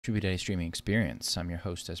Shmoopy Daddy Streaming Experience. I'm your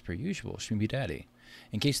host, as per usual, Shmoopy Daddy.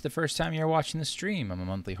 In case it's the first time you're watching the stream, I'm a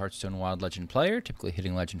monthly Hearthstone Wild Legend player, typically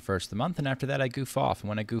hitting Legend first of the month, and after that I goof off. And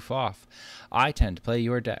when I goof off, I tend to play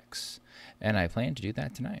your decks. And I plan to do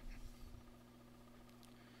that tonight.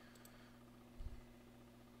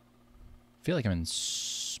 I feel like I'm in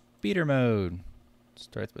speeder mode.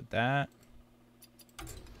 Starts with that.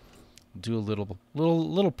 Do a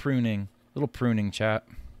little pruning. Little pruning, chat.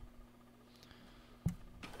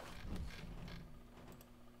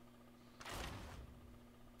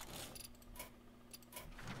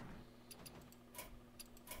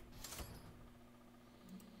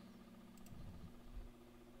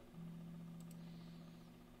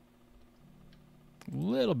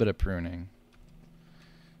 Little bit of pruning.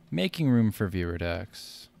 Making room for viewer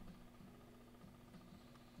decks.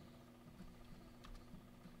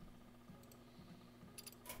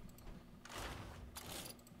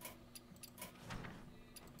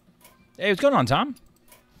 Hey, what's going on, Tom?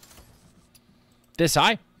 This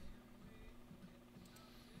high?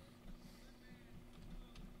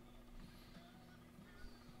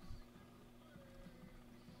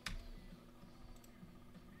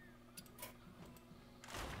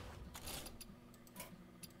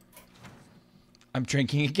 I'm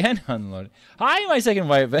drinking again. Unloaded. Hi, my second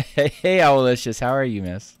wife. Hey, Owlicious. How are you,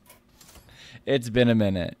 miss? It's been a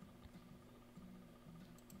minute.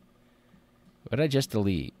 What did I just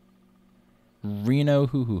delete? Reno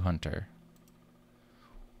Hoo-Hoo Hunter.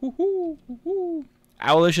 Woohoo! Woohoo!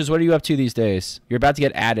 Owlicious, what are you up to these days? You're about to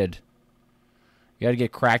get added. You gotta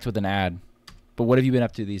get cracked with an ad. But what have you been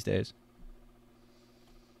up to these days?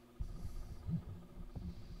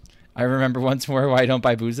 I remember once more why I don't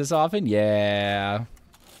buy booze this often. Yeah.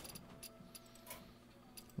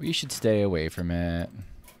 We should stay away from it.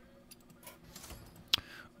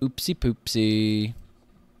 Oopsie poopsie.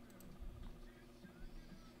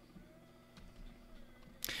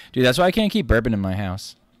 Dude, that's why I can't keep bourbon in my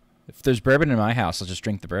house. If there's bourbon in my house, I'll just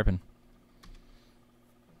drink the bourbon.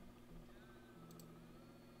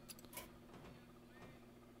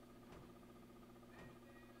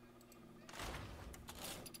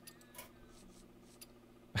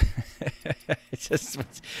 It's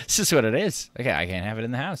just what it is. Okay, I can't have it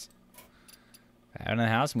in the house. If I have it in the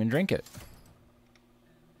house, I'm going to drink it.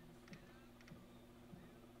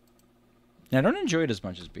 Now, I don't enjoy it as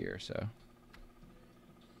much as beer, so...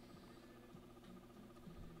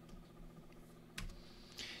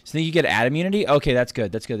 So think you get ad immunity? Okay, that's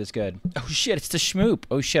good. That's good. That's good. Oh shit, it's the Shmoop.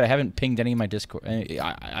 Oh shit, I haven't pinged any of my Discord,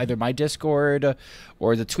 either my Discord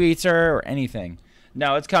or the tweeter or anything.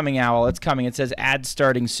 No, it's coming, Owl. It's coming. It says ads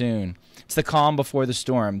starting soon. It's the calm before the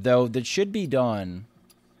storm, though. That should be done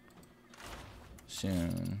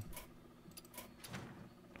soon.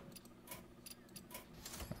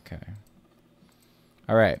 Okay.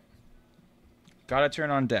 All right. Gotta turn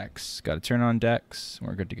on decks. Gotta turn on decks.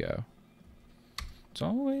 We're good to go. It's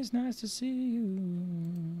always nice to see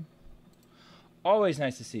you. Always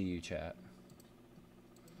nice to see you, chat.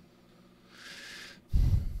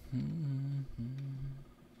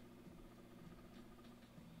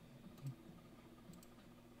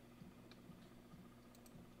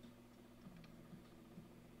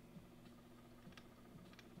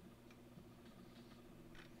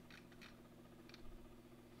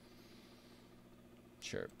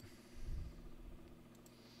 Sure.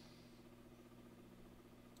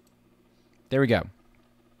 There we go.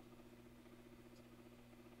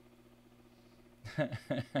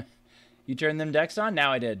 You turned them decks on?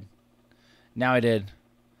 Now I did. Now I did.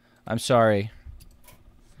 I'm sorry.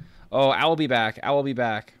 Oh, I will be back. I will be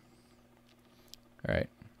back. All right.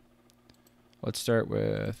 Let's start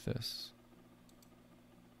with this.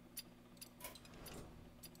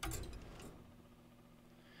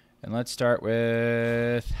 And let's start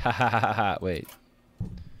with... Ha ha ha ha. Wait.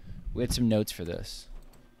 We had some notes for this.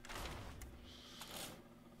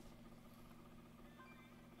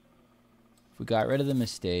 We got rid of the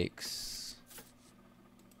mistakes.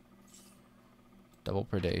 Double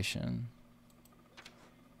predation.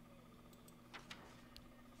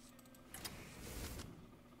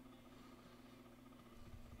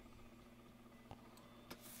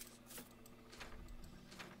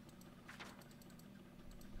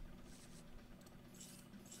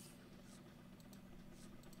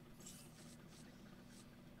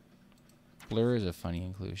 Blur is a funny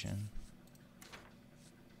inclusion.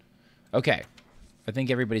 Okay. I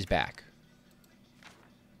think everybody's back.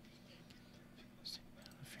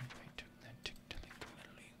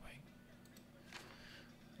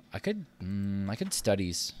 I could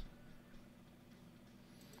studies.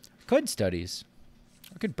 Could studies.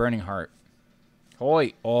 I could Burning Heart.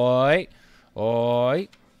 Oi, oi, oi.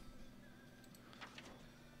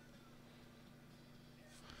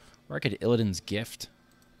 Work at Illidan's Gift.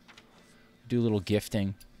 Do a little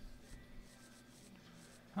gifting.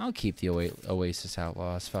 I'll keep the Oasis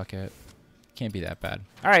Outlaws. Fuck it. Can't be that bad.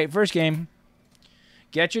 All right, first game.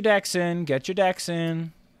 Get your decks in. Get your decks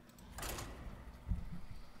in.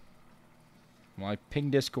 Well, I ping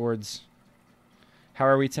Discords. How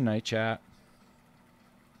are we tonight, chat?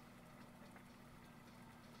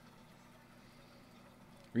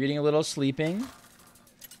 Reading a little, sleeping.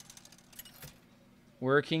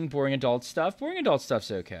 Working, boring adult stuff. Boring adult stuff's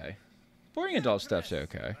okay. Boring adult stuff's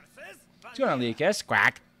okay. What's going on, Leakus?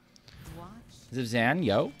 Quack. Zivzan,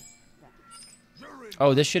 yo.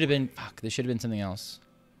 Oh, this should have been... Fuck, this should have been something else.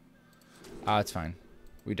 Ah, it's fine.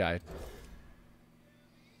 We died.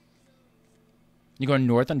 You going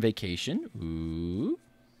north on vacation? Ooh.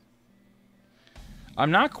 I'm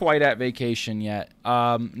not quite at vacation yet.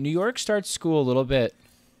 New York starts school a little bit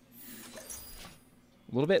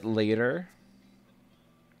later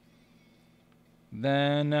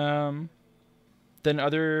than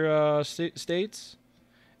other states,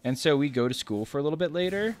 and so we go to school for a little bit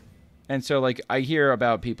later, and so like I hear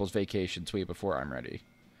about people's vacations way before I'm ready,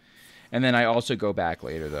 and then I also go back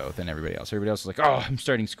later though than everybody else. Everybody else is like, oh, I'm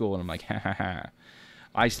starting school, and I'm like, ha ha ha.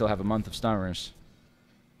 I still have a month of summers.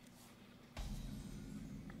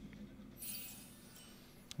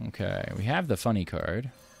 Okay, we have the funny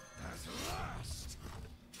card.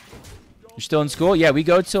 You're still in school? Yeah, I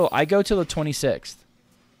go till the 26th.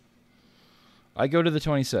 I go to the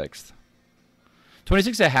 26th. 26th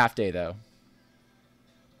is a half day though.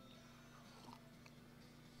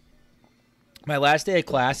 My last day of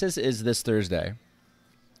classes is this Thursday.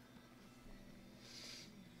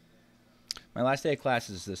 My last day of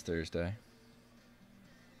classes is this Thursday.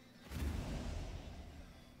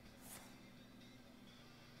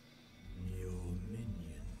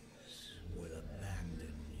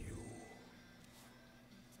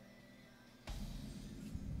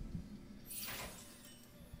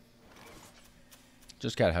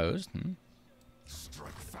 Just got hosed.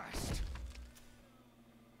 Strike fast.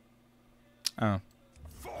 Oh.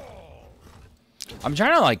 I'm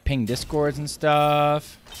trying to like ping Discords and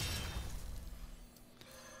stuff.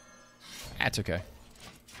 That's okay.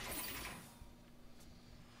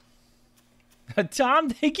 Tom,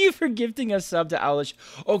 thank you for gifting a sub to Owlish.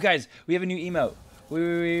 Oh, guys, we have a new emote.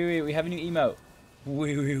 Wait. We have a new emote.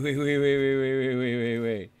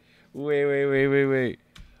 Wait.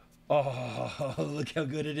 Oh, look how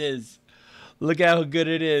good it is. Look how good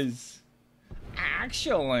it is.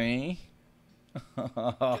 Actually.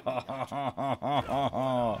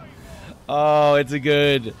 Oh, it's a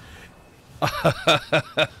good.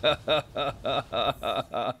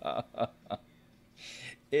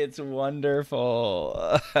 It's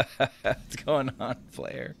wonderful. What's going on,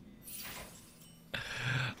 player?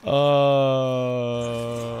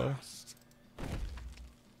 Oh.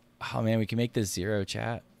 Oh, man, we can make this 0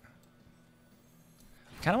 chat.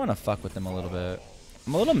 I kind of want to fuck with them a little bit.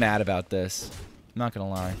 I'm a little mad about this. I'm not going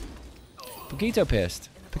to lie. Poquito pissed.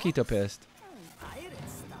 Poquito pissed.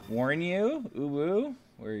 Warn you? Ooh-woo?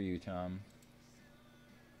 Where are you, Tom?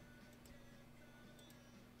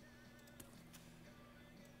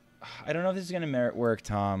 I don't know if this is going to work,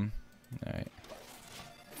 Tom. All right.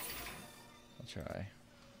 I'll try.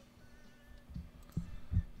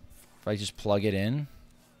 If I just plug it in.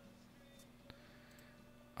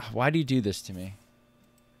 Why do you do this to me?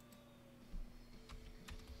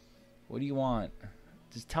 What do you want?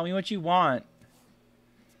 Just tell me what you want.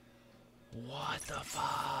 What the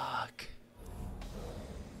fuck?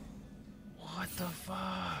 What the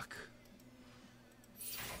fuck?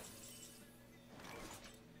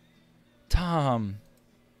 Thomas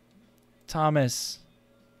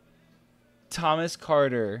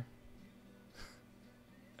Carter.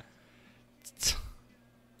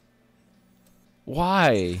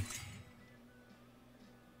 Why?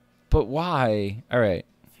 But why? All right.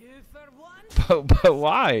 But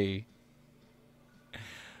why?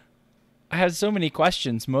 I have so many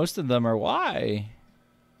questions. Most of them are why.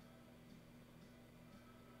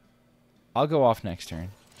 I'll go off next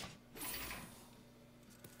turn.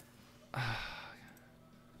 I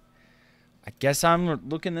guess I'm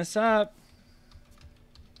looking this up.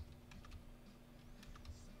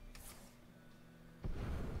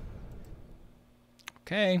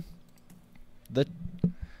 Okay. The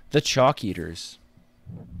Chalk Eaters.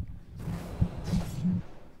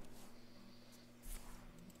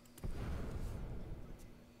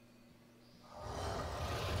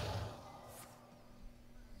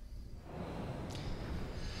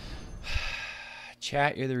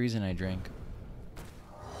 Chat, you're the reason I drink.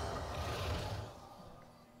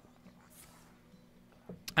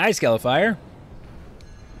 Hi, Skelefire.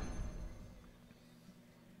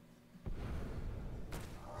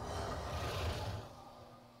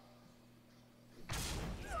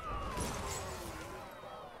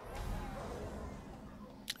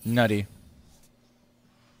 Nutty.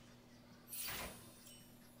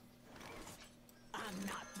 I'm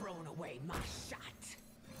not throwing away my shot.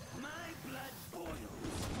 My blood boils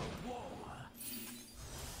for war.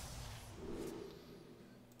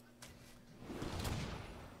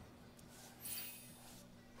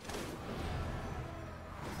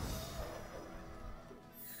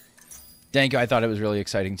 Thank you. I thought it was really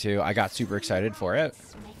exciting too. I got super excited for it.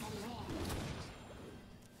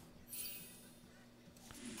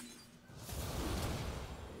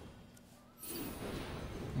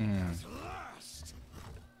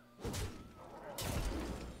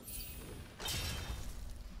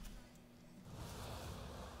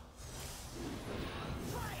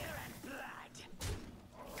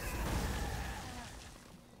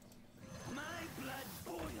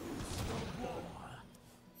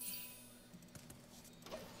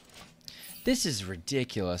 This is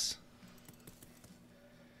ridiculous.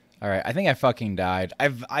 All right, I think I fucking died.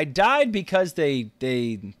 I died because they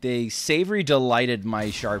savory delighted my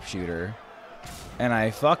sharpshooter, and I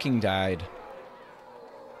fucking died.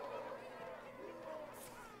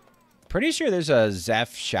 Pretty sure there's a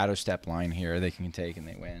Zeph Shadow Step line here they can take and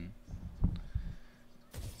they win.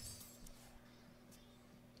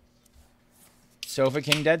 Sofa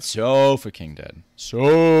King dead. Sofa King dead.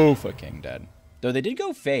 Sofa King dead. Though they did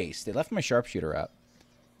go face. They left my sharpshooter up.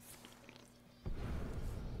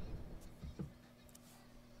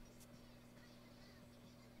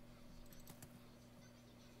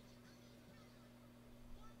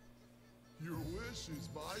 Your wish is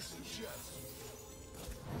my suggestion.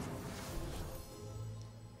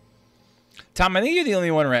 Tom, I think you're the only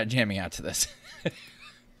one rat jamming out to this.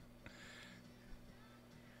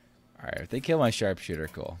 Alright, if they kill my sharpshooter,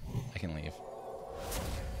 cool. I can leave.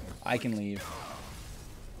 I can leave.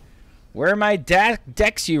 Where are my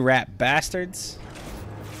decks, you rat bastards?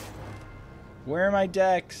 Where are my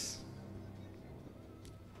decks?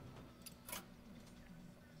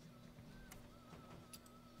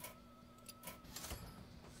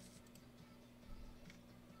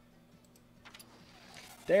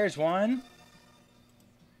 There's one.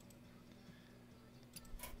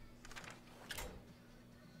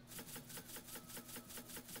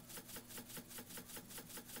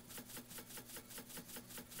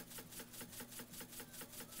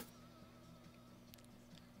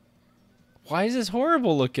 Why is this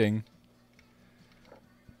horrible looking?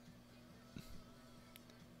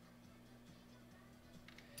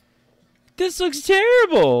 This looks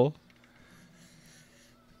terrible.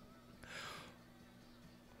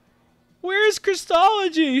 Where's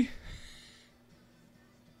Crystology?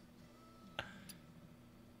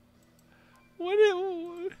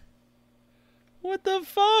 What the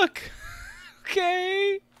fuck?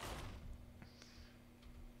 Okay.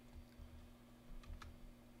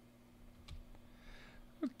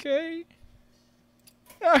 Okay.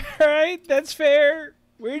 Alright, that's fair.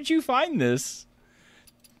 Where'd you find this?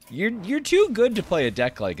 You're too good to play a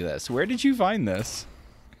deck like this. Where did you find this?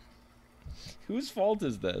 Whose fault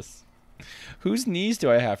is this? Whose knees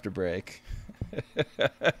do I have to break?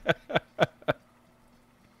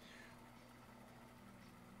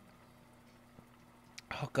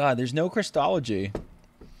 Oh god, there's no Crystology.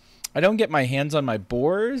 I don't get my hands on my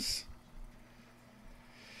boars.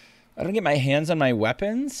 I don't get my hands on my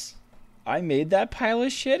weapons. I made that pile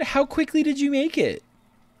of shit. How quickly did you make it?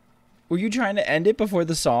 Were you trying to end it before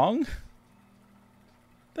the song?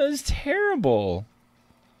 That is terrible.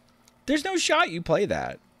 There's no shot you play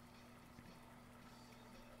that.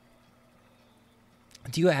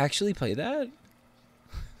 Do you actually play that?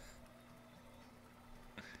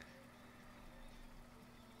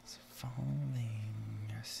 It's falling.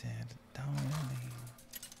 I said, darling.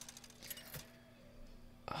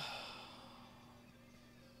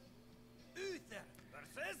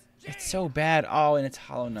 It's so bad. Oh, and it's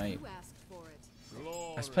Hollow Knight.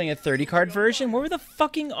 I was playing a 30-card version. What were the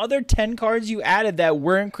fucking other 10 cards you added that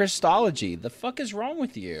weren't Crystology? The fuck is wrong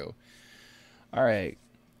with you? Alright.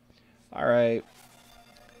 Alright.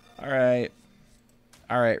 Alright.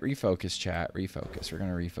 Alright, refocus, chat. Refocus. We're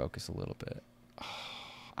going to refocus a little bit. Oh,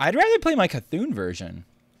 I'd rather play my Cthulhu version.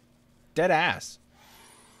 Dead ass.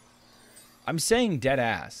 I'm saying dead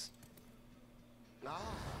ass.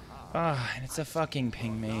 Ah, and it's a fucking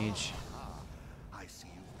ping mage. I see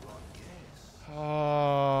you brought guests.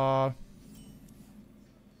 Oh.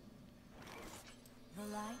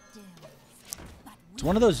 It's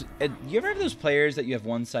one of those. You ever have those players that you have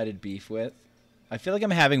one-sided beef with? I feel like I'm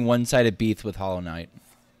having one-sided beef with Hollow Knight.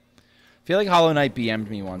 I feel like Hollow Knight BM'd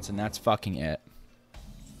me once, and that's fucking it.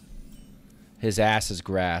 His ass is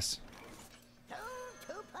grass.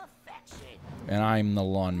 And I'm the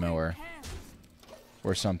lawnmower.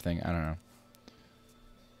 or something. I don't know.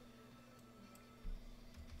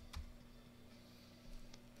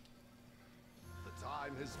 The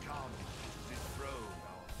time has come to dethrone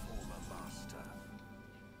our former master.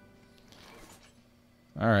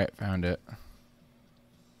 All right, found it.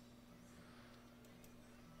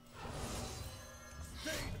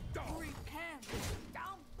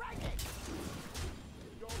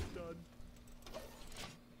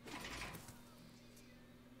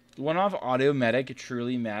 One-off automatic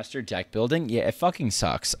truly master deck building? Yeah, it fucking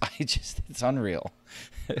sucks. It's unreal.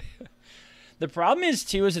 The problem is,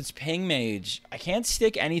 too, is it's ping mage. I can't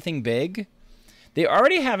stick anything big. They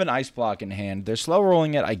already have an ice block in hand. They're slow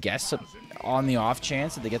rolling it, I guess, on the off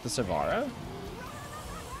chance that they get the Savara.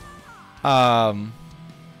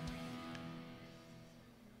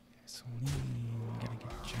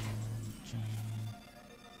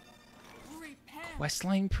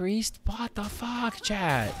 Questline Priest? What the fuck,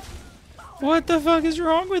 chat? What the fuck is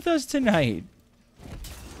wrong with us tonight?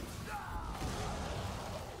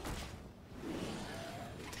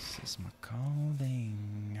 This is my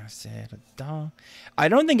calling. I said a dog. I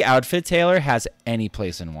don't think Outfit Tailor has any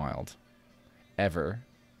place in Wild. Ever.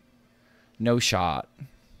 No shot.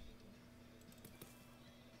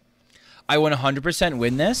 I 100%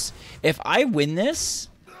 win this. If I win this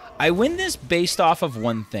based off of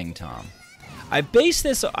one thing, Tom. I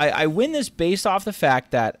win this based off the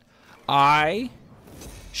fact that I,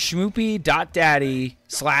 Schmoopy.daddy /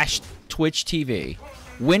 Twitch TV,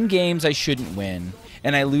 win games I shouldn't win,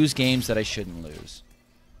 and I lose games that I shouldn't lose.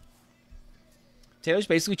 Taylor's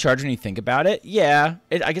basically charged when you think about it. Yeah,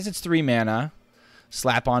 I guess it's 3 mana.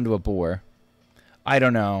 Slap onto a boar. I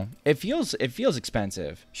don't know. It feels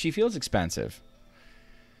expensive. She feels expensive.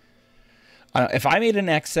 If I made an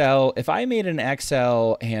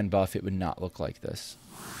XL hand buff, it would not look like this.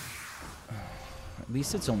 At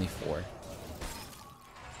least it's only 4.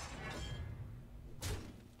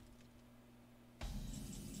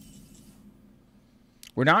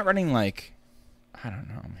 We're not running like, I don't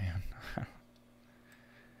know, man.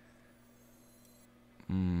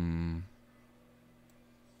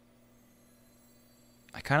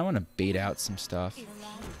 I kind of want to bait out some stuff.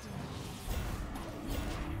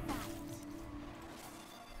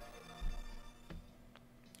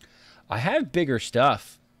 I have bigger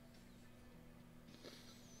stuff.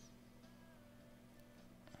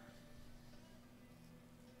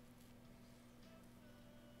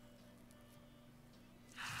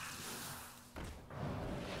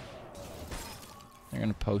 They're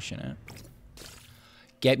gonna potion it.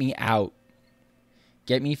 Get me out.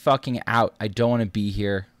 Get me fucking out. I don't want to be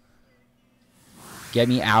here. Get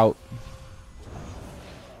me out.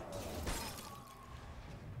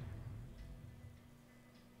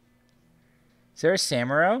 Is there a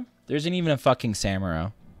Samuro? There isn't even a fucking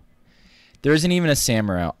Samuro. There isn't even a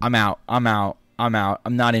Samuro. I'm out. I'm out. I'm out.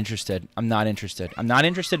 I'm not interested. I'm not interested. I'm not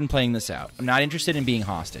interested in playing this out. I'm not interested in being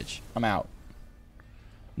hostage. I'm out.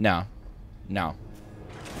 No. No.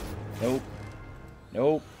 Nope.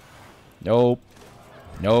 Nope. Nope.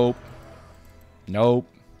 Nope. Nope.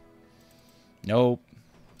 Nope.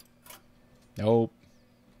 Nope.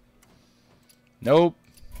 Nope.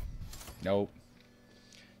 Nope.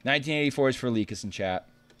 1984 is for Leakus in chat.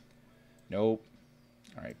 Nope.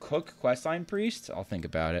 All right, Cook, Questline Priest. I'll think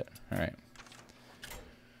about it. All right.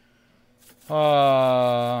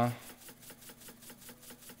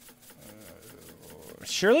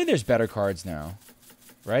 Surely there's better cards now,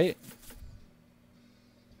 right?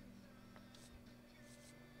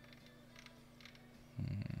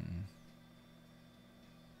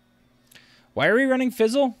 Why are we running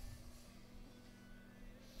Fizzle?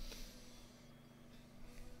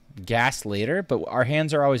 Gas later, but our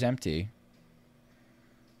hands are always empty.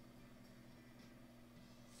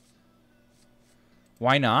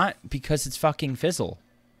 Why not? Because it's fucking Fizzle.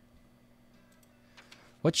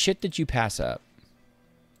 What shit did you pass up?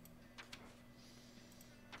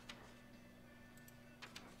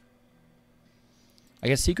 I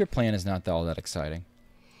guess Secret Plan is not all that exciting.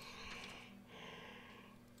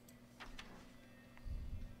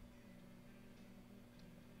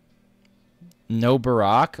 No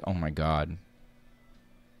Barack? Oh my god.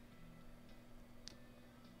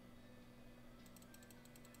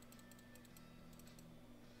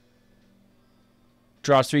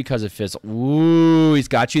 Draws 3 because of Fizzle. Ooh, he's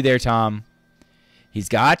got you there, Tom. He's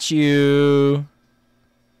got you.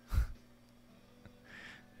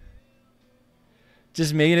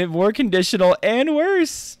 Just making it more conditional and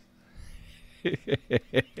worse.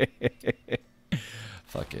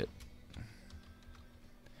 Fuck it.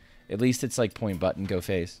 At least it's like point button, go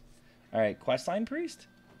face. All right, Questline Priest.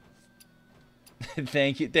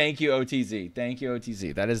 Thank you, OTZ. Thank you,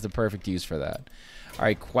 OTZ. That is the perfect use for that. All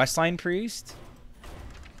right, Questline Priest.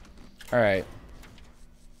 All right.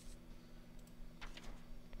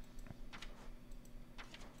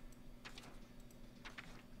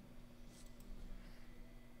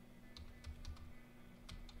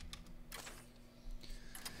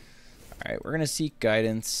 All right, we're gonna seek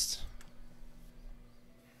guidance.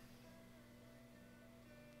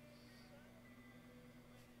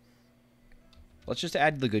 Let's just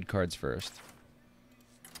add the good cards first.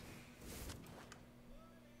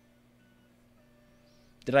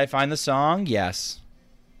 Did I find the song? Yes.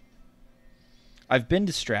 I've been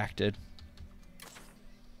distracted.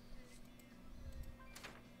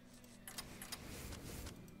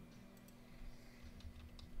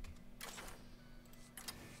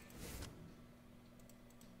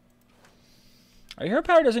 Our hero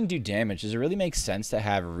power doesn't do damage. Does it really make sense to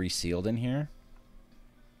have resealed in here?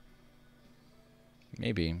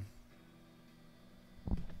 Maybe.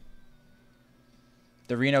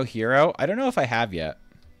 The Reno Hero? I don't know if I have yet.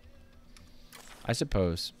 I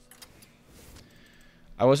suppose.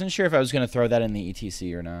 I wasn't sure if I was going to throw that in the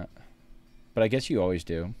ETC or not. But I guess you always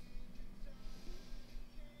do.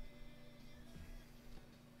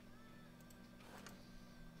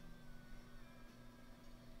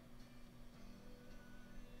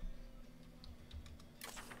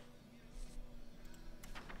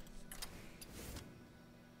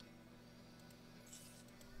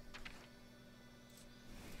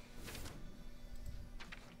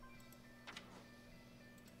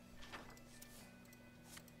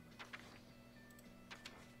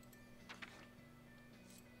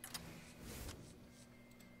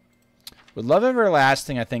 With Love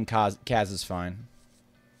Everlasting, I think Kaz is fine.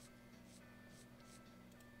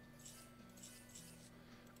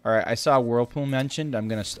 Alright, I saw Whirlpool mentioned. I'm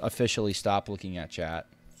going to officially stop looking at chat.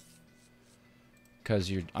 Because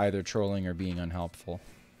you're either trolling or being unhelpful.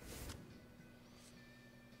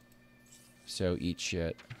 So eat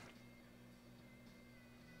shit.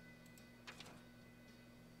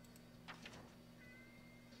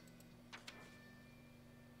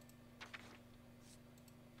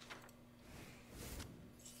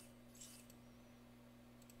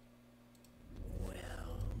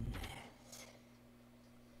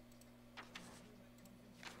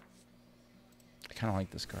 I kind of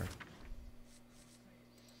like this card.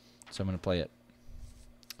 So I'm going to play it.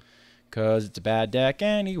 Because it's a bad deck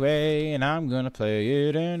anyway, and I'm going to play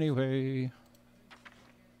it anyway.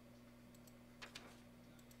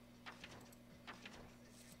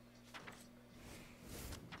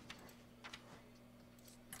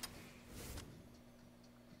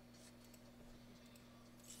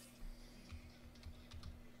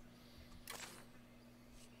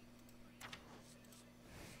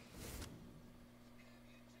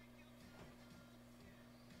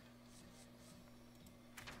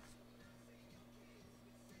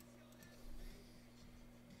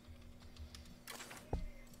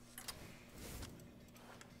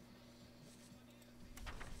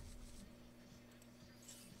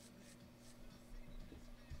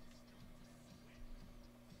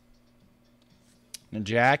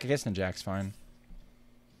 Jack? I guess Jack's fine.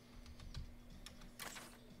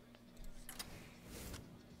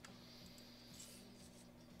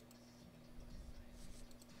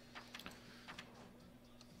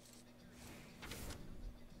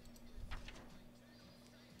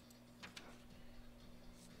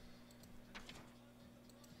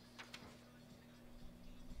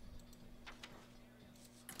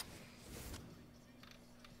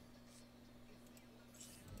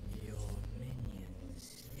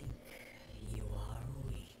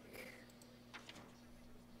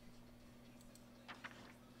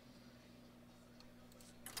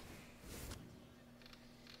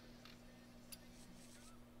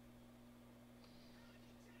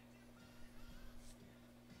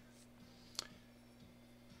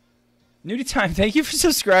 Nudie Time, thank you for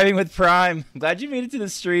subscribing with Prime. I'm glad you made it to the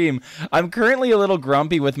stream. I'm currently a little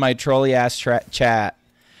grumpy with my trolley-ass chat.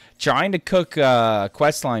 Trying to cook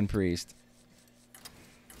Questline Priest.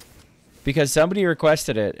 Because somebody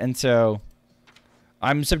requested it, and so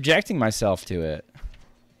I'm subjecting myself to it.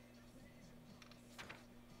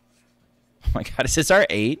 Oh my god, is this our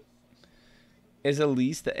 8? Is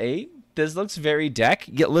Elise the 8? This looks very deck.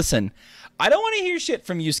 Yeah, listen, I don't want to hear shit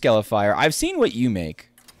from you, Skelefire. I've seen what you make.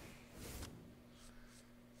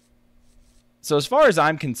 So as far as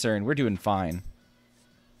I'm concerned, we're doing fine.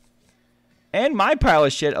 And my pile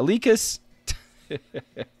of shit, Alikas.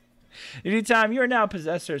 Anytime, you are now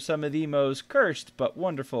possessor of some of the most cursed but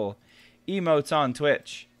wonderful emotes on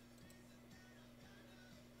Twitch.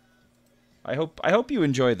 I hope you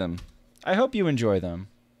enjoy them. I hope you enjoy them.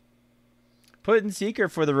 Put in Seeker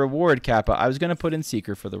for the reward, Kappa. I was going to put in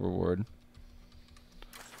Seeker for the reward.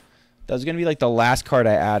 That was going to be like the last card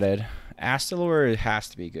I added. Astalor has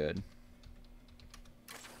to be good.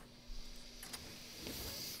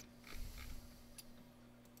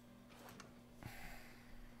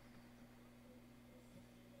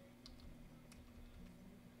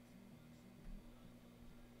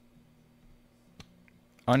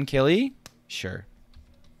 Unkilly? Sure.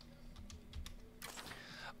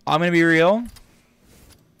 I'm going to be real.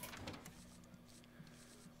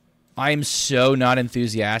 I am so not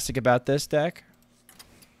enthusiastic about this deck.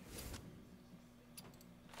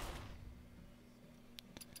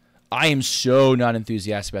 I am so not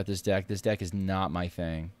enthusiastic about this deck. This deck is not my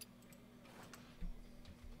thing.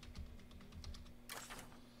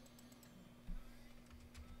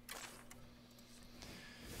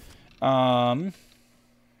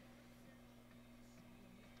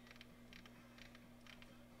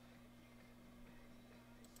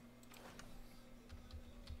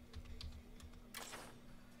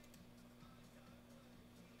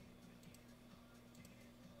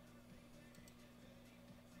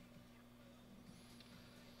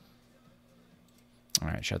 All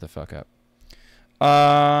right, shut the fuck up.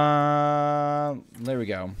 There we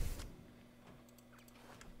go.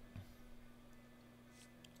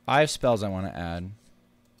 I have spells I want to add.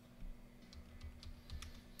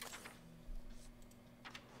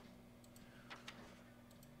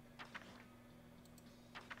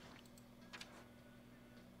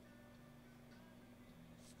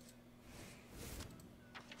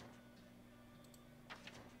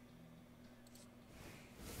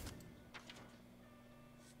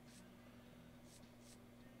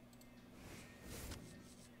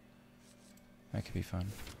 That could be fun.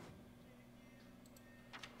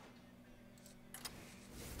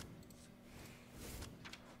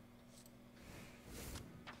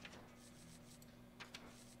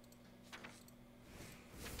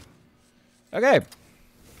 Okay.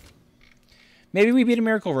 Maybe we beat a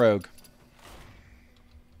Miracle Rogue.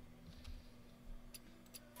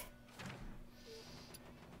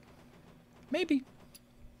 Maybe.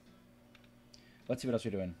 Let's see what else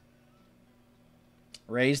we're doing.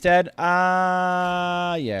 Ray's dead?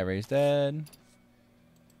 Yeah, Ray's dead.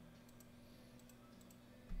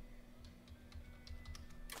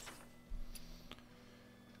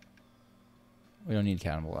 We don't need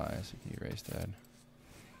Cannibalize. We can do Ray's dead.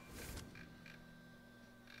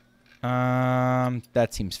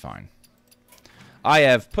 That seems fine. I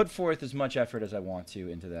have put forth as much effort as I want to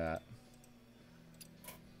into that.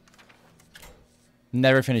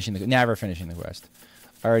 Never finishing the quest.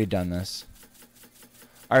 Already done this.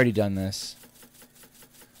 Already done this.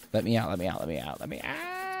 Let me out, let me out, let me out, let me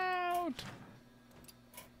out.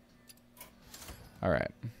 All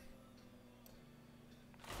right.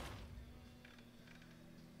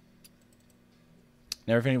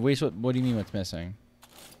 Never finished. Wait, what do you mean what's missing?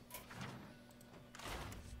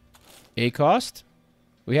 A cost?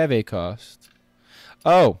 We have A cost.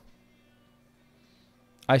 Oh.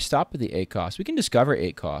 I stopped at the A cost. We can discover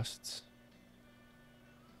 8 costs.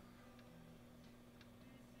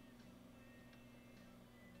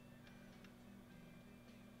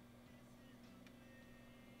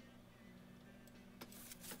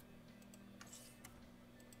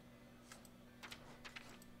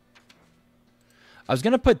 I was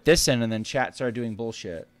going to put this in and then chat started doing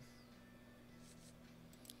bullshit.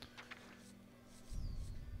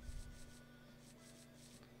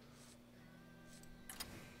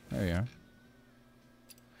 There you are.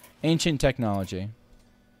 Ancient technology.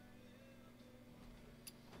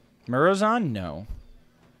 Murozon? No.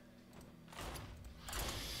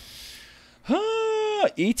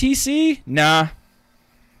 ETC? Nah.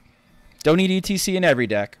 Don't need ETC in every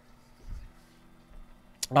deck.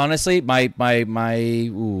 Honestly,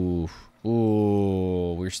 ooh,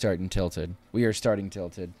 we're starting tilted. We are starting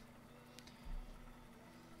tilted.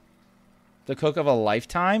 The cook of a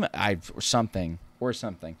lifetime? Or something.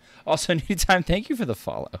 Also, Anytime, thank you for the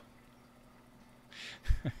follow.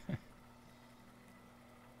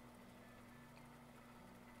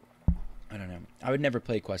 I don't know. I would never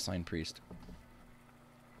play Questline Priest.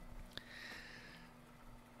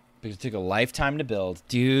 Because it took a lifetime to build.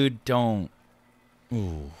 Dude, don't.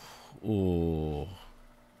 Ooh. Ooh.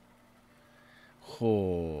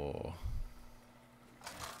 Oh.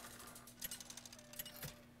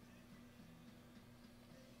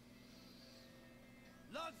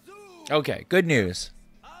 Okay, good news.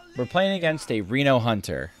 We're playing against a Reno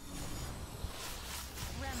Hunter.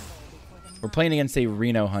 We're playing against a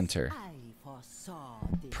Reno Hunter.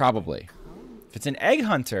 Probably. If it's an Egg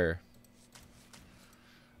Hunter...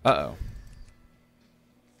 Uh-oh.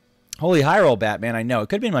 Holy high roll, Batman. I know. It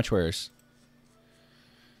could have been much worse.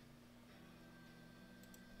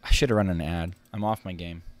 I should have run an ad. I'm off my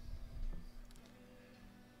game.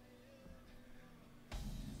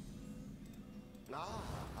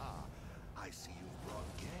 I see you've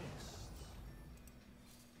brought guests.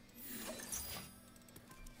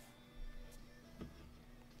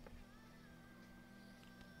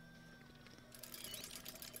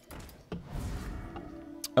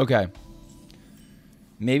 Okay.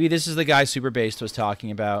 Maybe this is the guy Super Based was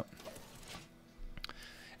talking about.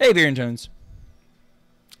 Hey, Beer and Tones.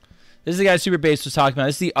 This is the guy Super Based was talking about.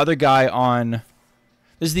 This is the other guy on...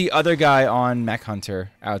 This is the other guy on Mech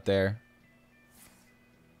Hunter out there.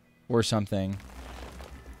 Or something.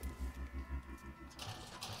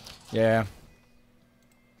 Yeah.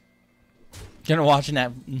 You're gonna watch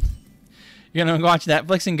You're gonna watch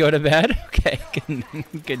Netflix and go to bed? Okay.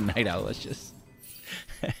 Good night, Owlicious.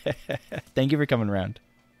 Thank you for coming around.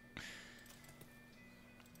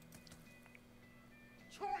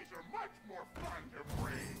 Toys are much more fun to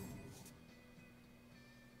bring.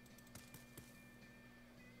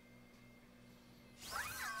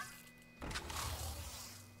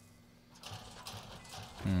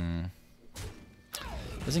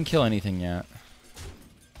 Doesn't kill anything yet.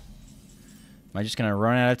 Am I just gonna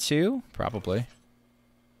run out of 2? Probably.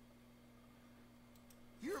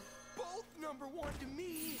 You're both number 1 to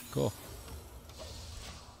me. Cool.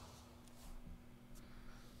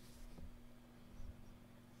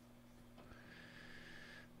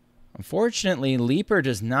 Unfortunately, Leaper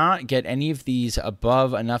does not get any of these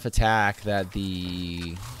above enough attack that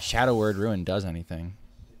the Shadow Word Ruin does anything.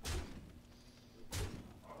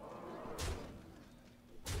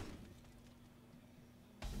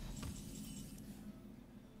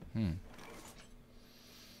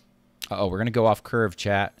 Uh-oh, we're going to go off curve,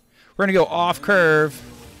 chat. We're going to go off curve.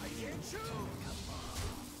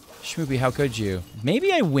 Schmoopy, how could you?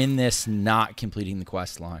 Maybe I win this not completing the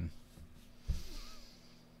quest line.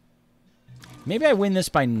 Maybe I win this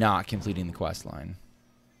by not completing the quest line.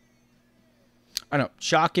 I know.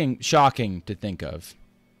 Shocking to think of.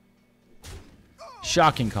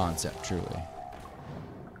 Shocking concept, truly.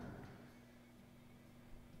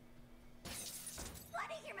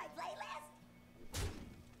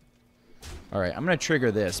 Alright, I'm going to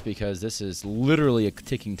trigger this because this is literally a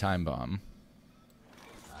ticking time bomb.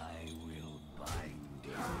 I will bind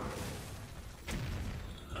you.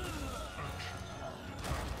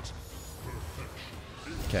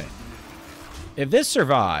 Okay. If this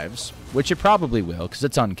survives, which it probably will because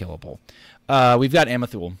it's unkillable, we've got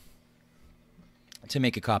Amathul to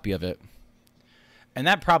make a copy of it. And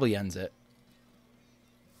that probably ends it.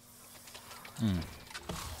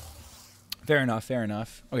 Fair enough, fair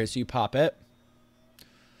enough. Okay, so you pop it.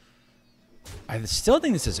 I still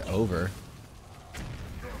think this is over.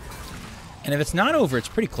 And if it's not over, it's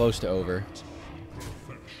pretty close to over.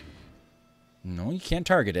 No, you can't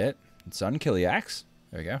target it. It's on Kiliax.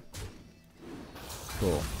 There we go.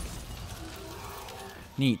 Cool.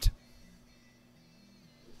 Neat.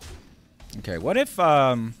 Okay, what if,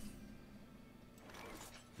 what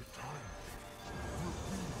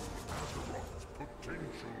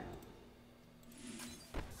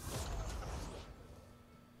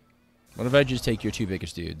if I just take your 2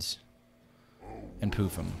 biggest dudes and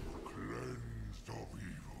poof them?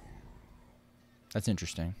 That's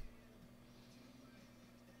interesting.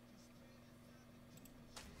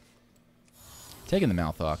 Taking the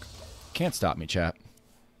Malthok. Can't stop me, chat.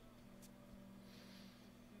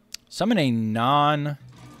 Summon a non...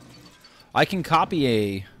 I can copy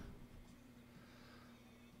a...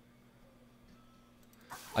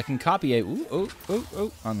 I can copy a... Ooh, oh, oh,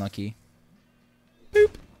 oh. Unlucky.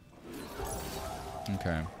 Boop.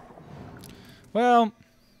 Okay. Well...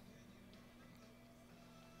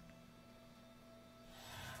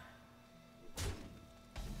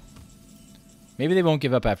 maybe they won't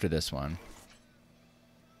give up after this one.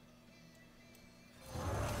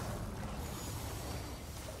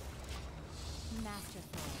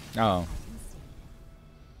 Oh.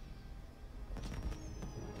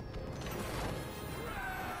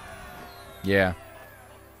 Yeah.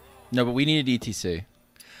 No, but we need a DTC.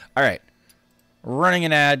 All right. Running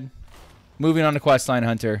an ad. Moving on to Questline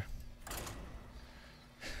Hunter.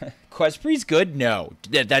 Questpre's good? No.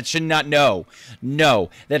 That should not... No. No.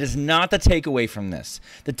 That is not the takeaway from this.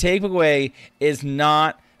 The takeaway is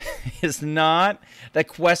not... is not that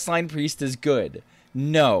Questline Priest is good.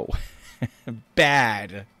 No.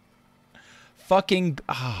 Bad. Fucking...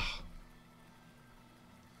 ah.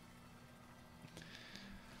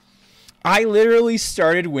 I literally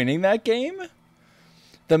started winning that game.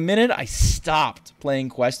 The minute I stopped playing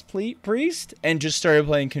Quest Priest and just started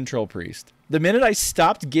playing Control Priest. The minute I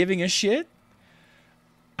stopped giving a shit.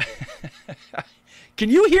 Can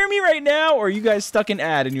you hear me right now? Or are you guys stuck in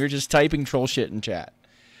ad and you're just typing troll shit in chat?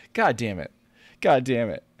 God damn it. God damn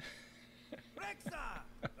it. Rexa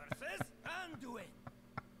versus Anduin.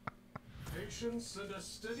 Patience and a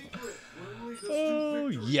steady grip will lead us Oh,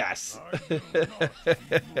 to victory. yes.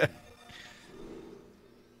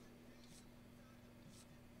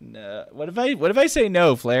 No. What if I say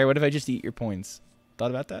no, Flair? What if I just eat your points? Thought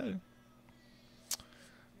about that?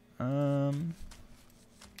 I'll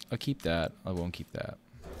keep that. I won't keep that.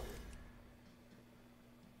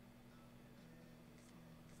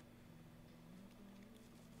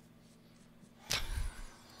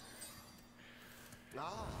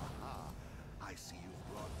 I see you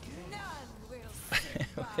brought game. None will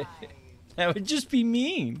survive. That would just be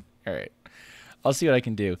mean. All right. I'll see what I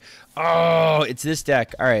can do. Oh, it's this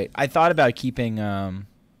deck. All right. I thought about keeping I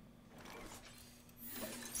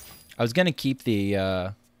was going to keep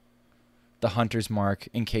the Hunter's Mark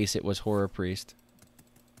in case it was Horror Priest.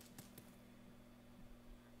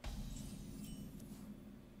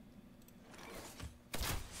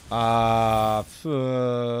 Am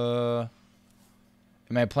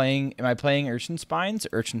I playing Urchin Spines?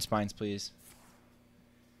 Urchin Spines, please.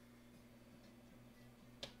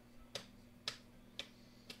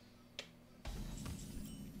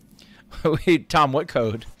 Wait, Tom, what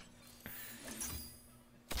code?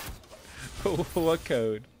 What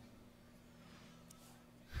code?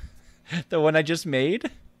 The one I just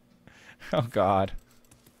made? Oh, God.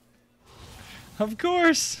 Of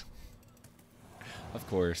course. Of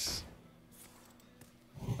course.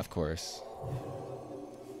 Of course.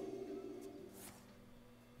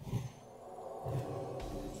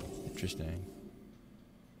 Interesting.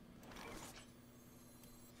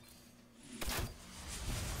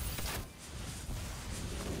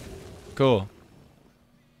 Cool.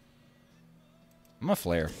 I'm a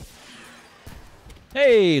flare.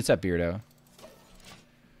 Hey, what's up, Beardo?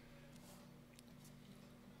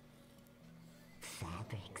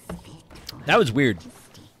 That was weird.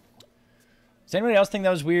 Does anybody else think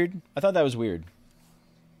that was weird? I thought that was weird.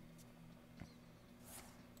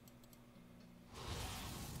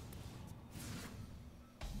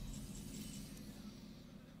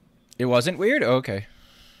 It wasn't weird? Oh, okay.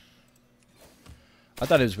 I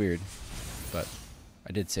thought it was weird, but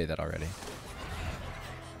I did say that already.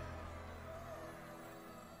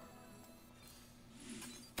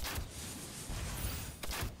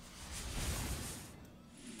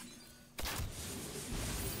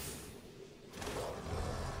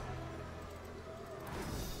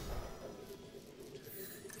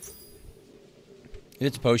 If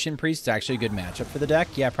it's Potion Priest, it's actually a good matchup for the deck?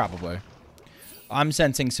 Yeah, probably. I'm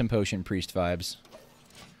sensing some Potion Priest vibes.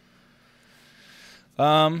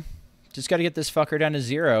 Just got to get this fucker down to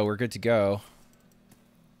 0. We're good to go.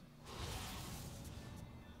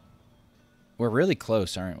 We're really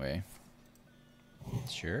close, aren't we?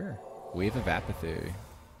 Sure. Wave of Apathy.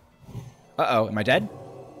 Uh-oh, am I dead?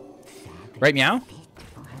 Right meow?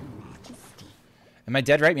 Am I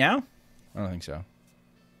dead right meow? I don't think so.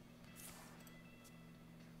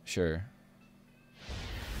 Sure.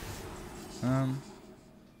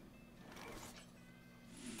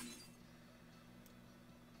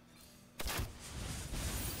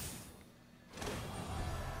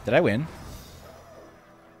 Did I win?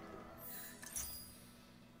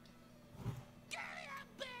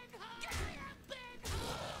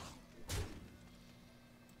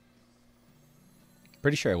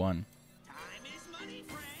 Pretty sure I won. Time is money,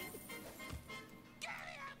 friend. Get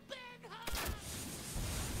up, big hug.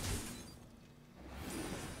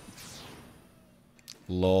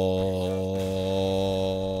 Lol.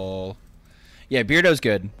 Yeah, Beardo's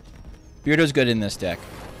good. Beardo's good in this deck.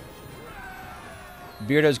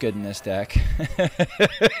 Beardo's good in this deck.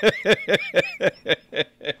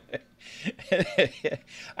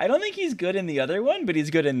 I don't think he's good in the other one, but he's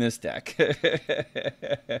good in this deck.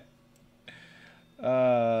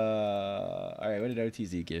 Alright, what did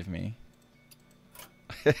OTZ give me?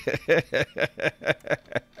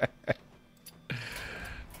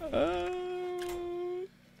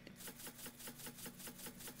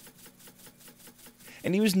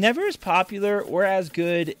 And he was never as popular or as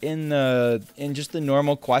good in just the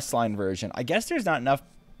normal questline version. I guess there's not enough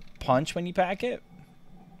punch when you pack it.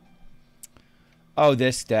 Oh,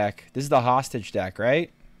 this deck. This is the hostage deck,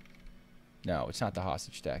 right? No, it's not the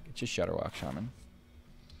hostage deck. It's just Shudderwock Shaman.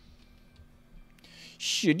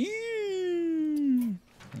 Should you?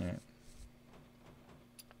 Right.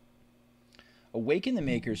 A Awaken the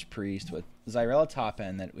Maker's Priest with Zyrella top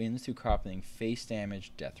end that wins through cropping face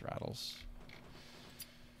damage, death rattles.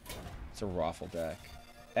 It's a raffle deck.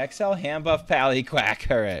 XL hand buff pally quack.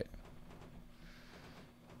 Alright.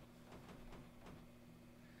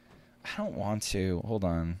 I don't want to. Hold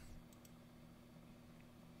on.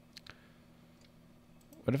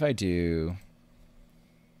 What if I do...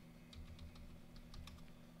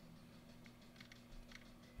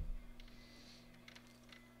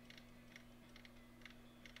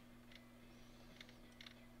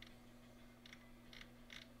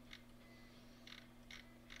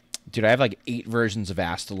 Dude, I have like 8 versions of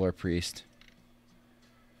Astalor Priest.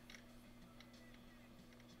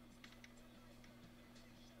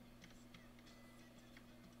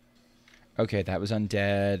 Okay, that was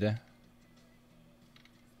undead.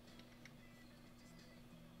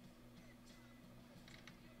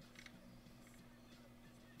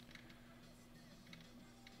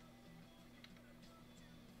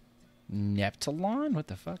 Neptulon? What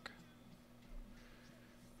the fuck?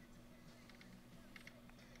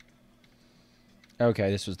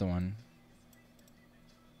 Okay, this was the one.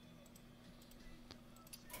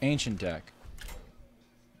 Ancient deck.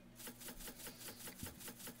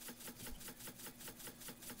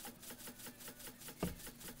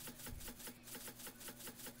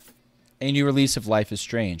 A new release of Life is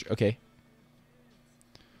Strange. Okay.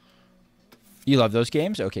 You love those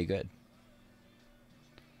games? Okay, good.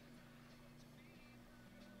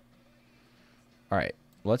 All right.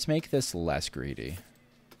 Let's make this less greedy.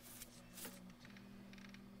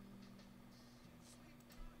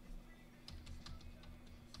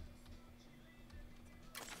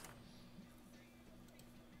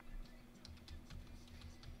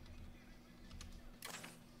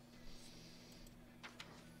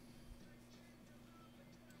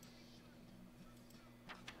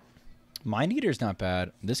 Mind Eater's not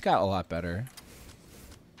bad. This got a lot better.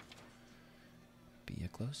 Be a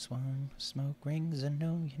close one. Smoke rings and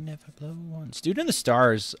no, you never blow one. Student of the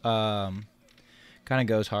Stars kind of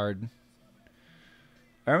goes hard.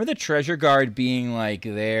 I remember the Treasure Guard being like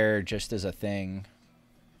there just as a thing.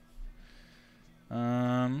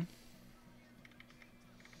 The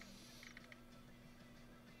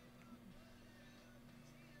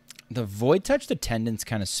Void Touched Attendants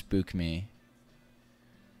kind of spook me.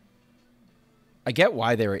 I get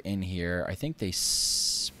why they were in here. I think they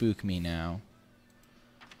spook me now.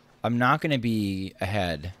 I'm not going to be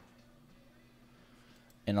ahead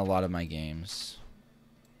in a lot of my games.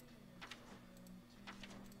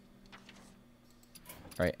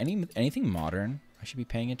 All right, anything modern I should be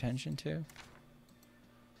paying attention to?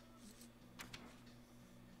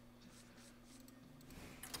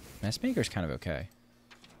 Messmaker's kind of okay.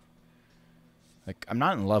 Like, I'm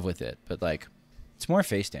not in love with it, but like, it's more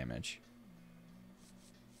face damage.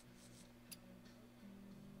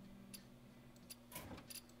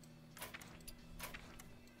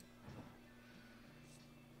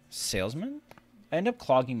 Salesman? I end up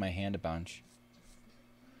clogging my hand a bunch.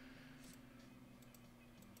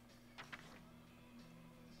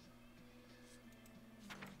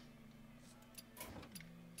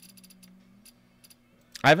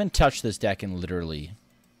 I haven't touched this deck in literally,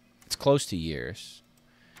 it's close to years.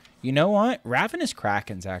 You know what? Ravenous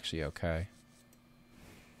Kraken's actually okay.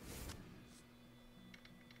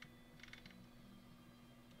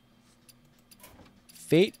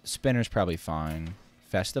 Fate Spinner's probably fine.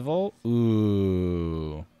 Festival?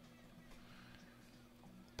 Ooh.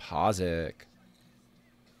 Posic.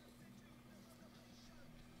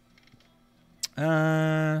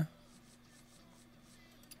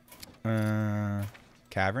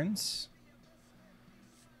 Caverns?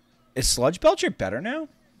 Is Sludge Belcher better now?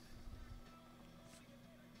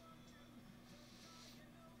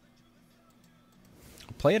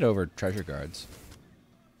 I'll play it over Treasure Guards.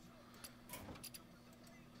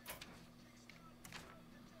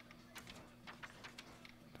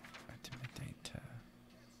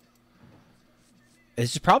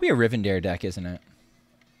 This is probably a Rivendare deck, isn't it?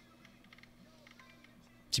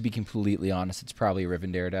 To be completely honest, it's probably a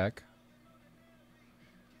Rivendare deck.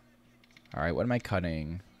 Alright, what am I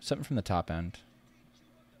cutting? Something from the top end.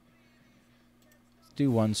 Let's do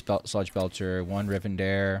one Sludge Belcher, one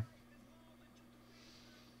Rivendare.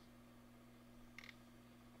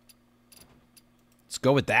 Let's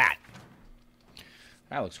go with that.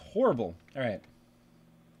 That looks horrible. Alright.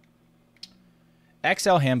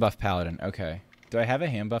 XL hand buff Paladin. Okay. Do I have a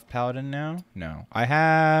hand buff Paladin now? No. I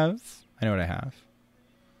have... I know what I have.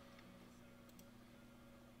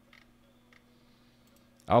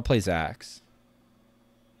 I'll play Zax.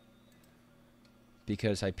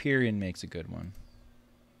 Because Hyperion makes a good one.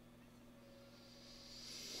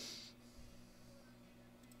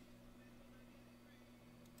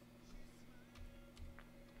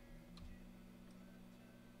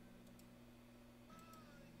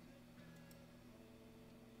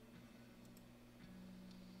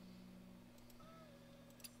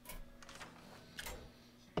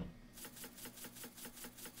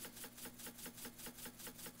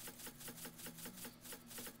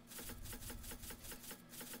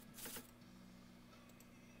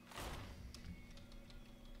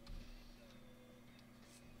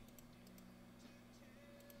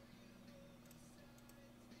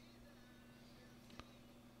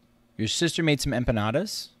 Your sister made some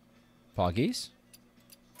empanadas? Foggies?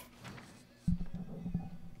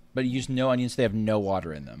 But you use no onions, they have no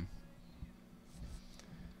water in them.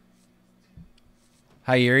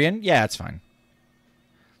 Hyerian? Yeah, that's fine.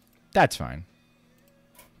 That's fine.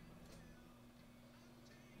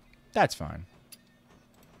 That's fine.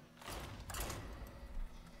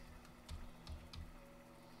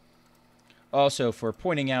 Also, for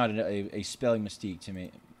pointing out a spelling mistake to me,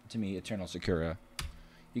 Eternal Sakura,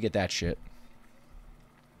 you get that shit.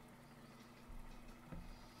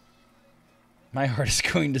 My heart is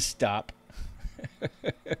going to stop.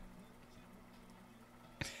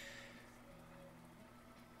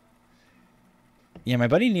 Yeah, my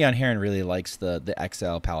buddy Neon Heron really likes the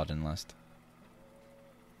XL Paladin list.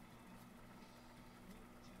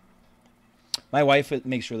 My wife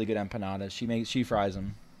makes really good empanadas. She fries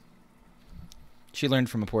them. She learned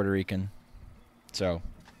from a Puerto Rican. So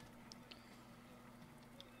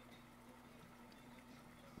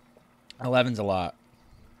 11's a lot.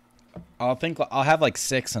 I'll have like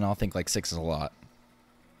 6 and I'll think like 6 is a lot.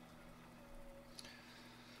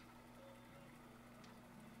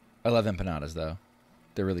 I love empanadas though.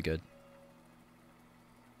 They're really good.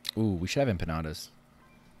 Ooh, we should have empanadas.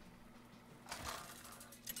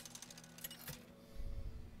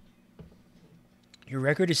 Your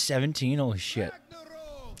record is 17? Holy shit.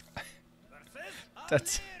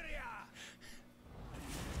 That's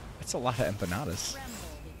a lot of empanadas.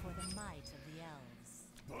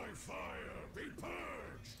 By fire, be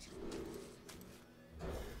purged.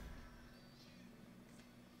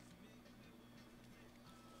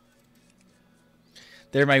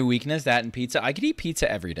 They're my weakness, that and pizza. I could eat pizza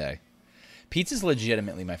every day. Pizza's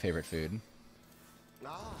legitimately my favorite food.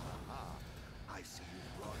 I see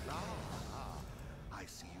you brought I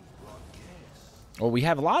see you brought guests. Well, we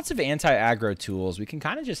have lots of anti-aggro tools. We can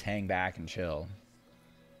kind of just hang back and chill.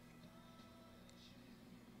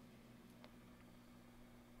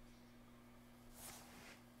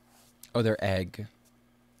 Oh, they're egg.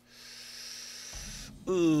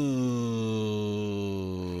 Ooh,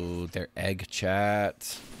 they're egg,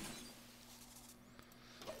 chat.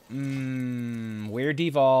 Where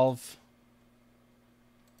devolve?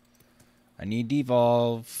 I need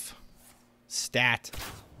devolve. Stat.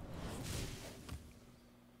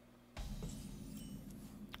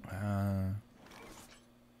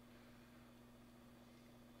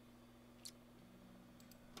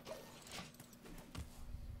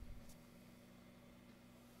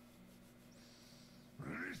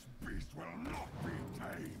 This beast will not be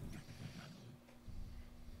tamed.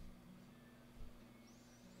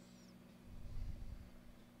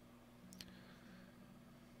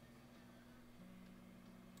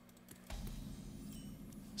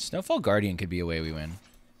 Snowfall Guardian could be a way we win.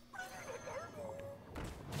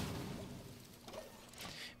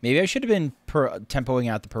 Maybe I should have been tempoing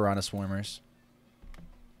out the Piranha Swarmers.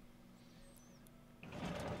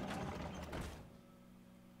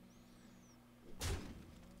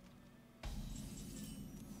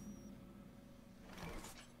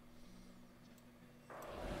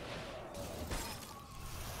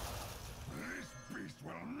 This beast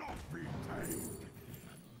will not be tamed.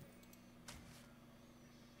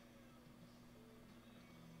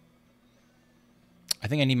 I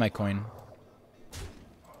think I need my coin.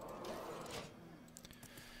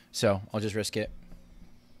 So, I'll just risk it.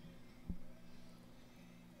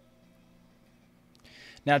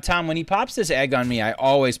 Now, Tom, when he pops this egg on me, I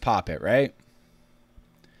always pop it, right?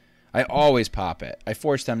 I always pop it. I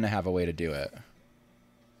force them to have a way to do it.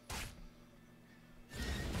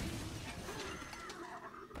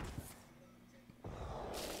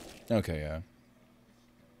 Okay, yeah.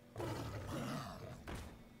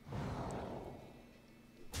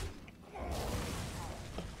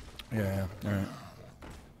 Yeah, all right.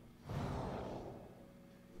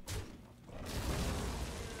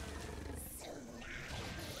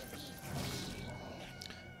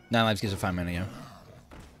 Nine lives gives a 5 mana, yeah.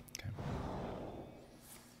 Okay.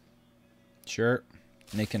 Sure.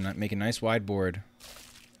 Make a nice wide board.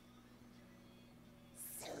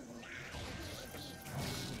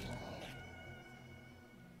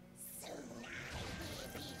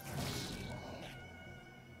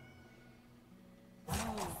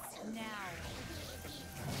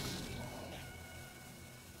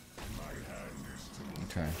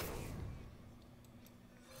 Okay.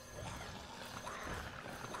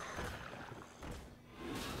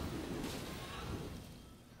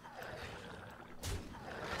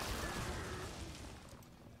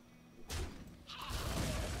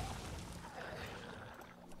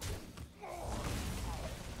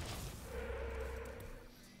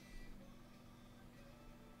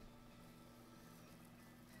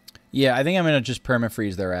 Yeah, I think I'm gonna just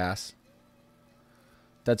perma-freeze their ass.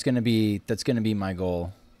 That's gonna be my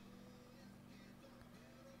goal.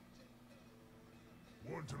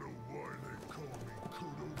 Want to know why they call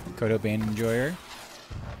me Kodo? Kodo Bane Enjoyer.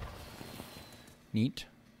 Neat.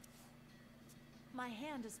 My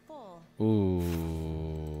hand is full.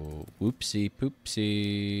 Ooh. Whoopsie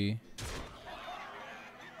poopsie.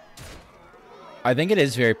 I think it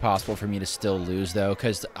is very possible for me to still lose, though,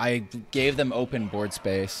 because I gave them open board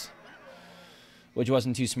space, which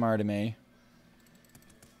wasn't too smart of me.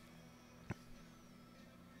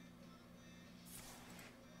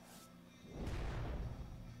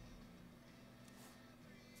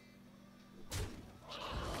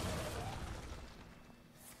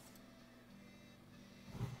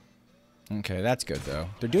 Okay, that's good, though.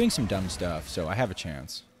 They're doing some dumb stuff, so I have a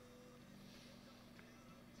chance.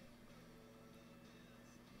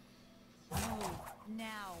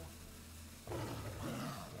 Now.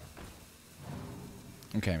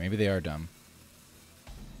 Okay, maybe they are dumb.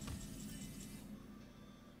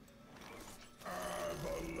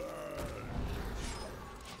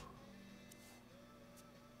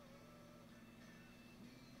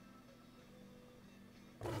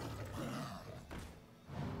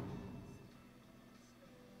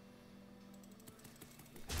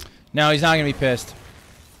 No, he's not gonna be pissed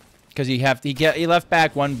because he left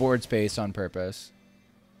back one board space on purpose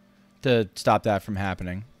to stop that from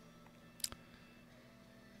happening.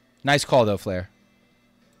 Nice call though, Flair.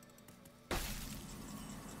 All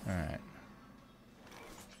right.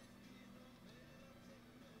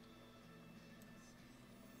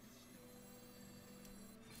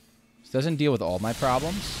 This doesn't deal with all my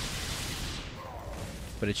problems,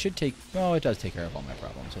 but it should take. Oh, it does take care of all my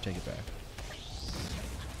problems. So take it back.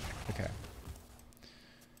 Okay.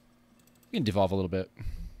 We can devolve a little bit.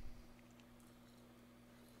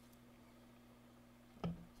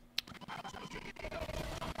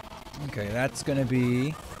 Okay, that's gonna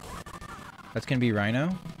be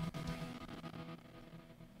Rhino.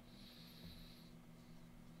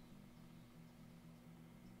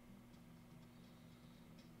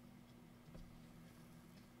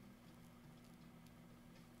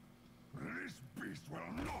 This beast will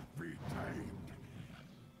not be tamed.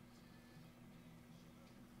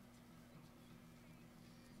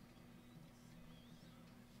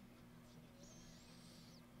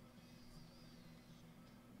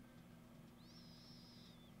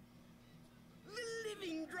 The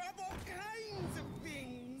living drop all kinds of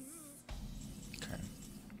things. Okay.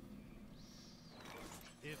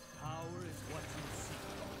 If power is what you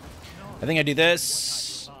seek, I think I do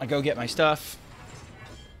this. I go get my stuff.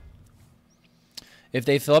 If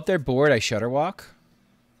they fill up their board, I shutter walk.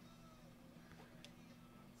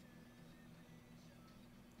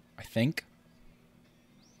 I think.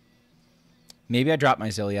 Maybe I drop my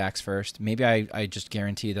Ziliax first. Maybe I just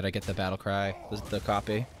guarantee that I get the battle cry, the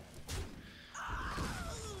copy.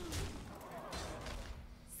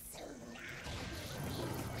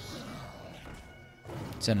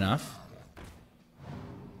 Is that enough?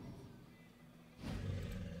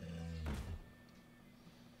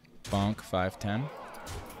 Bonk, 5-10.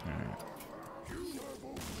 Alright. You have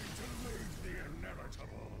only to live the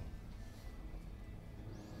inevitable.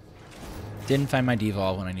 Didn't find my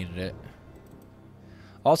devolve when I needed it.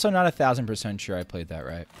 Also not 1000% sure I played that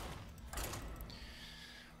right.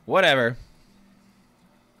 Whatever.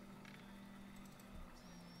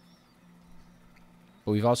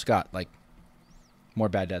 But we've also got, like, more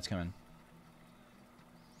bad dads coming.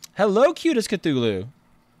 Hello, cutest Cthulhu. Do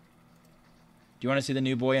you want to see the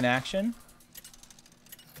new boy in action?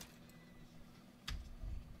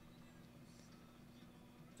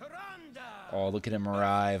 Oh, look at him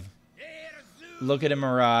arrive. Look at him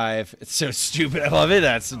arrive. It's so stupid. I love it.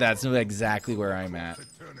 That's exactly where I'm at.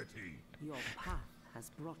 Eternity. Your path has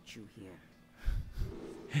brought you here.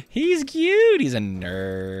 He's cute. He's a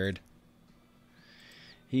nerd.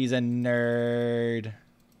 He's a nerd.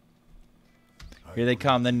 Here they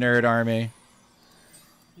come, the nerd army.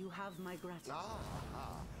 You have my gratitude.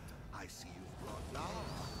 I see you've brought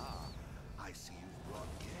I see you've brought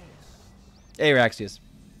guests. Hey, Raxius.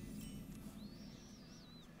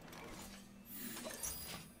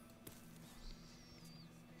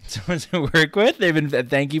 Someone to work with. They've been.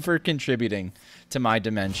 Thank you for contributing to my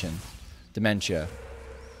dementia.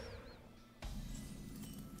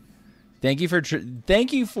 Thank you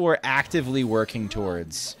for actively working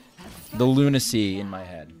towards the lunacy in my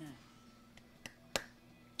head.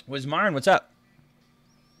 Wizmarn, what's up?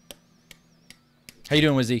 How you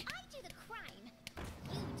doing, Wizzy?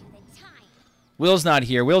 Will's not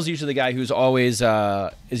here. Will's usually the guy who's always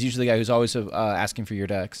asking for your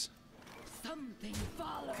decks. Something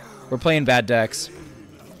follows. We're playing bad decks.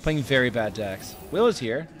 Playing very bad decks. Will is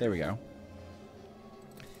here. There we go.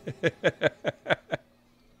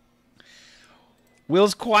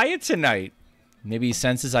 Will's quiet tonight. Maybe he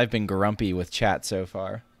senses I've been grumpy with chat so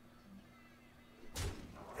far.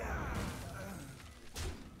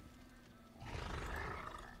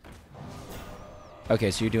 Okay,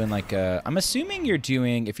 so you're doing like I'm assuming you're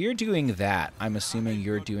doing, if you're doing that, I'm assuming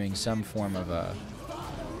you're doing some form of a...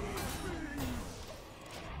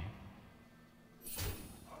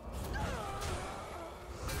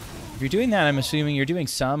 If you're doing that, I'm assuming you're doing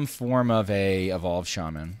some form of a Evolved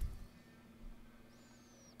Shaman.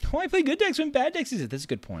 Oh, I play good decks when bad decks is it? That's a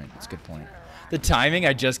good point. That's a good point. The timing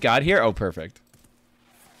I just got here? Oh, perfect.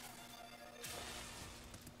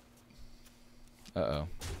 Uh-oh.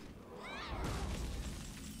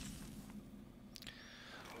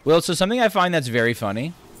 Well, so something I find that's very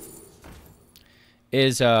funny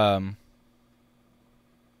is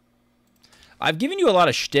I've given you a lot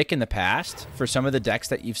of shtick in the past for some of the decks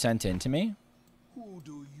that you've sent in to me.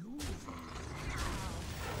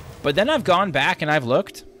 But then I've gone back and I've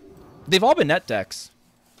looked. They've all been net decks.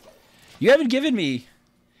 You haven't given me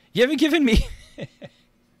you haven't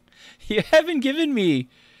given me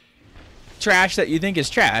trash that you think is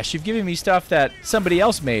trash. You've given me stuff that somebody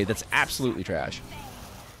else made that's absolutely trash.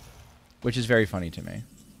 Which is very funny to me.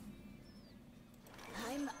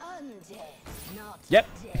 I'm undead, not Yep.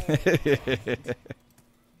 dead.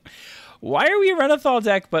 Why are we a Renathal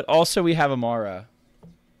deck, but also we have Amara?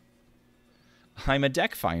 I'm a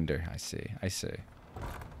deck finder. I see. I see.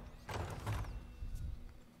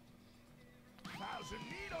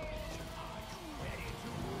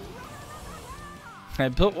 I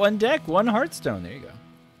built one deck, one Hearthstone. There you go.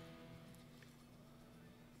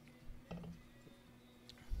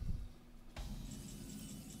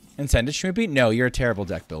 And send it, Shmoopy? No, you're a terrible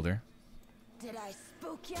deck builder. Did I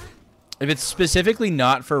spook ya? If it's specifically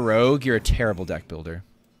not for Rogue, you're a terrible deck builder.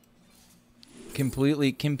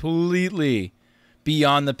 Completely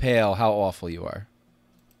beyond the pale how awful you are.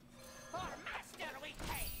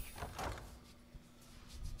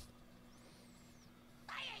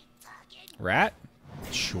 Rat?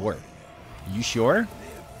 Sure. You sure?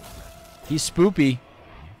 He's spoopy.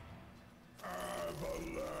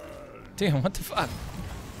 Damn, what the fuck?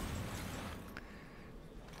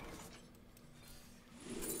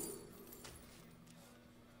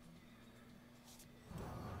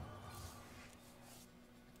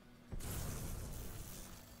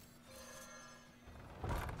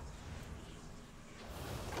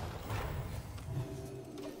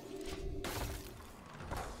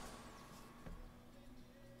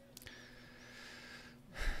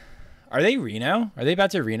 Are they Reno? Are they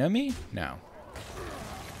about to Reno me? No.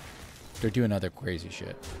 They're doing other crazy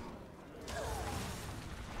shit.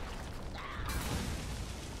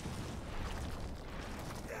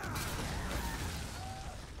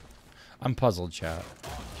 I'm puzzled, chat.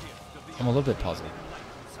 I'm a little bit puzzled.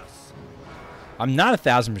 I'm not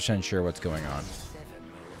 1,000% sure what's going on.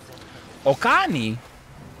 Okani?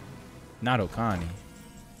 Not Okani.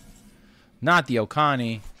 Not the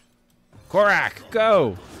Okani. Korak,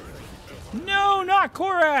 go! No, not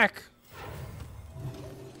Korak!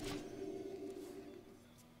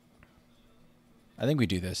 I think we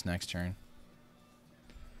do this next turn.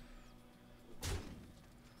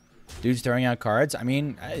 Dude's throwing out cards. I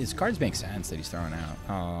mean, his cards make sense that he's throwing out.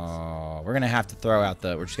 Oh, we're gonna have to throw out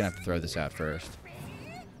the. We're just gonna have to throw this out first.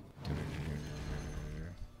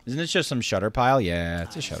 Isn't this just some shutter pile? Yeah,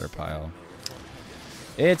 it's a shutter pile.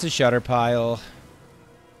 It's a shutter pile.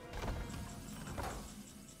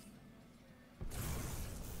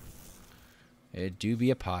 It do be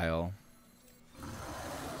a pile.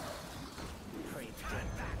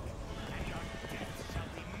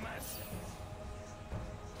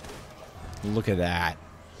 Look at that.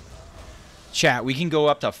 Chat, we can go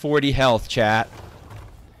up to 40 health, chat.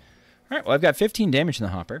 Alright, well, I've got 15 damage in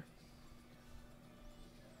the hopper.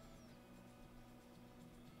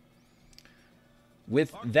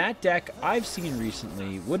 With that deck I've seen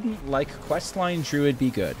recently, wouldn't like Questline Druid be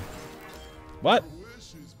good? What?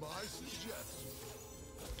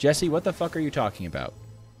 Jesse, what the fuck are you talking about?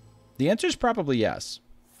 The answer is probably yes.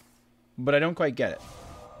 But I don't quite get it.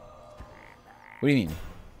 What do you mean?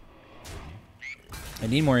 I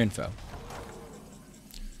need more info. I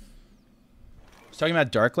was talking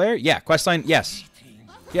about Dark Lair? Yeah, Questline, yes.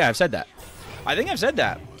 Yeah, I've said that. I think I've said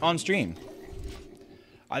that on stream.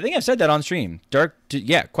 Yeah,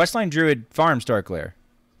 Questline Druid farms Dark Lair.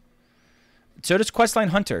 So does Questline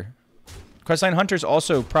Hunter. Questline Hunter's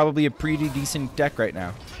also probably a pretty decent deck right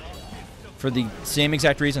now. For the same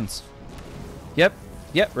exact reasons. Yep.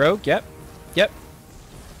 Yep, Rogue. Yep. Yep.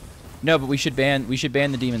 No, but we should ban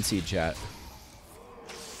the Demon Seed, chat.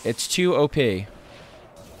 It's too OP.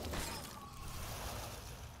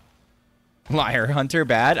 Liar Hunter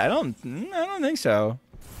bad? I don't think so.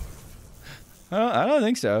 I don't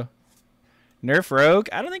think so. Nerf Rogue?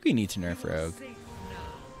 I don't think we need to nerf Rogue.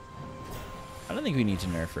 I don't think we need to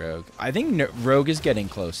nerf Rogue. I think Rogue is getting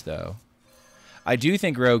close, though. I do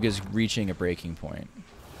think Rogue is reaching a breaking point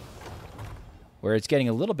where it's getting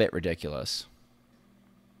a little bit ridiculous.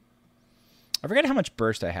 I forget how much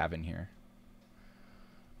burst I have in here.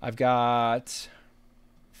 I've got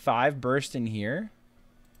 5 burst in here.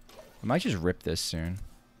 I might just rip this soon.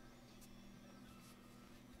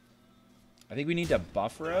 I think we need to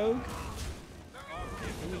buff Rogue. I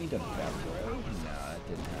think we need to buff Rogue. No, that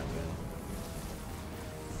didn't happen.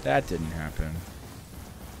 That didn't happen.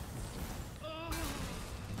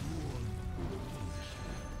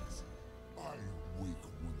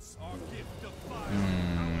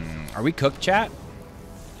 Are we cooked, chat?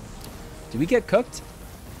 Did we get cooked?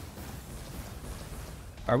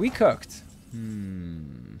 Are we cooked?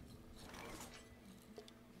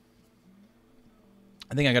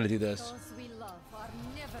 I think I gotta do this. Those we love are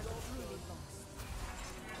never truly lost.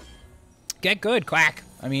 Get good, Quack.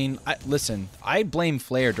 I mean, listen, I blame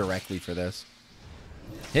Flair directly for this.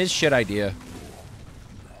 His shit idea.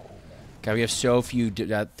 God, we have so few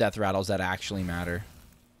death rattles that actually matter.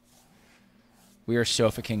 We are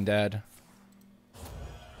so fucking dead.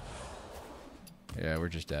 Yeah, we're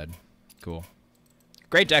just dead. Cool.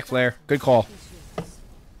 Great deck, Flair. Good call.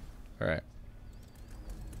 Alright.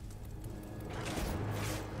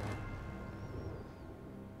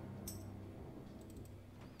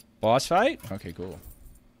 Boss fight? Okay, cool.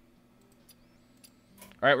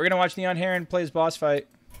 Alright, we're gonna watch Neon Heron plays boss fight.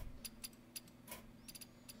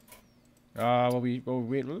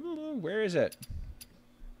 Where is it?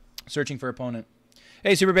 Searching for opponent.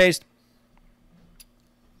 Hey, Super Based.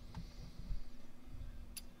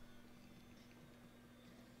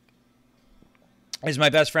 He's my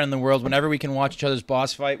best friend in the world. Whenever we can watch each other's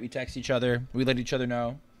boss fight, we text each other. We let each other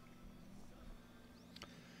know.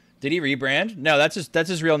 Did he rebrand? No, that's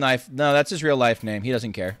his real life. No, that's his real life name. He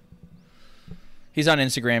doesn't care. He's on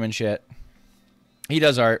Instagram and shit. He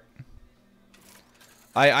does art.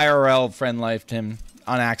 I IRL friend lifed him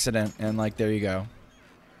on accident, and like there you go.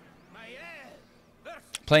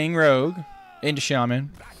 Playing Rogue into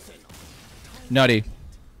Shaman. Nutty.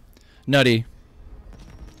 Nutty.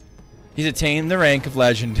 He's attained the rank of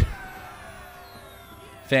legend.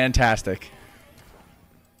 Fantastic.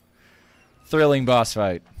 Thrilling boss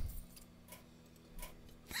fight.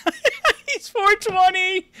 He's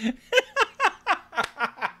 420.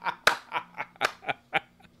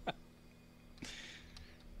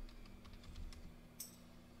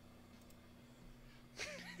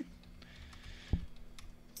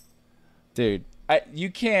 Dude, you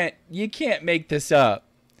can't make this up.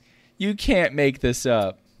 You can't make this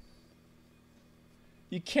up.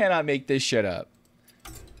 You cannot make this shit up.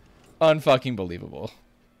 Unfucking believable.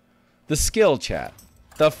 The skill, chat.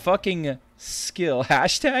 The fucking skill.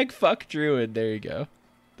 Hashtag fuck Druid. There you go.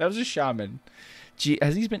 That was a shaman. Gee,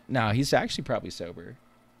 has he been? No, he's actually probably sober.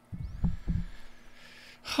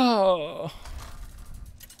 Oh.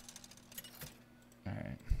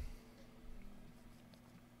 Alright.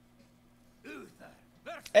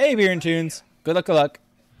 Hey, Beer and Tunes. Good luck, good luck.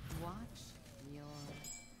 Watch your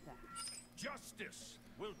back. Justice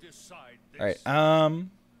will decide this. Alright, I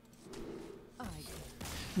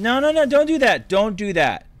No, don't do that. Don't do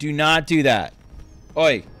that. Do not do that.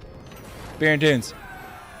 Oi. Beer and Tunes.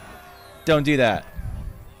 Don't do that.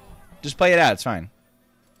 Just play it out. It's fine.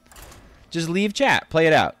 Just leave chat. Play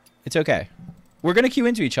it out. It's okay. We're going to queue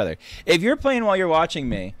into each other. If you're playing while you're watching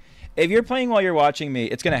me,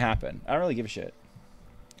 it's going to happen. I don't really give a shit.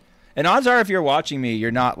 And odds are if you're watching me,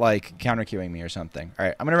 you're not, like, counter-queuing me or something. All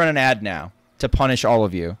right, I'm going to run an ad now to punish all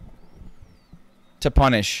of you. To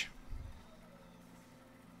punish.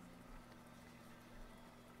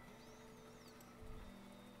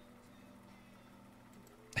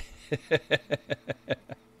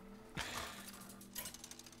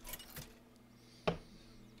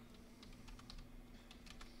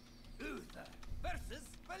 Uther versus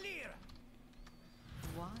Valir.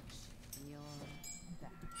 Watch your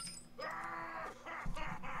back.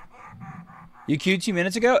 You queued 2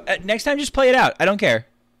 minutes ago? Next time, just play it out. I don't care.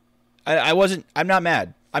 I'm not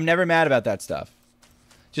mad. I'm never mad about that stuff.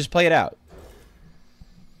 Just play it out.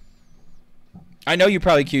 I know you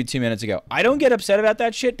probably queued 2 minutes ago. I don't get upset about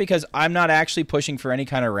that shit because I'm not actually pushing for any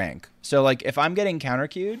kind of rank. So, like, if I'm getting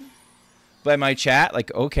counter-queued by my chat,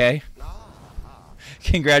 like, okay.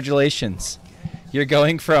 Congratulations. You're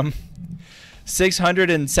going from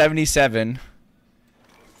 677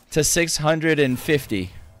 to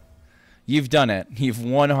 650. You've done it. You've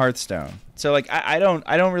won Hearthstone. So like I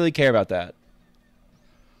don't really care about that.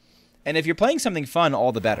 And if you're playing something fun,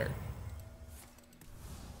 all the better.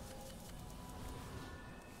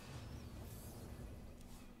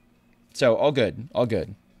 So all good. All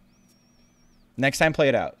good. Next time, play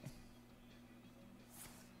it out.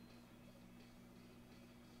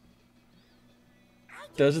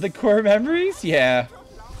 Those are the core memories? Yeah.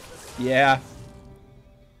 Yeah.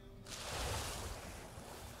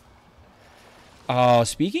 Oh,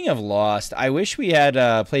 speaking of Lost, I wish we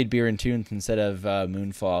had played Beer and Tunes instead of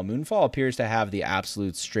Moonfall. Moonfall appears to have the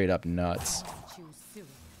absolute straight up nuts.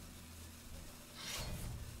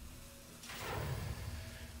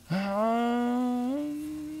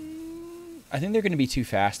 I think they're going to be too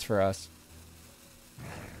fast for us.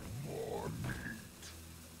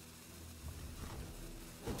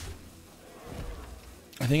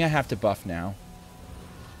 I think I have to buff now.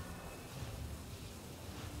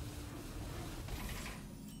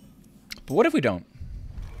 But what if we don't?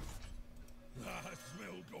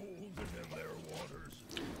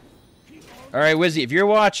 All right, Wizzy, if you're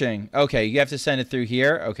watching, okay, you have to send it through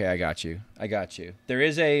here. Okay, I got you. I got you. There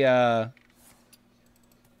is a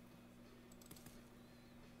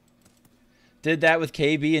did that with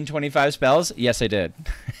KB in 25 spells? Yes, I did.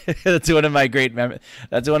 That's one of my great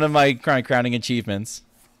that's one of my crowning achievements.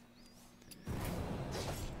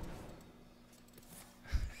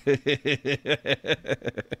 That's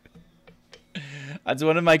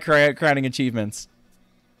one of my crowning achievements.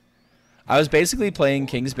 I was basically playing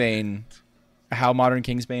Kingsbane, how modern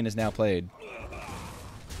Kingsbane is now played.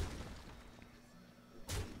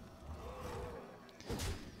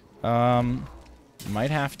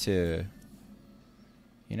 Might have to.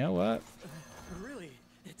 You know what? Really,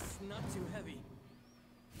 it's not too heavy.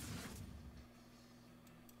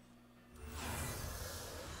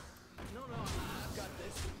 No, I've got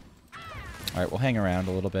this. All right, we'll hang around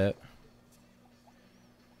a little bit.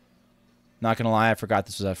 Not gonna lie, I forgot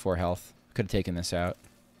this was at 4 health. Could have taken this out.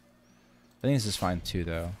 I think this is fine too,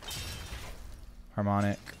 though.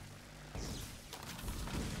 Harmonic.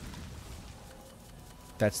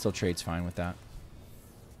 That still trades fine with that.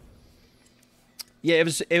 Yeah,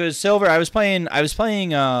 it was silver. I was playing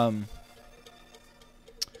Spellbane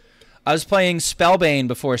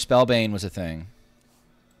before Spellbane was a thing.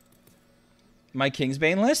 My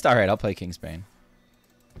Kingsbane list? All right, I'll play Kingsbane.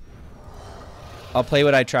 I'll play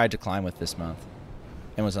what I tried to climb with this month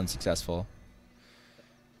and was unsuccessful.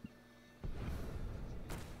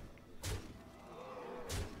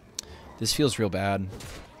 This feels real bad.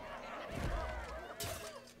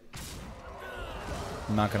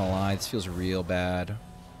 I'm not gonna lie, this feels real bad.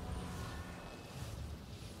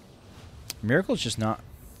 Miracle's just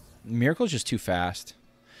too fast.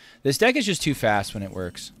 This deck is just too fast when it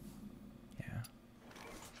works. Yeah.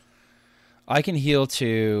 I can heal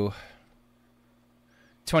to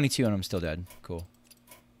 22 and I'm still dead. Cool.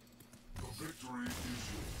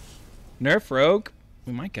 Nerf Rogue?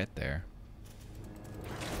 We might get there.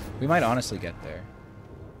 We might honestly get there.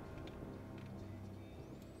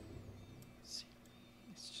 It's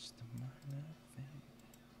just a minor thing.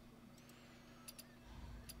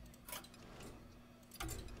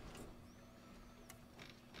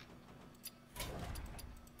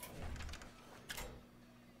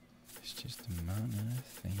 It's just a minor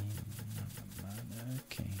thing. A minor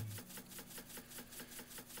king.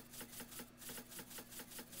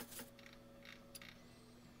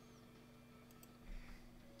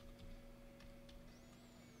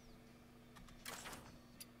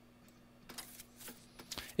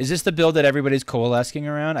 Is this the build that everybody's coalescing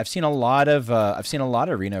around? I've seen a lot of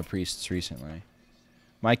Reno priests recently.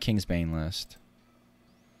 My Kingsbane list.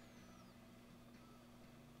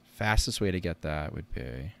 Fastest way to get that would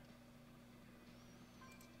be.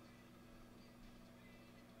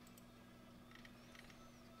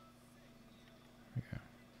 Okay.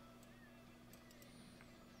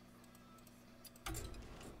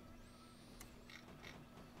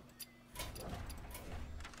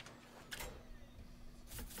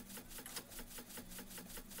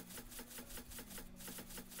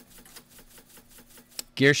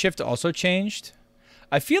 Gear shift also changed.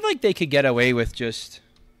 I feel like they could get away with just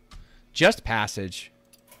passage.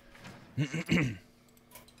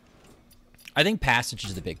 I think passage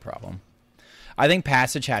is the big problem. I think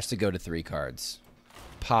passage has to go to 3 cards.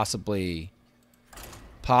 Possibly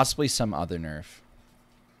some other nerf.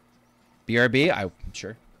 BRB, I'm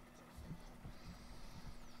sure.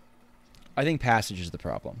 I think passage is the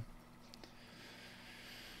problem.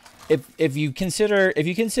 If you consider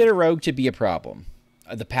Rogue to be a problem,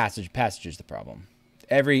 The passage is the problem.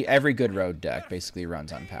 Every good road deck basically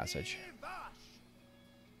runs on passage.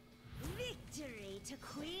 Victory to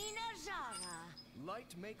Queen Ajara.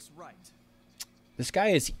 Light makes right. This guy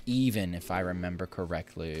is even, if I remember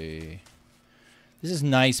correctly. This is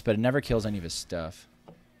nice, but it never kills any of his stuff.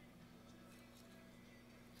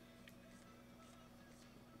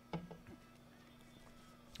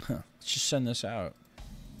 Huh. Let's just send this out.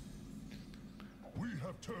 We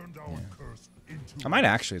have turned our curse into I might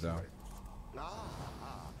actually, though.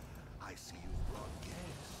 I see you've brought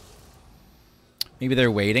guests. Maybe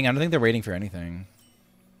they're waiting. I don't think they're waiting for anything.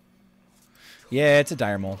 Yeah, it's a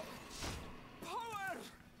dire mole.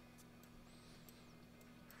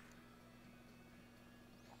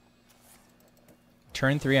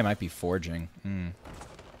 Turn 3, I might be forging.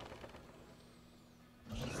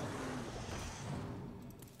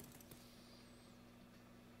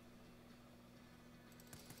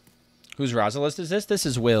 Whose Rosalist is this? This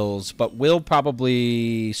is Will's, but Will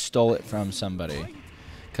probably stole it from somebody.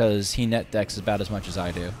 Because he net decks about as much as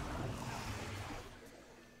I do.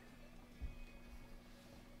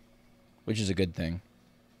 Which is a good thing.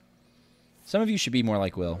 Some of you should be more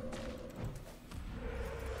like Will.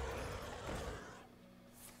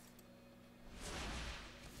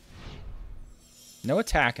 No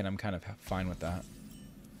attack, and I'm kind of fine with that.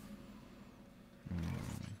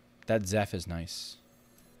 That Zeph is nice.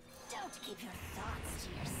 Don't keep your thoughts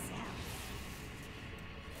to yourself.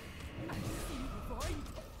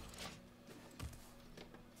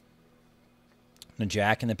 The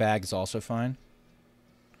Jack in the bag is also fine.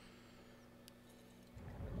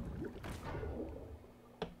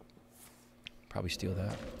 Probably steal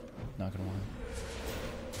that. Not gonna lie.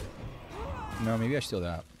 No, maybe I steal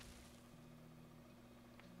that.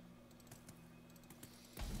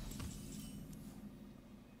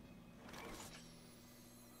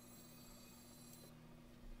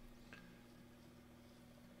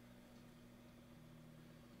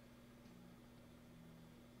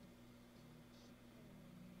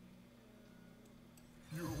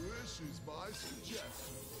 Your wish is my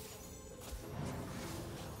suggestion.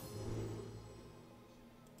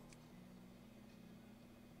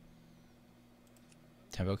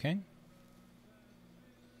 Tempo King?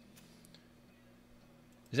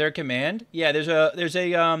 Is there a command? Yeah, there's a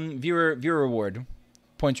viewer reward.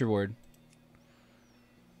 Points reward.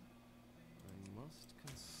 I must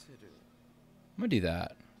consider. I'm gonna do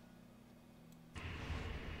that.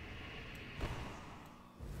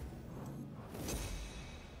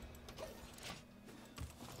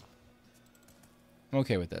 I'm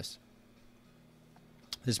okay with this.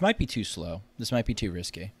 This might be too slow. This might be too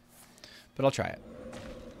risky. But I'll try it.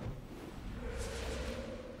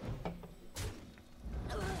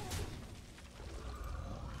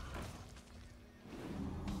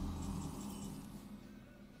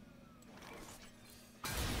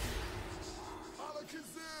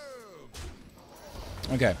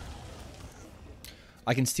 Okay.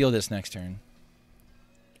 I can steal this next turn.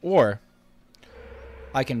 Or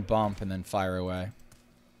I can bump and then fire away.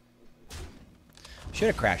 Should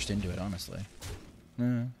have crashed into it, honestly.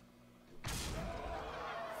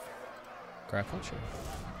 Crap culture.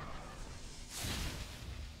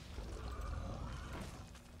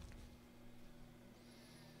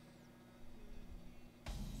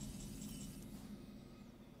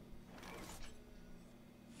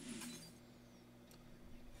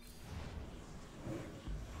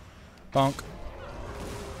 Bonk.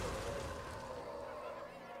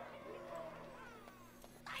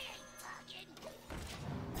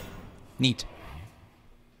 Neat.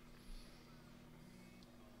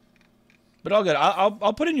 But all good.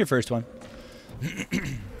 I'll put in your first one.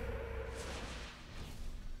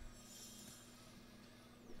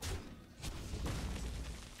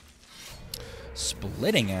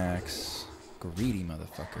 Splitting axe. Greedy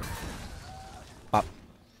motherfucker. Bop.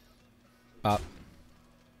 Bop.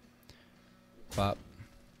 Bop.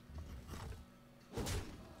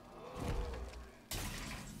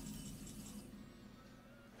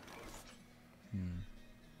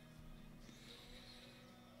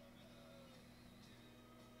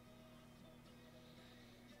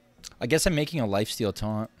 I guess I'm making a lifesteal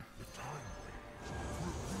taunt.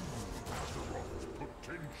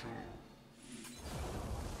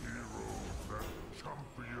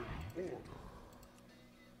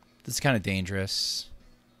 This is kind of dangerous.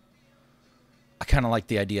 I kind of like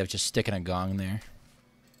the idea of just sticking a gong there.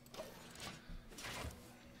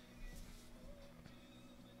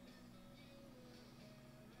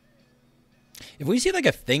 If we see like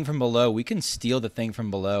a thing from below, we can steal the thing from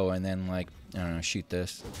below and then like, I don't know, shoot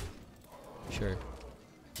this. Sure.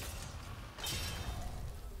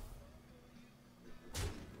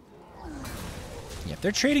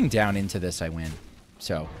 they're trading down into this, I win.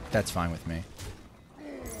 So, that's fine with me.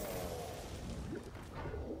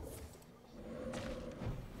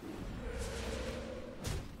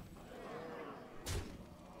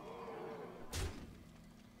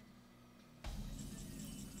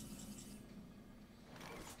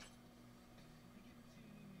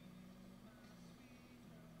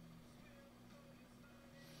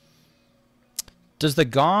 Do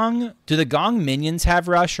the Gong minions have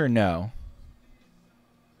rush or no?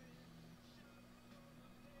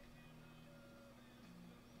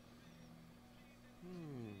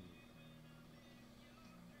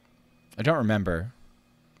 I don't remember.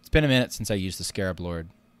 It's been a minute since I used the Scarab Lord.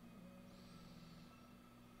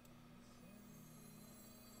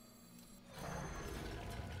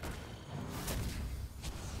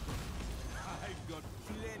 I've got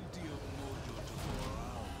plenty of mojo to go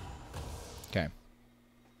around. Okay.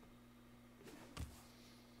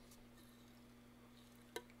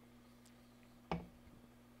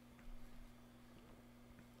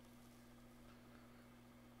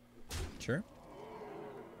 Sure.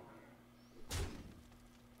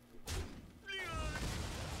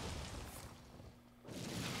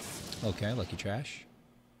 Okay, Lucky Trash.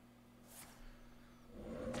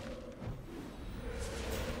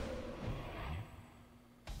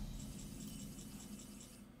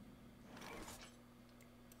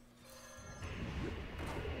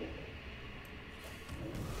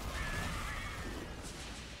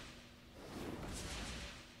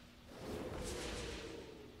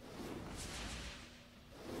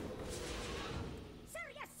 Sir,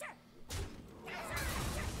 yes, sir.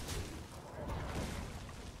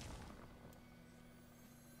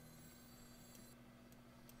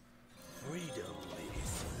 Freedom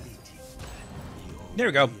is fleeting. There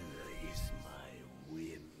we go. Will is my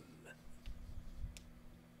whim.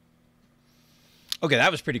 Okay, that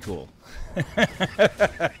was pretty cool.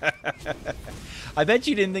 I bet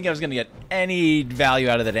you didn't think I was going to get any value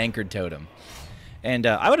out of that anchored totem. And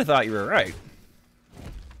I would have thought you were right.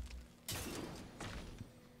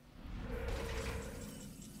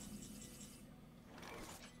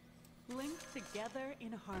 Linked together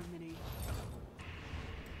in harmony.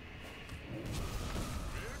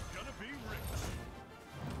 We're gonna be rich.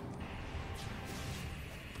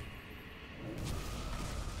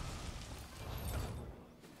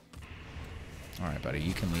 All right, buddy,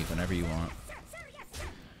 you can leave whenever you want.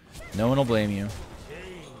 No one will blame you.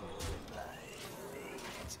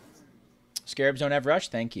 Scarabs don't have rush?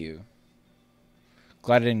 Thank you.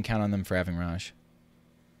 Glad I didn't count on them for having rush.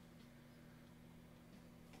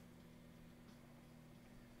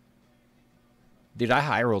 Dude, I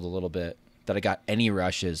high rolled a little bit that I got any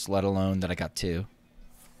rushes, let alone that I got 2.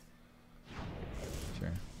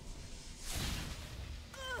 Sure.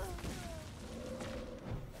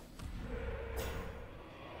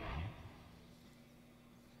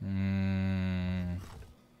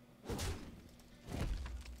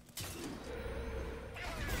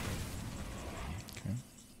 Okay.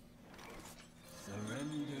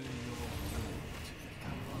 Surrender your will to the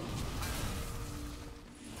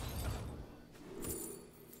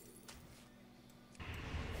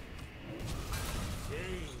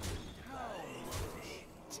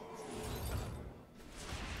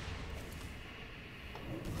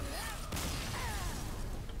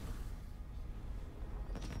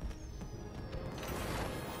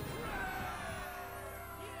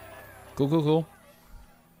Cool, cool, cool.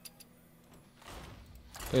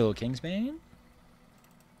 Play a little Kingsbane.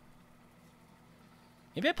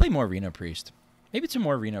 Maybe I play more Reno Priest. Maybe it's a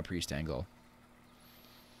more Reno Priest angle.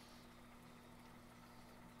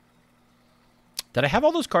 Did I have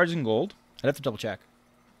all those cards in gold? I'd have to double check.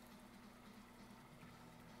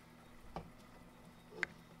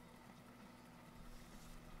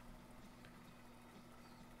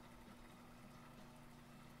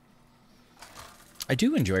 I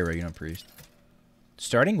do enjoy Reno Priest.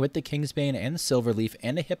 Starting with the Kingsbane and the Silverleaf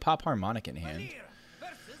and a Hip Hop Harmonic in hand.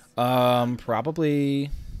 Probably...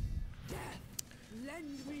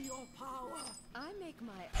 Lend me your power. I make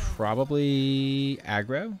my Probably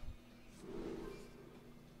aggro.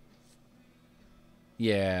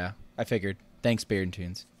 Yeah, I figured. Thanks, Beard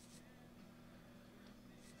Tunes.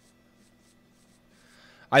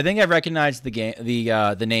 I think I've recognized the game,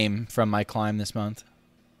 the name from my climb this month.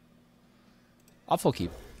 I'll full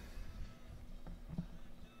keep.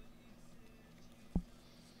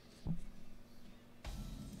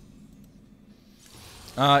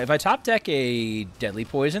 If I top deck a Deadly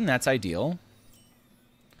Poison, that's ideal.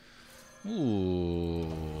 Ooh,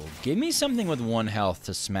 give me something with 1 health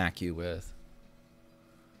to smack you with.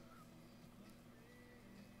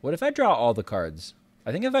 What if I draw all the cards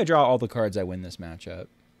I think if I draw all the cards, I win this matchup.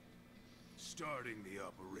 Starting the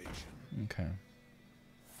operation. Okay.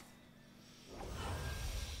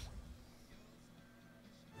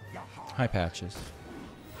 Hi, Patches. Okay.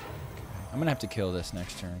 I'm going to have to kill this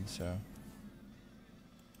next turn, so...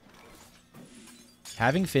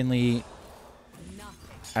 Having Finley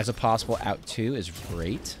as a possible out 2 is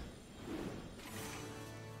great.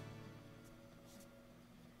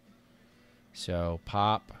 So,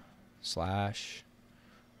 pop, slash,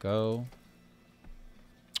 go.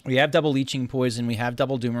 We have double Leeching Poison. We have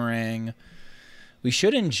double Doomerang. We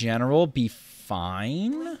should, in general, be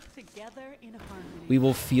fine. Together in harmony. We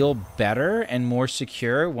will feel better and more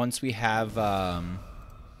secure once we have the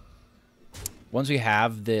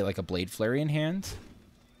like a Blade Flurry in hand.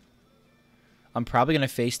 I'm probably gonna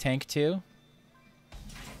face tank too.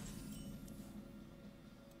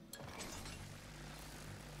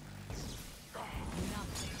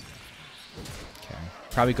 Okay,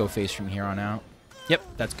 probably go face from here on out. Yep,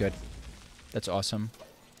 that's good. That's awesome.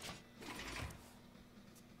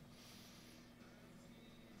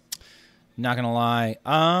 Not gonna lie.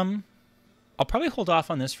 I'll probably hold off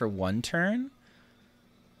on this for one turn.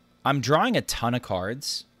 I'm drawing a ton of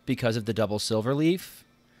cards because of the double Silverleaf.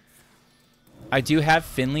 I do have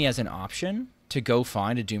Finley as an option to go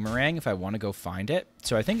find a Doomerang if I want to go find it.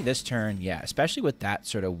 So I think this turn, yeah, especially with that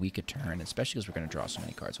sort of weak a turn, especially because we're going to draw so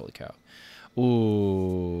many cards. Holy cow.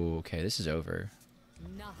 Ooh, okay, this is over.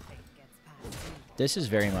 Nothing gets past me. This is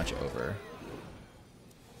very much over.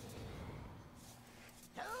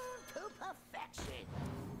 To perfection.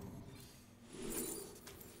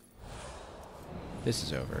 This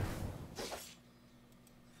is over.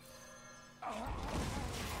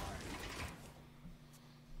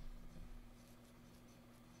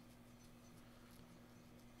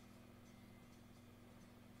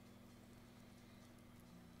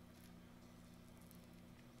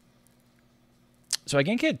 So I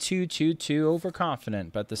can get too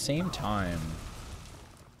overconfident, but at the same time,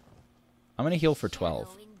 I'm going to heal for 12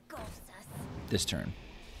 Shadow engulfs us. this turn.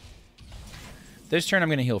 This turn, I'm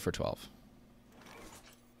going to heal for 12.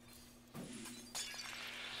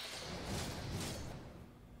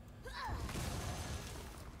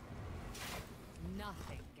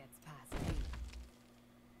 Nothing gets past me.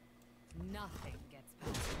 Nothing gets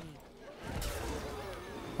past me.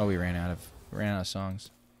 Oh, we ran out of songs.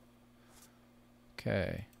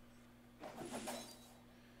 Okay.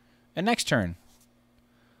 And next turn,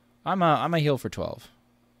 I'm a heal for 12.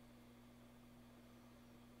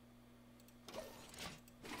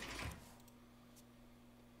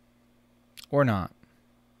 Or not.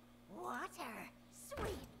 Water.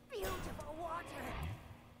 Sweet, beautiful water.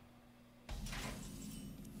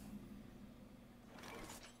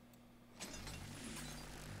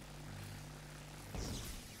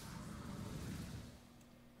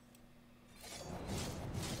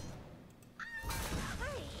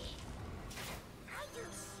 I do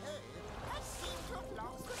so. I seem to have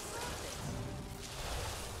lost the surface.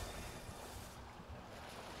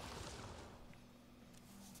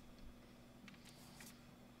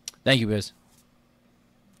 Thank you, Biz.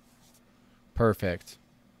 Perfect.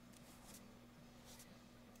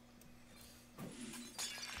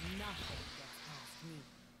 Nothing gets past me.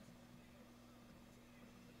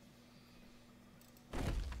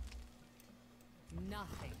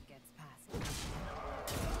 Nothing gets past me.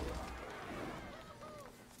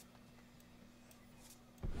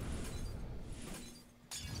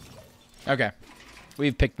 Okay.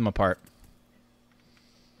 We've picked them apart.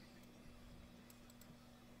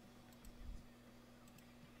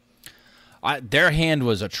 Their hand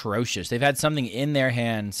was atrocious. They've had something in their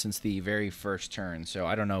hand since the very first turn, so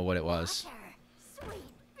I don't know what it was. Water. Sweet,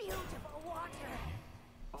 beautiful water.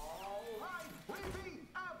 All right, baby,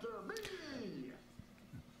 after me.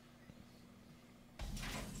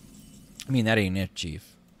 I mean, that ain't it,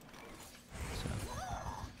 Chief.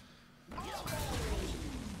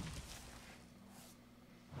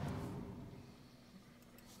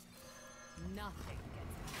 Nothing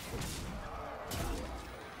gets past me.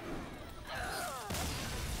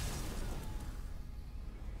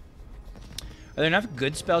 Are there enough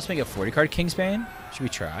good spells to make a 40-card Kingsbane? Should we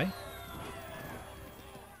try?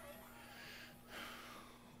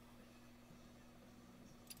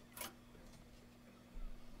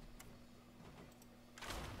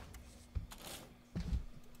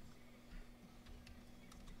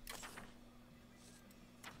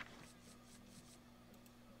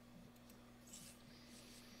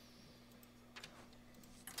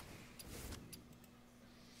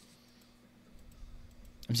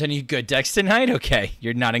 I'm sending you good decks tonight? Okay.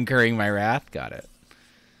 You're not incurring my wrath? Got it.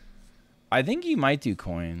 I think you might do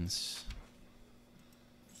coins.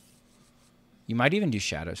 You might even do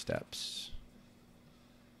Shadow Steps.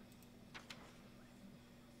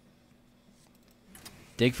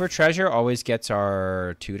 Dig for Treasure always gets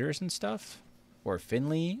our tutors and stuff. Or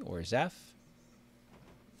Finley or Zeph.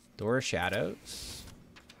 Door of Shadows.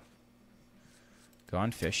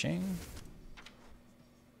 Gone fishing.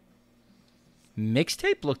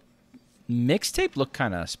 Mixtape look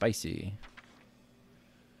kind of spicy.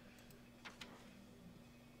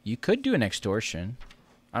 You could do an extortion.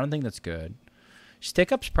 I don't think that's good.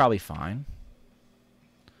 Stick up's probably fine.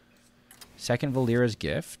 Second Valera's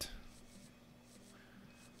Gift.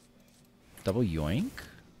 Double yoink.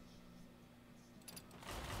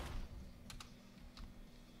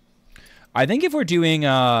 I think if we're doing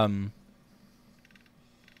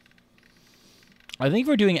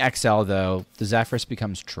XL though, the Zephyrus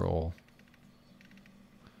becomes Troll.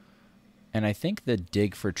 And I think the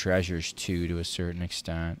Dig for Treasures too to a certain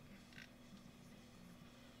extent.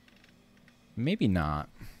 Maybe not.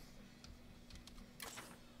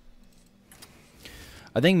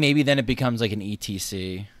 I think maybe then it becomes like an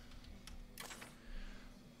ETC.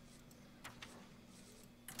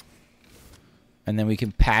 And then we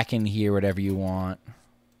can pack in here whatever you want.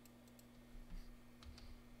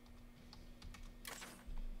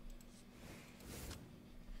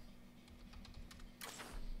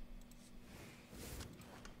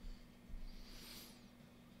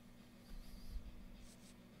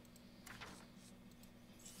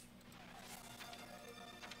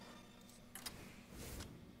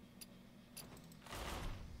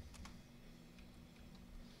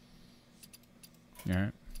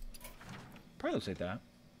 Alright. Probably looks like that.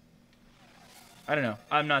 I don't know.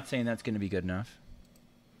 I'm not saying that's going to be good enough.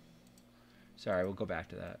 Sorry, we'll go back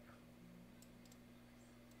to that.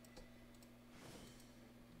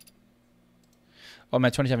 Oh, I'm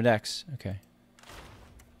at 27 decks. Okay.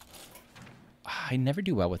 I never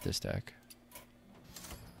do well with this deck.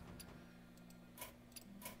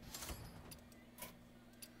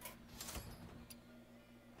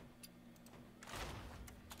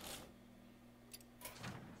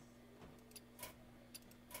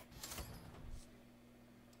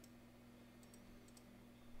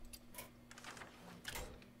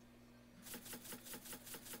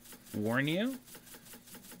 Warn you?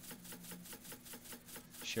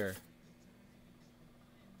 Sure.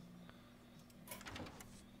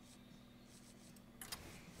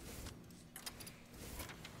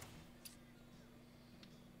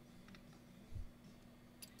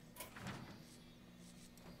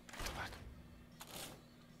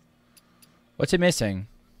 What's it missing?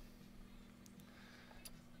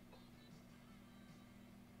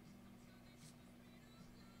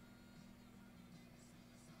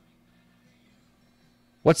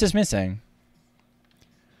 What's this missing?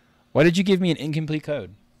 Why did you give me an incomplete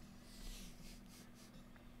code?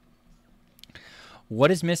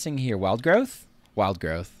 What is missing here? Wild growth? Wild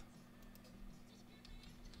growth.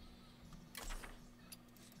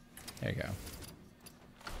 There you go.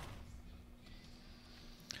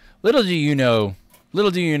 Little do you know,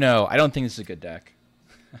 I don't think this is a good deck.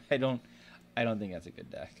 I don't think that's a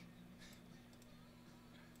good deck.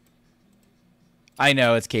 I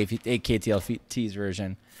know it's KTLT's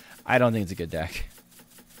version. I don't think it's a good deck.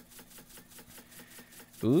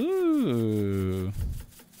 Ooh.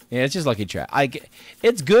 Yeah, it's just Lucky Trap.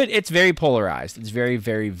 It's good. It's very polarized. It's very,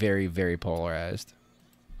 very, very, very polarized.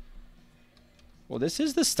 Well, this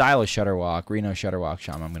is the style of Shutterwalk, Reno Shutterwalk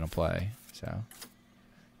Shaman I'm going to play. So,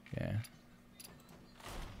 yeah.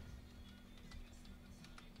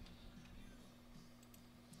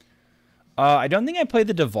 I don't think I play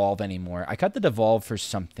the Devolve anymore. I cut the Devolve for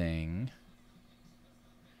something.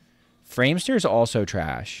 Framester is also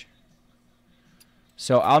trash.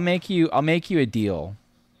 So I'll make you a deal.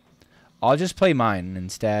 I'll just play mine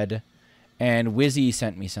instead. And Wizzy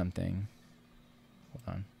sent me something.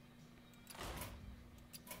 Hold on.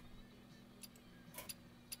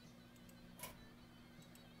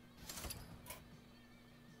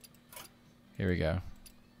 Here we go.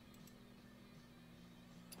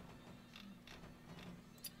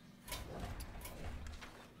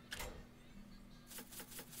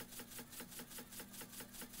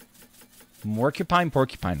 Porcupine.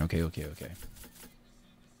 Okay.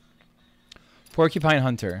 Porcupine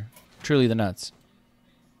Hunter. Truly the nuts.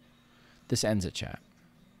 This ends it, chat.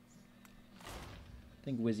 I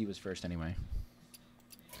think Wizzy was first anyway.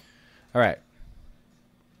 All right.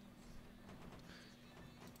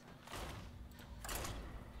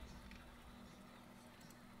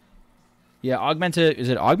 Yeah, augmented. Is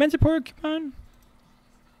it augmented Porcupine?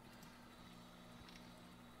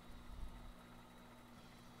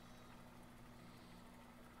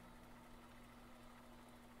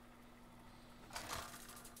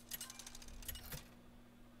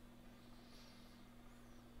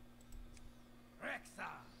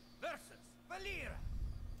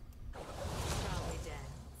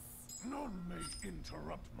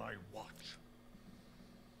 interrupt my watch?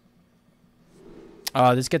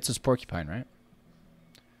 This gets us porcupine, right?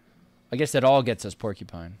 I guess that all gets us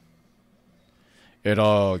porcupine. It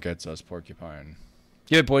all gets us porcupine.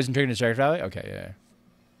 You have poison trigger in Distract Valley? Okay, yeah.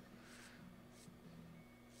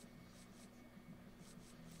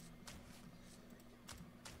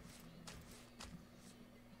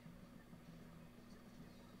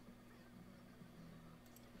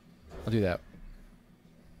 I'll do that.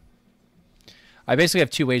 I basically have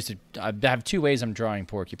two ways to. I have two ways I'm drawing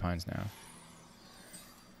porcupines now.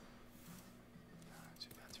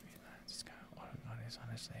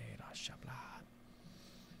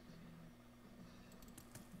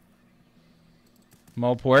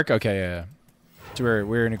 Mole pork? Okay, yeah. So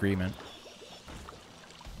we're in agreement.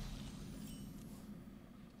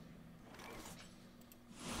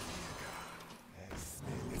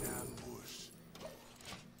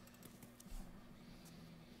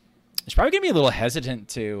 It's probably gonna be a little hesitant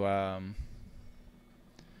to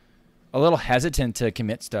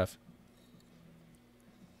commit stuff.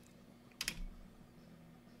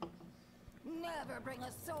 Never bring a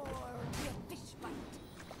sword to a fish fight.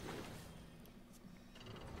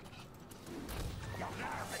 You'll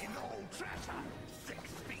never be no treasure 6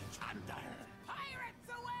 feet under. Pirates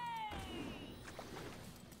away!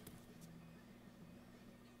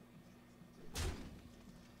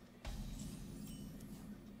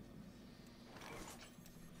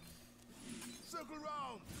 Circle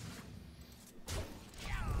round.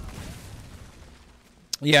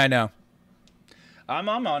 Yeah, I know. I'm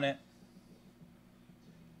on it.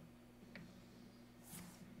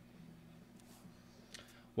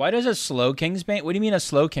 Why does a slow Kingsbane? What do you mean a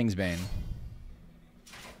slow Kingsbane?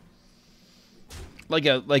 Like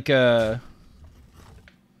a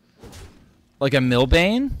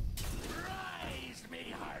Millbane? Rise,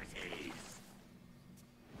 me hearties.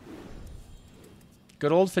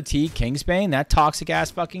 Good old fatigue Kingsbane, that toxic ass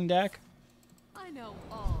fucking deck. I know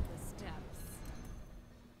all the steps.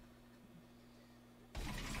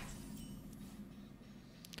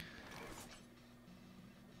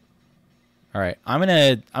 All right, I'm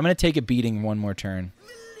gonna take a beating one more turn.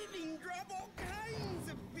 Living drop all kinds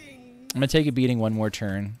of things. I'm gonna take a beating one more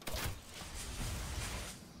turn.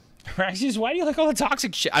 Raxius, why do you like all the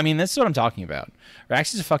toxic shit? I mean, this is what I'm talking about.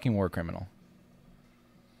 Raxius is a fucking war criminal.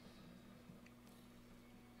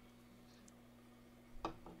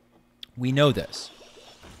 We know this.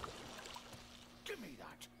 Give me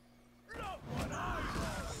that. Look what I have.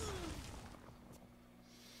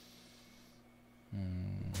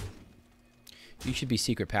 You should be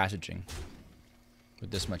secret passaging with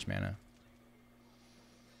this much mana.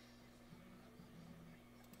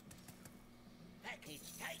 Package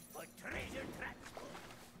tight for treasure transport.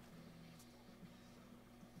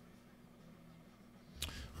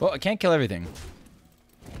 Well, I can't kill everything.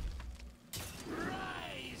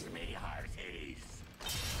 Rise, me hearties.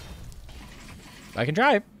 I can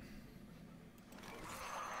try.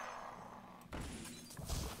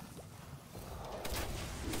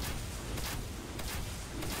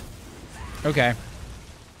 Okay.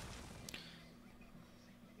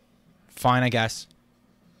 Fine, I guess.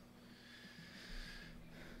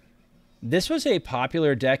 This was a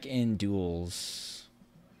popular deck in duels.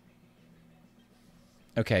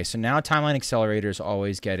 Okay, so now Timeline Accelerator is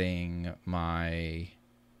always getting my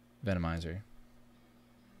Venomizer.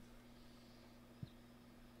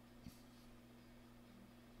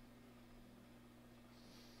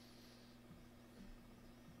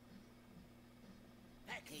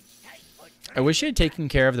 Package tight for I wish I had taken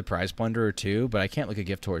care of the prize plunderer too, but I can't look a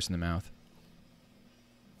gift horse in the mouth.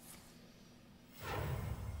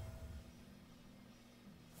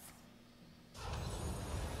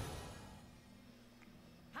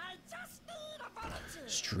 I just need a volunteer.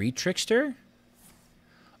 Street Trickster?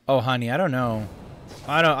 Oh, honey, I don't know.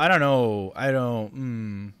 I don't know.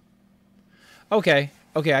 Okay.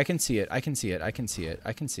 Okay, I can see it. I can see it. I can see it.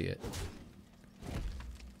 I can see it.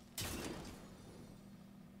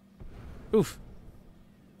 Oof.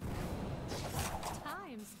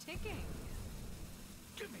 Time's ticking.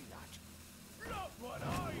 Give me that. Look what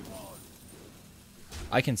I want.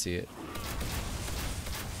 I can see it.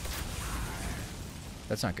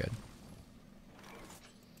 That's not good.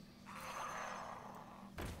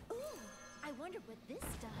 Ooh, I wonder what this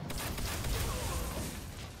does.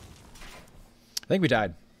 I think we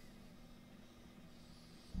died.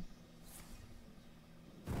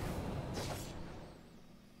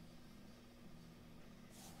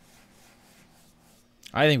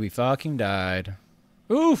 I think we fucking died.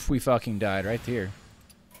 Oof, we fucking died right here.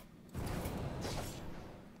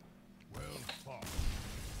 Well fought. I can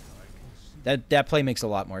see That play makes a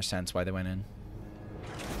lot more sense why they went in.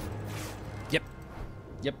 Yep.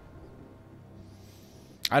 Yep.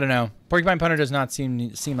 I don't know. Porcupine Punter does not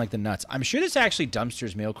seem like the nuts. I'm sure this actually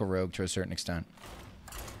dumpsters Miracle Rogue to a certain extent.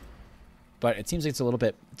 But it seems like it's a little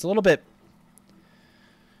bit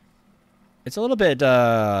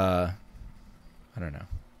I don't know.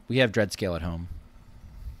 We have Dreadscale at home.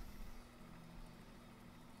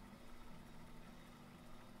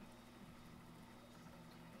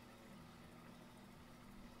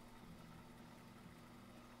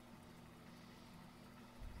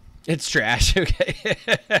 It's trash. Okay.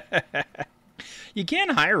 You can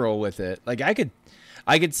high roll with it. Like I could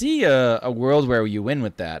see a world where you win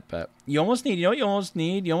with that, but you almost need, you know what you almost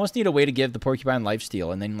need? You almost need a way to give the Porcupine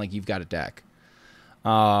lifesteal, and then like you've got a deck.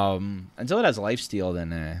 Until it has lifesteal,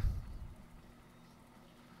 then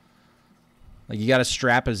like you got to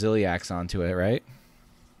strap a Ziliax onto it, right?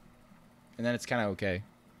 And then it's kind of okay.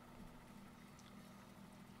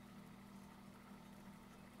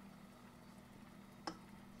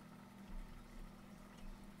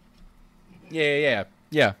 Yeah.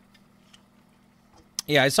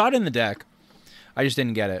 Yeah, I saw it in the deck. I just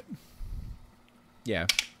didn't get it. Yeah.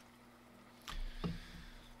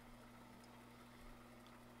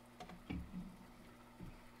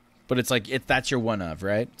 But it's like, that's your one of,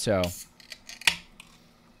 right? So.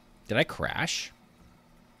 Did I crash?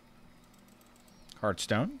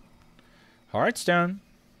 Hearthstone? Hearthstone.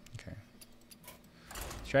 Okay.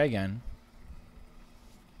 Let's try again.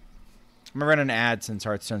 I'm gonna run an ad since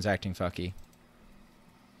Hearthstone's acting fucky.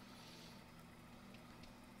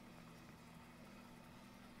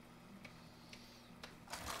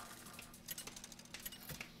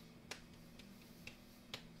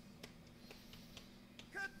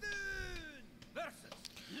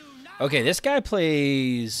 Okay, this guy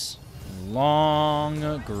plays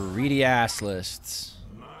long, greedy ass lists.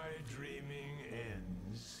 My dreaming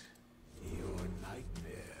ends. Your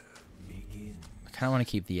nightmare begins. I kind of want to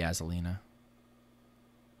keep the Azalina.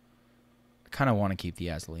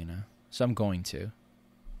 So I'm going to.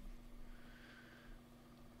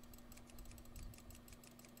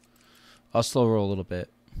 I'll slow roll a little bit.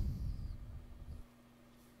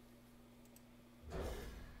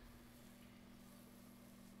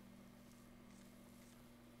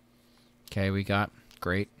 Okay, we got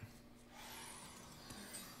great.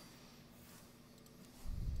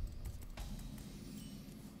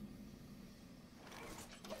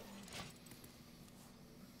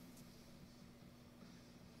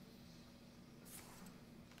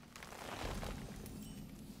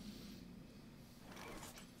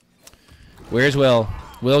 Where's Will?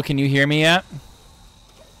 Will, can you hear me yet?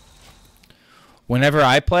 Whenever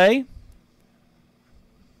I play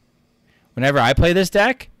this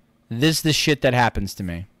deck, this is the shit that happens to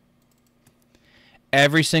me.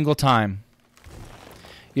 Every single time.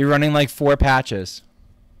 You're running like 4 patches.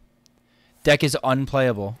 Deck is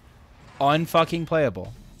unplayable. Unfucking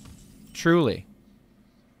playable. Truly.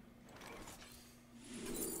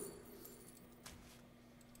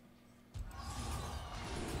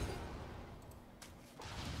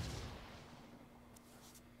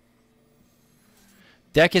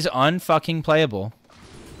 Deck is unfucking playable.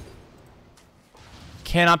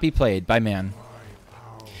 Cannot be played by man.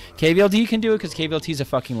 KVLT can do it because KVLT is a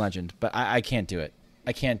fucking legend, but I can't do it.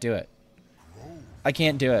 I can't do it. I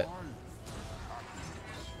can't do it.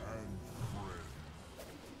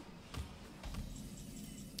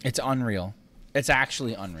 It's unreal. It's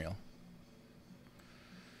actually unreal.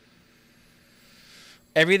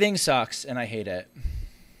 Everything sucks, and I hate it.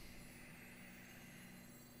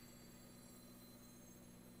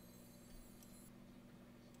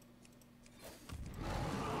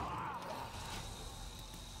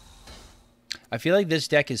 I feel like this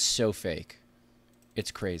deck is so fake. It's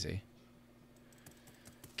crazy.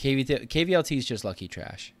 KVLT is just lucky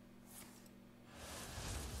trash.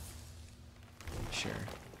 Sure.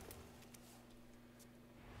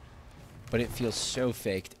 But it feels so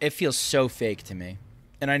faked. It feels so fake to me.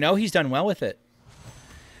 And I know he's done well with it.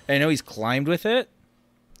 And I know he's climbed with it.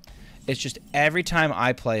 It's just every time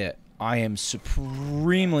I play it, I am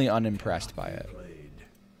supremely unimpressed by it.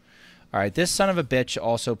 Alright, this son of a bitch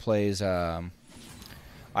also plays...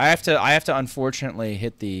 I have to unfortunately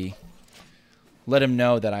hit the... Let him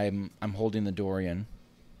know that I'm holding the Dorian.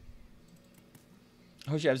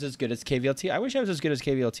 I wish I was as good as KVLT. I wish I was as good as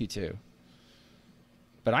KVLT too.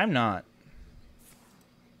 But I'm not.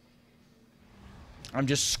 I'm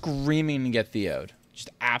just screaming to get Theo'd. Just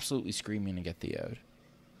absolutely screaming to get Theo'd.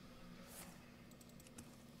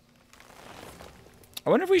 I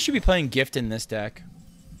wonder if we should be playing Gift in this deck.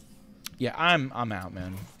 Yeah, I'm out,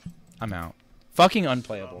 man. I'm out. Fucking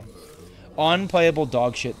unplayable. Unplayable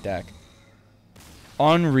dog shit deck.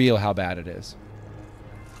 Unreal how bad it is.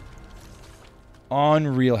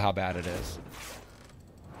 Unreal how bad it is.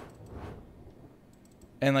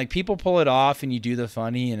 And like people pull it off and you do the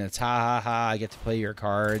funny and it's ha ha ha, I get to play your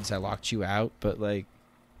cards, I locked you out, but like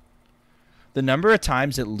the number of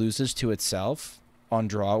times it loses to itself on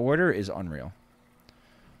draw order is unreal.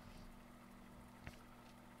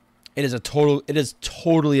 It is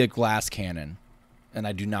totally a glass cannon, and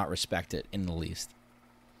I do not respect it in the least.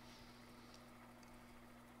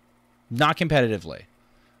 Not competitively.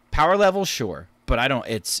 Power level, sure, but I don't.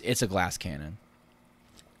 It's a glass cannon.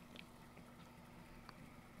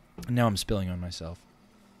 Now I'm spilling on myself.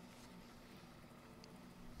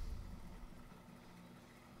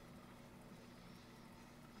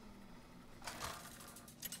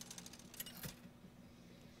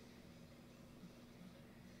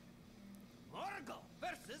 Morgul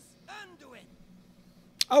versus Anduin.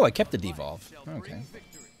 Oh, I kept the devolve. Okay.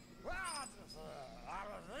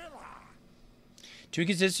 Too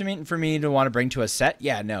consistent for me to want to bring to a set?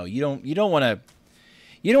 Yeah, no, you don't want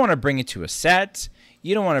to bring it to a set.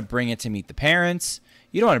 You don't want to bring it to meet the parents.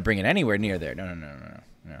 You don't want to bring it anywhere near there. No.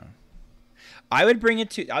 I would bring it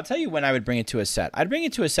to, I'll tell you when I would bring it to a set. I'd bring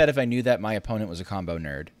it to a set if I knew that my opponent was a combo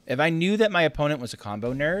nerd. If I knew that my opponent was a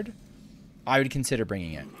combo nerd, I would consider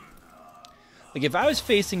bringing it. Like if I was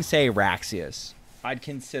facing, say, Raxius, I'd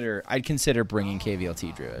consider bringing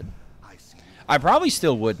KVLT Druid. I probably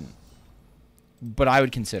still wouldn't, but I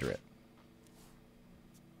would consider it.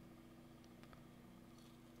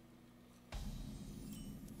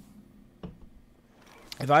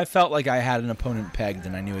 If I felt like I had an opponent pegged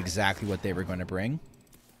and I knew exactly what they were going to bring.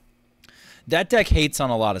 That deck hates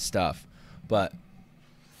on a lot of stuff, but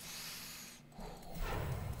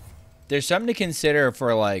there's something to consider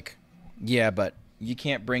for like, yeah, but you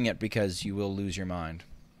can't bring it because you will lose your mind.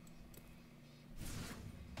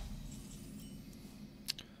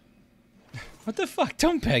 What the fuck?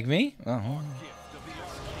 Don't peg me. Oh.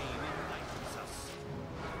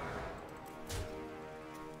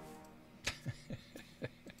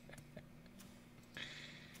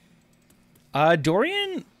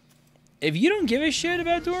 Dorian, if you don't give a shit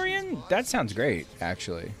about Dorian, that sounds great,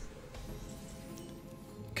 actually.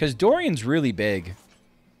 Because Dorian's really big.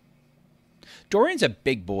 Dorian's a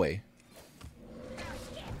big boy.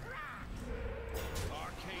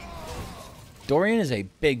 Dorian is a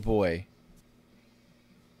big boy.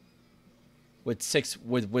 With six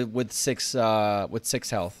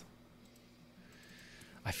health.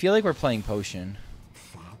 I feel like we're playing Potion.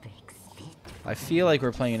 I feel like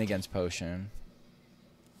we're playing against Potion.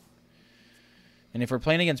 And if we're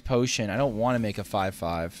playing against Potion, I don't want to make a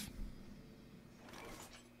 5-5.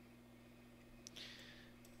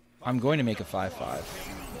 I'm going to make a 5-5.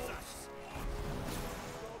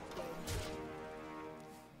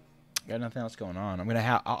 Got nothing else going on. I'm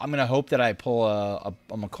gonna hope that I pull a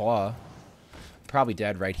Macaw. Probably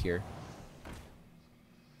dead right here.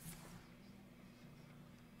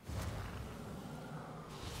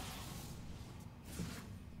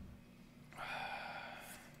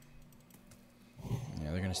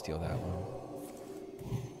 Yeah, they're gonna steal that one.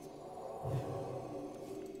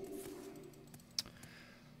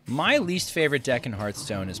 My least favorite deck in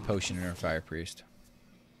Hearthstone is Potion and Fire Priest.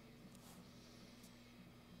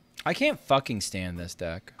 I can't fucking stand this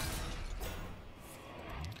deck.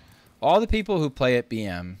 All the people who play at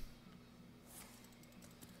BM,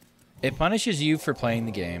 it punishes you for playing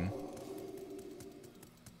the game.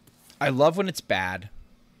 I love when it's bad.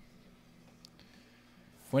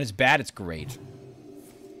 When it's bad, it's great.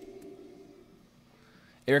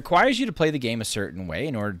 It requires you to play the game a certain way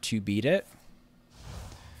in order to beat it.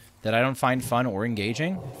 That I don't find fun or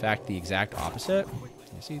engaging. In fact, the exact opposite.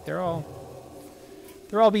 You see, they're all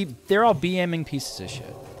BMing pieces of shit.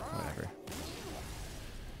 Whatever.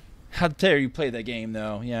 How dare you play that game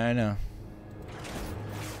though? Yeah, I know.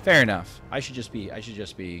 Fair enough. I should just be,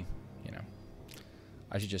 you know,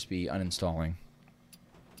 I should just be uninstalling.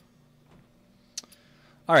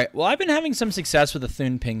 All right. Well, I've been having some success with the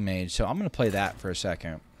Thune Ping Mage, so I'm going to play that for a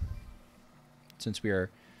second. Since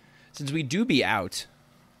we do be out.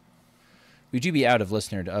 We do be out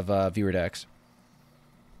of viewer decks.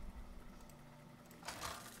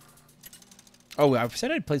 Oh, I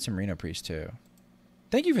said I'd play some Reno Priest too.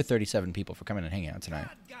 Thank you for 37 people for coming and hanging out tonight.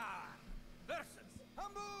 Balance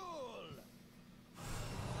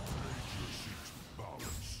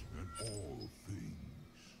in all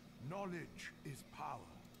things. Knowledge is power.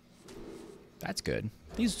 That's good.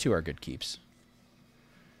 These two are good keeps.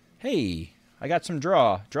 Hey, I got some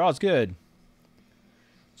draw. Draw's good.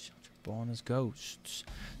 Spawn as ghosts.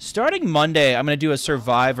 Starting Monday, I'm going to do a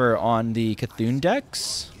Survivor on the Cthulhu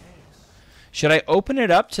decks. Should I open it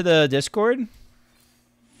up to the Discord?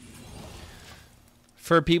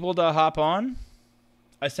 For people to hop on?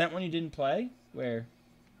 I sent one you didn't play? Where?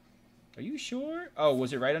 Are you sure? Oh,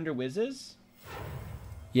 was it right under Wizzes?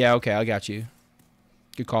 Yeah, okay, I got you.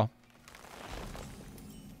 Good call.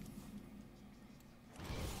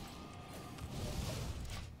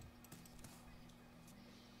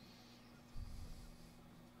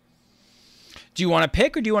 Do you want to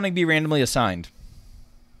pick or do you want to be randomly assigned?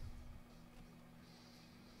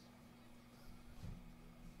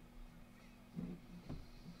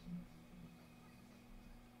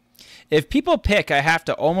 If people pick, I have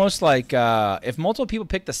to almost like, if multiple people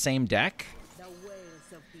pick the same deck.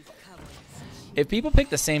 If people pick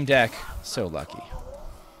the same deck, so lucky.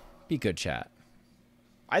 Be good, chat.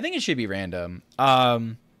 I think it should be random.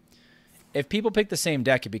 If people pick the same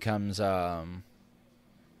deck, it becomes,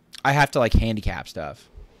 I have to like handicap stuff.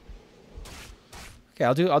 Okay,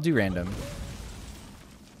 I'll do random.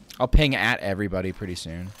 I'll ping at everybody pretty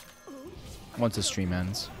soon. Once the stream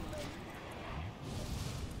ends.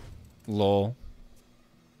 Lol.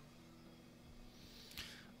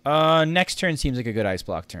 Next turn seems like a good ice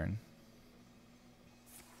block turn.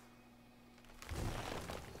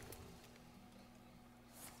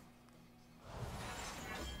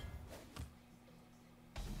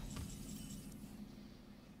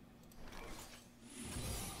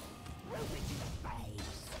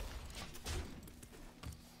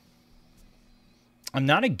 I'm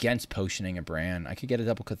not against potioning a brand. I could get a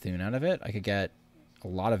double Cthulhu out of it. I could get a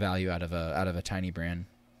lot of value out of a tiny brand.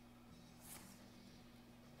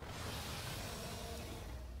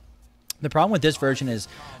 The problem with this version is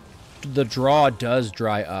the draw does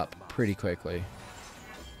dry up pretty quickly.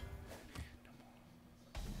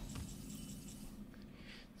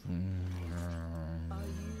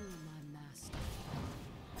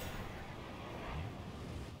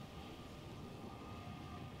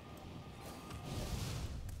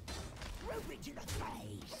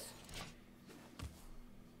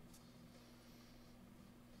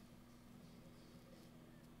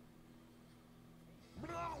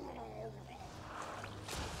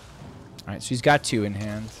 Alright, so he's got 2 in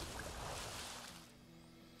hand.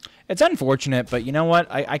 It's unfortunate, but you know what?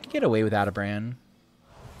 I could get away without a brand.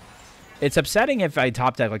 It's upsetting if I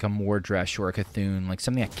top deck like a Mordresh or a Cthulhu, like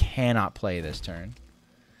something I cannot play this turn.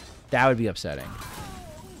 That would be upsetting.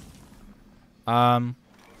 Or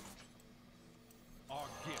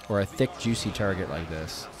a thick, juicy target like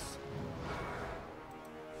this.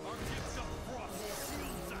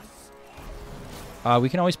 We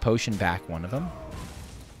can always potion back one of them.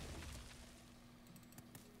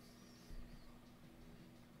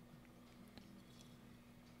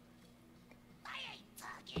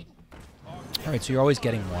 Alright, so you're always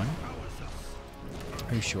getting 1.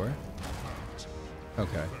 Are you sure?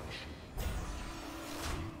 Okay.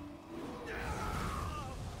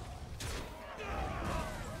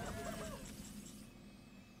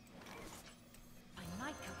 By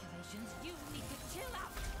my calculations, you need to chill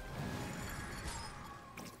out.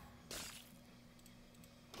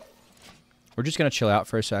 We're just gonna chill out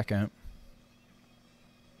for a second.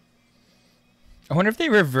 I wonder if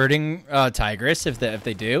they're reverting Tigress. If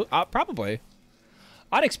they do, probably.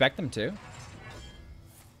 I'd expect them to.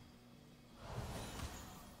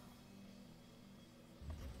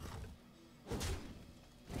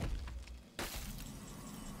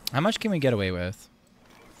 How much can we get away with?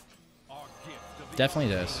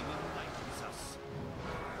 Definitely this.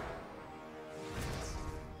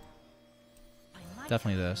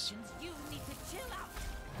 Definitely this.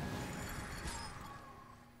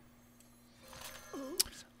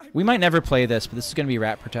 We might never play this, but this is going to be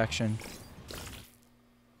rat protection.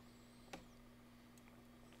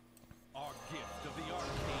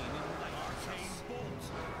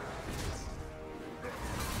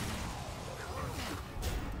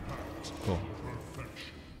 Cool.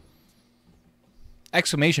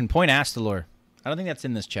 Exclamation point Astalor. I don't think that's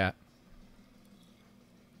in this chat.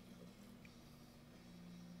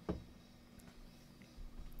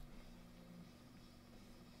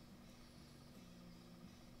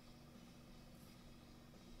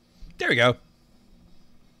 There we go.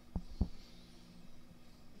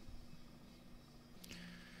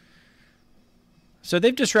 So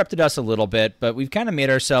they've disrupted us a little bit, but we've kind of made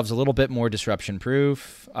ourselves a little bit more disruption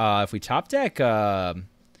proof. If we top deck Dawn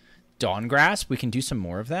Grasp, we can do some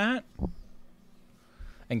more of that.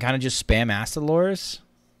 And kind of just spam Astalors.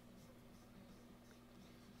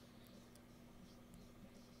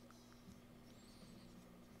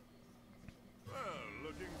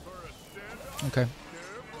 Okay.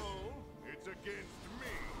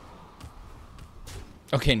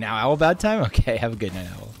 Okay, now owl bad time? Okay, have a good night,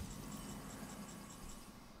 owl.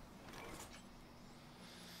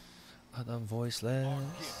 The voiceless.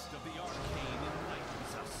 Gift of the arcane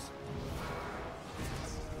enlightens us.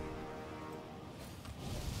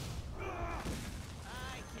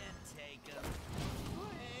 I can take them.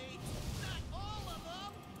 Wait, not all of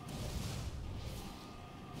them.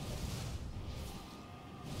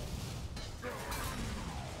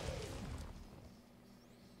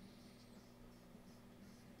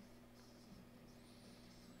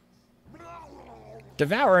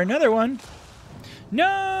 Devour another one.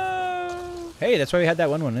 No. Hey, that's why we had that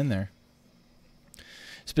one in there.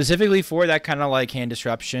 Specifically for that kind of like hand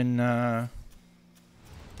disruption. Right,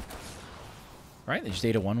 they just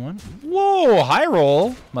ate a 1/1. Whoa, high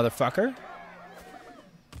roll, motherfucker.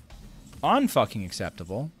 Unfucking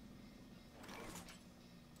acceptable.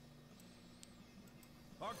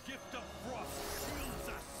 Our gift of frost shields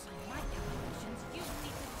us. My calculations, you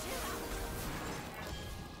need to chill out.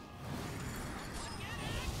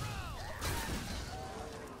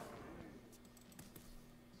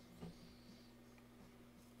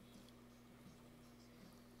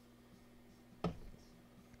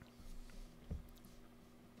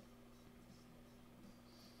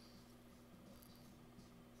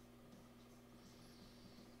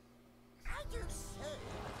 I do say,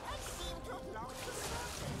 I seem to have lost the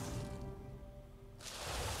surface.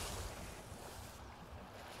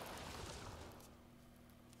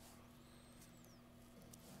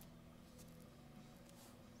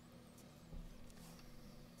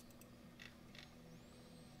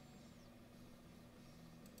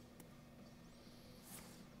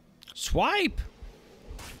 Swipe.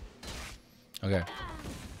 Okay.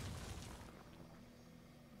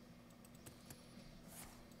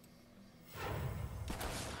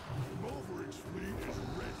 Maverick's fleet is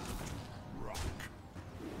ready to rock.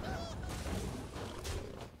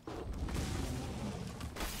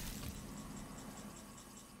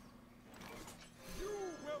 You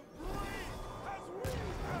will breathe as we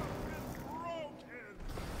have been broken.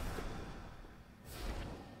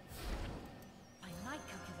 By my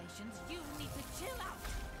calculations, you need to chill out.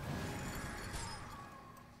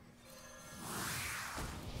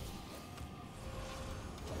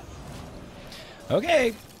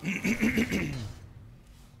 Okay.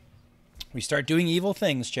 We start doing evil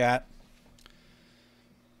things, chat.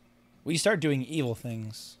 We start doing evil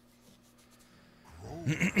things.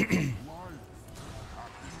 Life, happiness,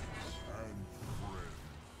 and friends.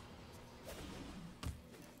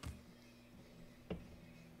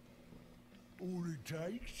 All it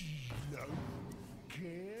takes is love,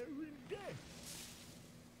 care, and death.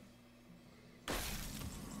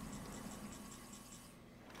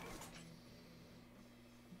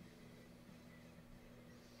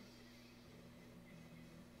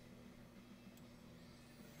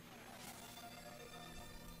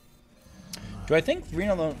 Do I think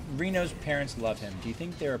Reno's parents love him? Do you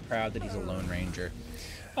think they're proud that he's a Lone Ranger?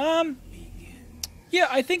 Yeah,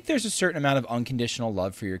 I think there's a certain amount of unconditional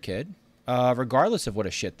love for your kid, regardless of what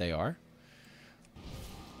a shit they are.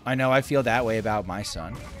 I know I feel that way about my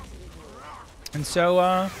son. And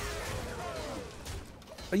so,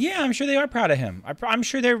 yeah, I'm sure they are proud of him. I'm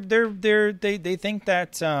sure they think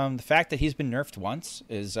that the fact that he's been nerfed once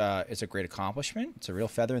is a great accomplishment. It's a real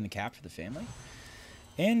feather in the cap for the family,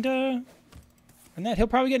 and that he'll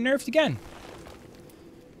probably get nerfed again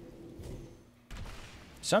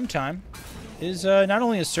sometime is not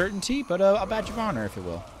only a certainty but a badge of honor, if you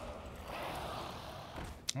will.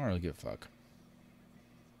 I don't really give a fuck.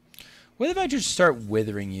 What if I just start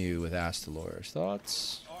withering you with Astalor's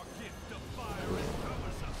thoughts? Our gift of fire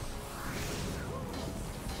empowers us.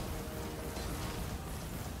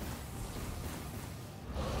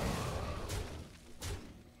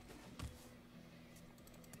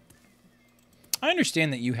 I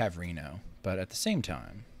understand that you have Reno, but at the same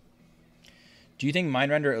time, do you think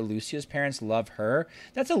Mindrender Elusia's parents love her?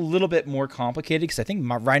 That's a little bit more complicated because I think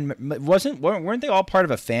weren't they all part of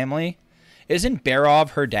a family? Isn't Barov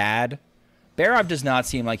her dad? Barov does not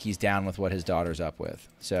seem like he's down with what his daughter's up with.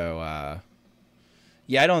 So,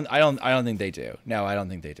 yeah, I don't think they do. No, I don't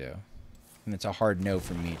think they do. And it's a hard no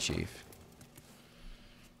from me, Chief.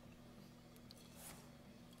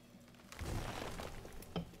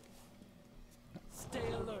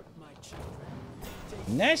 Stay alert, my children.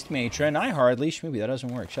 Next matron, I hardly. Shmooby, that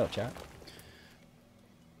doesn't work. Shut up, chat.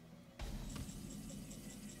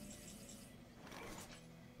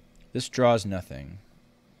 This draws nothing.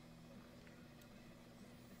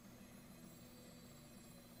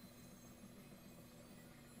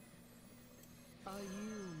 Are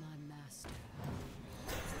you my master?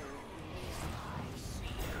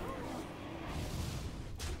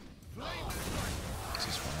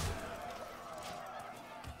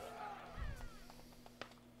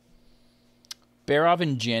 Barov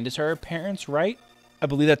and Jandis are her parents, right? I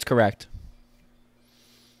believe that's correct.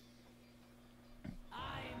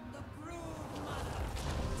 I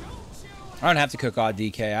don't have to cook odd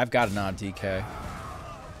DK. I've got an odd DK.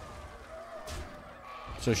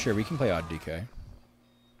 So sure, we can play odd DK.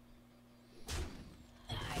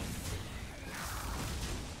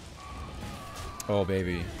 Oh,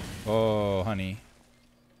 baby. Oh, honey.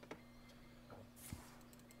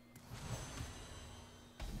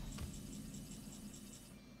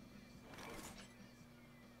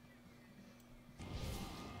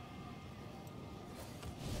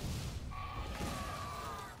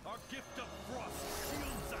 Our gift of frost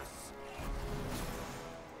shields us.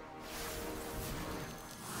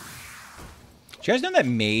 Do you guys know that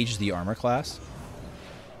Mage is the armor class?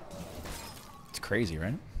 It's crazy,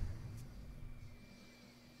 right?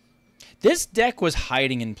 This deck was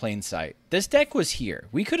hiding in plain sight. This deck was here.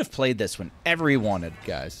 We could have played this whenever we wanted,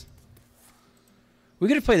 guys. We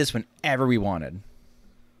could have played this whenever we wanted.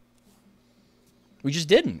 We just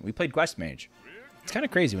didn't. We played Quest Mage. It's kind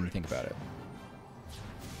of crazy when you think about it.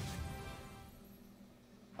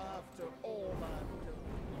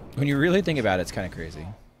 When you really think about it, it's kind of crazy.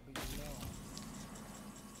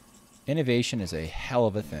 Innovation is a hell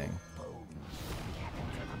of a thing.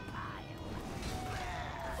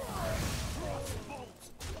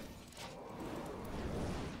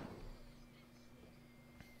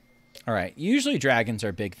 All right. Usually dragons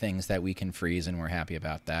are big things that we can freeze, and we're happy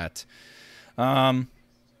about that.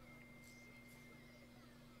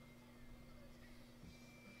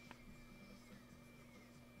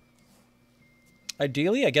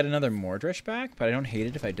 Ideally, I get another Mordresh back, but I don't hate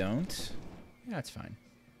it if I don't. Yeah, that's fine.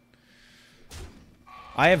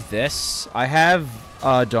 I have this. I have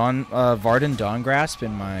Varden Dawngrasp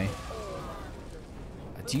in my...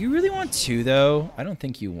 Do you really want two, though? I don't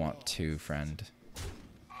think you want two, friend.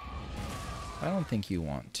 I don't think you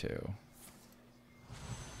want to.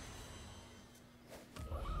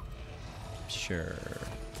 Sure.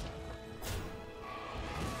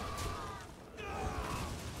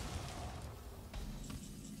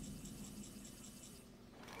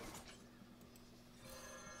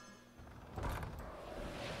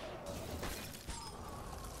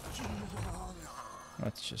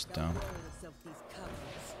 Let's just dump.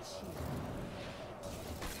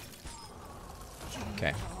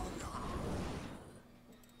 Okay.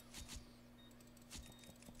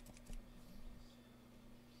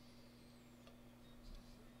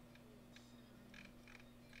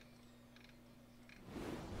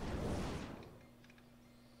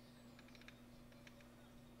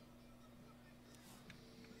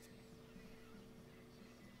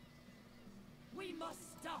 We must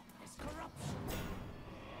stop this corruption.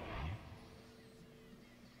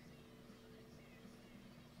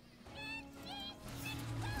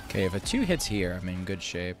 Okay, if a 2 hits here, I'm in good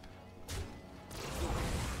shape.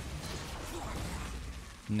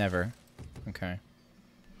 Never. Okay.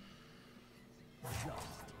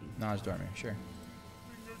 Nozdormi, sure.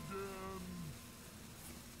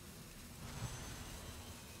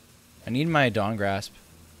 I need my Dawngrasp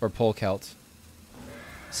or Polkelt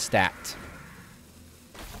stacked.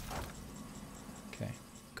 Okay,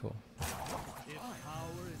 cool. If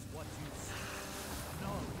power is what you seek,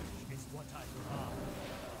 knowledge is what I provide.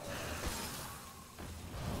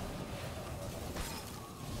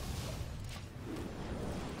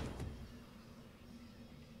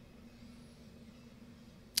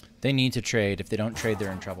 They need to trade. If they don't trade,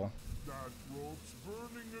 they're in trouble. That rope's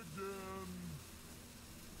burning again.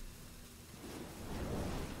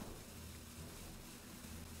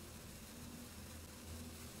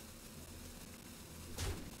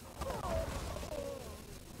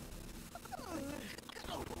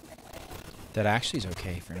 That actually is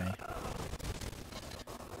okay for me.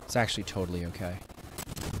 It's actually totally okay.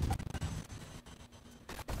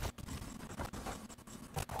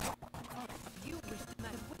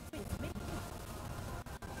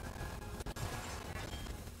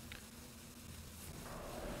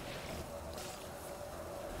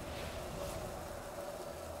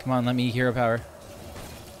 Come on, let me hero power.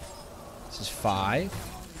 This is 5.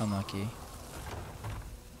 Unlucky.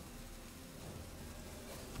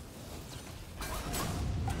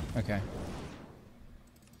 Okay.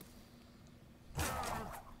 That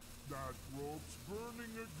rope's burning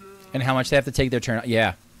again. And how much they have to take their turn?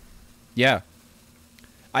 Yeah. Yeah.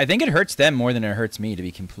 I think it hurts them more than it hurts me, to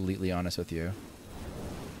be completely honest with you.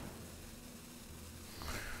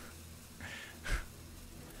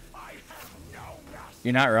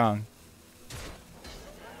 You're not wrong.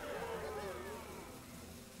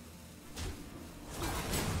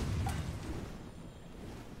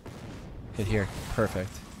 Hit here. Perfect.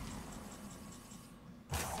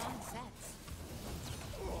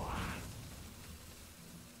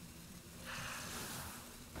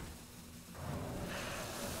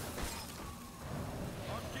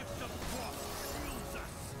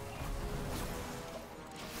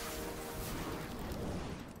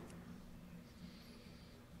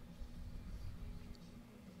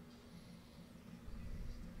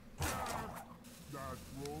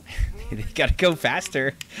 They gotta go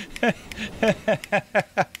faster. For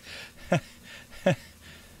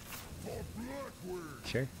Blackwood,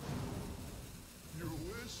 Sure. your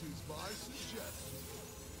wish is my suggestion.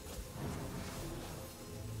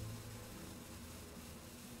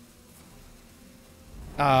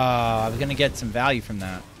 Oh, I was gonna get some value from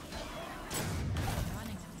that.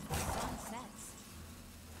 Running out of sunsets.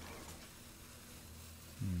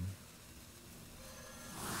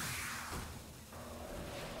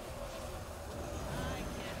 I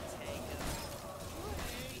can take him.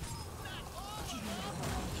 Wait, not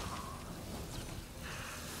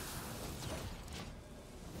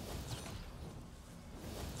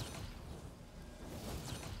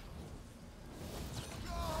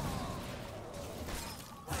all.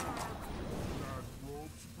 That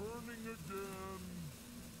rope's burning again.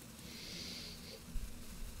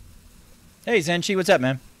 Hey, Zenchi, what's up,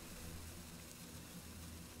 man?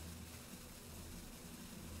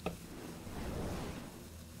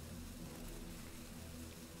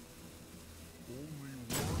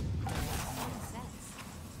 Sunsets.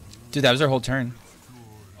 Dude, that was our whole turn.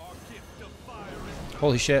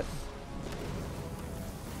 Holy shit.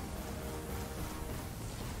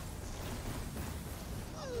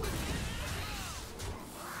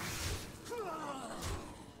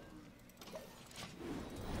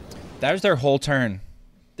 That was their whole turn.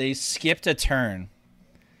 They skipped a turn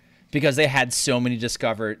because they had so many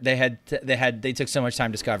discovered. They took so much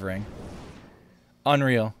time discovering.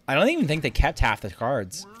 Unreal. I don't even think they kept half the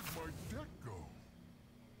cards. Where'd my deck go?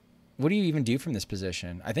 What do you even do from this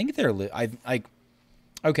position? I think they're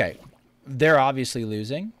okay. They're obviously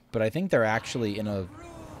losing, but I think they're actually in a Don't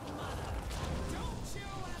you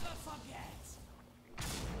ever forget.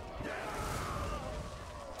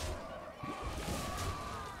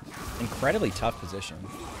 incredibly tough position.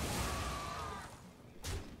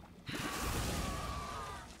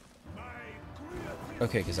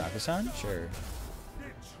 Okay, Kazakusan? Sure.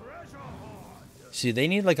 See, they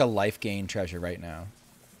need like a life gain treasure right now.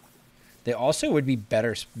 They also would be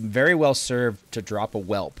very well served to drop a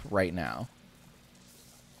whelp right now.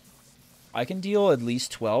 I can deal at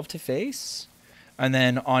least 12 to face. And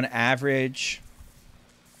then on average,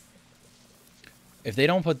 if they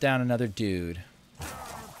don't put down another dude.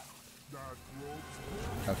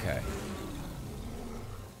 Okay.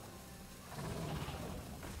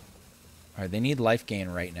 Alright, they need life gain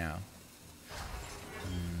right now.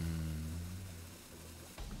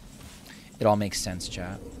 It all makes sense,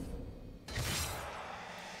 chat.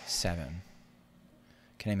 7.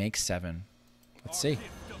 Can I make 7? Let's see.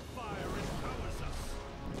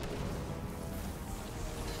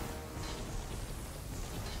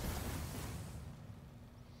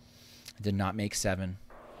 I did not make 7.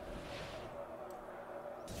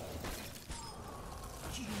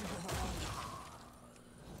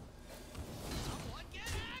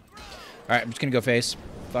 Alright, I'm just gonna go face.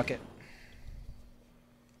 Fuck it.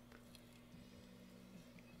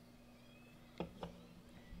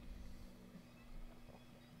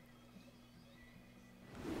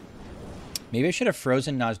 Maybe I should have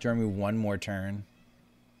frozen Nozdormu one more turn.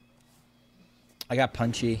 I got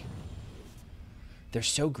punchy. They're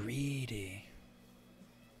so greedy.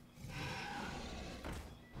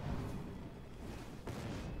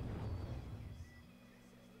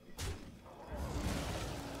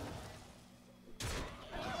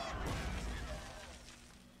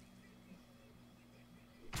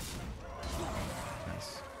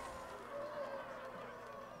 Nice.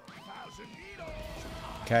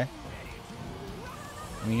 Okay.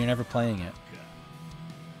 I mean, you're never playing it.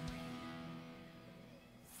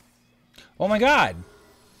 Oh my god!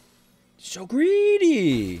 So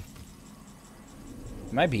greedy!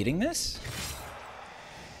 Am I beating this?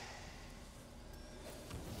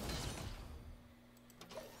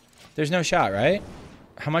 There's no shot, right?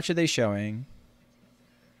 How much are they showing?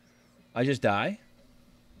 I just die?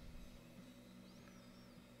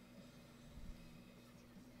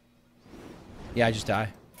 Yeah, I just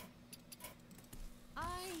die.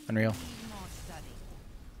 Unreal.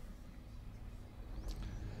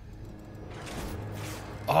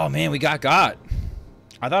 Oh man, we got. I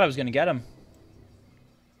thought I was gonna get him.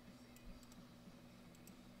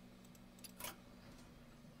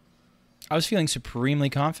 I was feeling supremely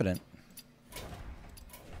confident.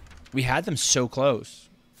 We had them so close.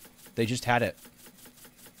 They just had it.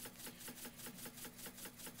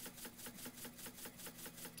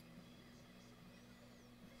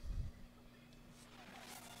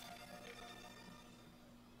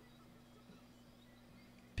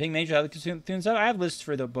 Ping Major, how the tunes up? I have lists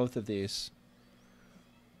for both of these.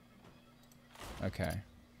 Okay.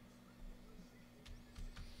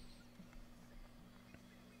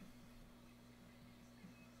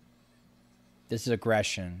 This is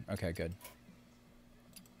aggression. Okay, good.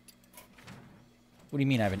 What do you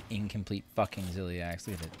mean I have an incomplete fucking Ziliax?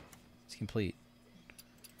 Look at it. It's complete.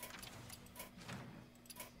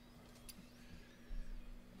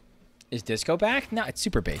 Is Disco back? No, it's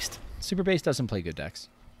Super Based. Super Based doesn't play good decks.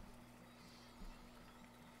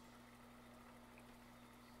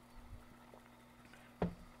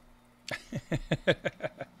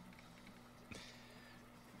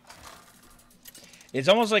 It's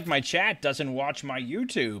almost like my chat doesn't watch my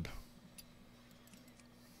YouTube.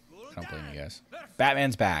 I don't blame you guys.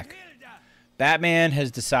 Batman's back. Batman has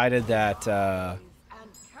decided that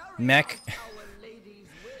Mech...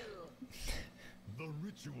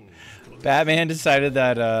 Batman decided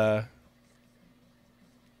that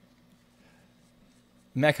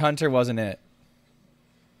Mech Hunter wasn't it.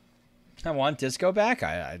 I want Disco back?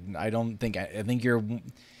 I don't think... I think you're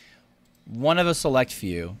one of a select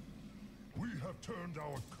few. We have turned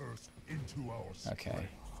our curse into our strength. Okay.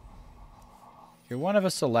 You're one of a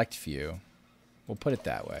select few. We'll put it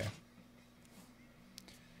that way.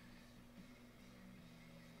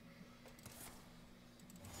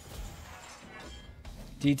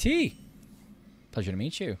 DT. Pleasure to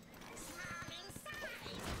meet you.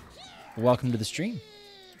 Welcome to the stream.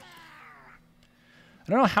 I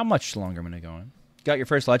don't know how much longer I'm going to go on. Got your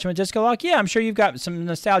first Legend with Disco Lock? Yeah, I'm sure you've got some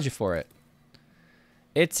nostalgia for it.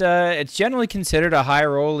 It's generally considered a high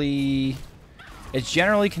rolly. It's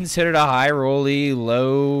generally considered a high rolly,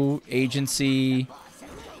 low agency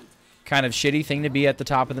kind of shitty thing to be at the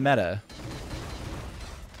top of the meta.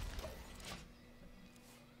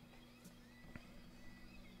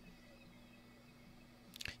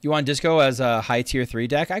 You want Disco as a high tier 3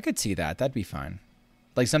 deck? I could see that. That'd be fine.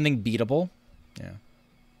 Like something beatable. Yeah.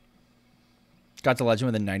 Got the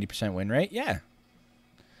Legend with a 90% win rate? Yeah.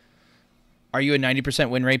 Are you a 90%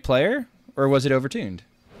 win rate player? Or was it overtuned?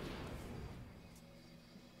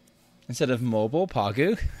 Instead of mobile,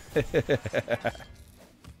 Pagu?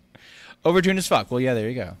 Overtuned as fuck. Well, yeah, there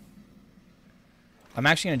you go. I'm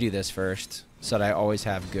actually going to do this first. So that I always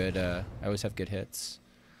have good, hits.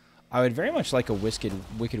 I would very much like a Wicked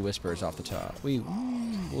Whispers off the top.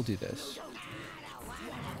 We'll do this.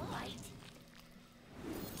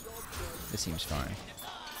 This seems fine.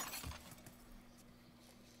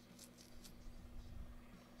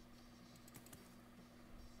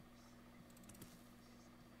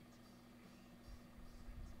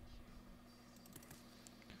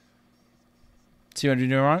 See what I'm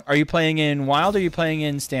doing wrong? Are you playing in Wild or are you playing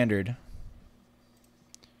in Standard?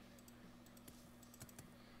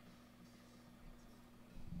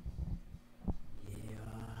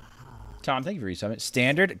 Tom, thank you for resummit.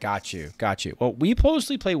 Standard? Got you. Got you. Well, we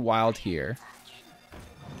mostly play Wild here.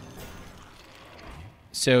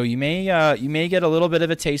 So you may get a little bit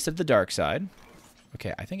of a taste of the dark side.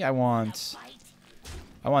 Okay, I think I want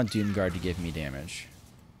Doomguard to give me damage.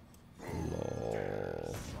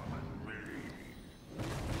 Lol.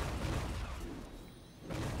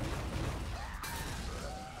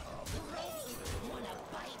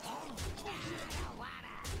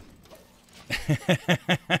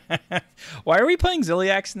 Why are we playing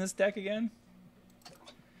Ziliax in this deck again?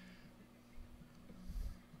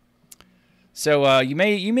 So you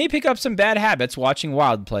may pick up some bad habits watching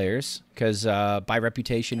Wild players, because by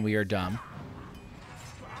reputation we are dumb.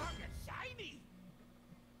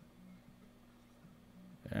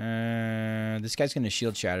 This guy's gonna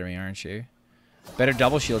shield shatter me, aren't you? Better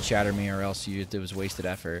double shield shatter me, or else it was wasted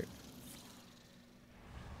effort.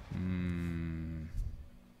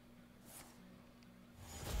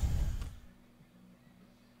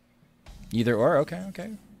 Either or, okay, okay.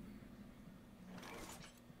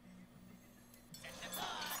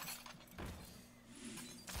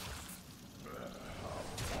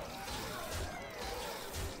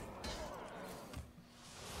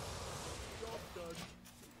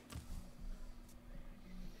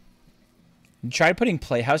 You tried putting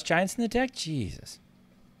Playhouse Giants in the deck? Jesus.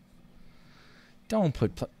 Don't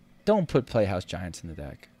put Playhouse Giants in the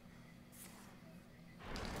deck.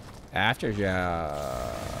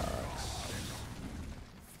 Aftershocks.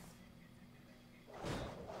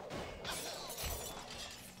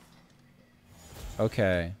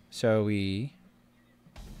 Okay, so we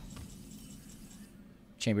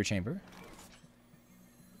chamber.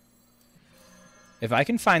 If I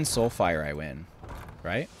can find Soulfire, I win,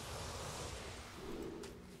 right?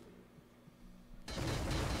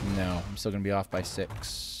 No, I'm still gonna be off by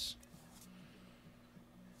 6.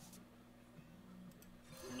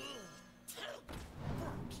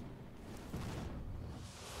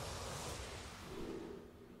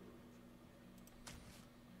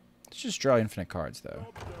 Let's just draw infinite cards, though.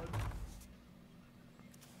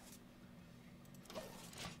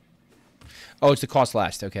 Oh, it's the cost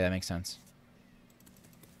less. Okay, that makes sense.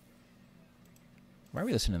 Why are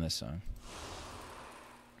we listening to this song?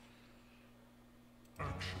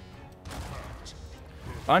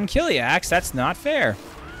 Unkiliax? That's not fair.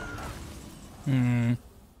 Hmm.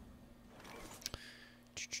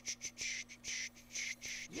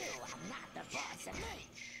 You are not the boss of me.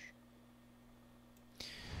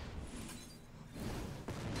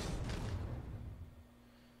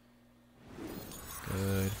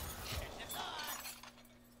 Good.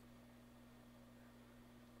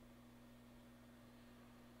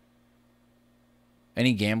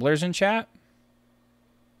 Any gamblers in chat?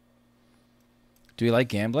 Do we like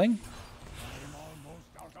gambling?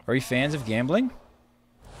 Are you fans of gambling?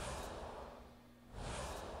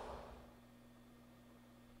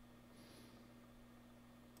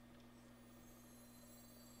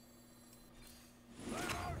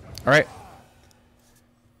 All right.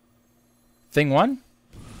 Thing 1.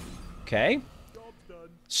 Okay.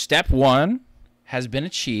 Step 1 has been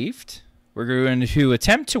achieved. We're going to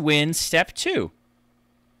attempt to win step 2.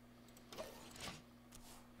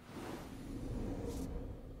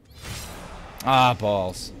 Ah,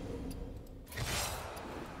 balls.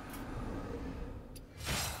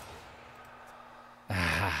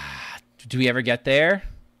 Ah, do we ever get there?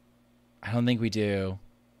 I don't think we do.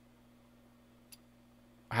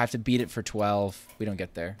 I have to beat it for 12. We don't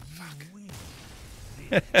get there.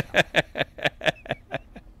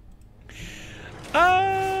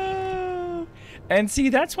 Oh, and see,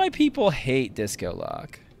 that's why people hate Disco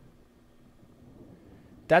Lock.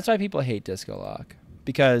 That's why people hate Disco Lock.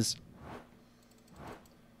 Because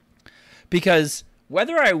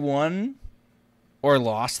whether I won or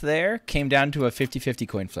lost there came down to a 50-50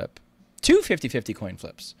 coin flip. 2 50-50 coin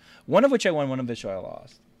flips. One of which I won, one of which I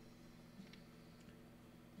lost.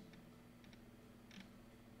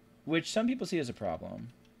 Which some people see as a problem.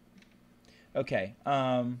 Okay,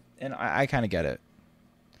 and I kind of get it.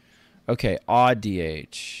 Okay, odd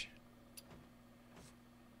DH.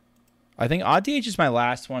 I think odd DH is my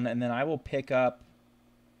last one, and then I will pick up...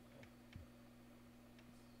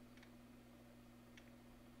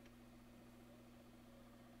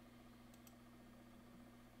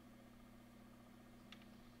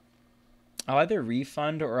 I'll either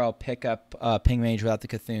refund or I'll pick up Ping Mage without the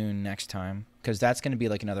Cthulhu next time. Because that's going to be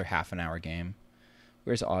like another half an hour game.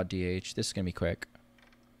 Where's odd DH? This is going to be quick.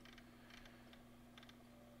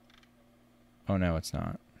 Oh, no, it's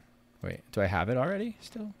not. Wait, do I have it already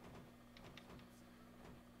still?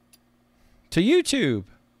 To YouTube.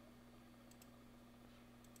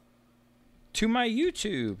 To my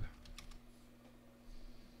YouTube.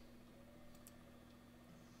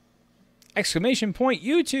 Exclamation point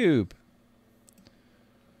YouTube.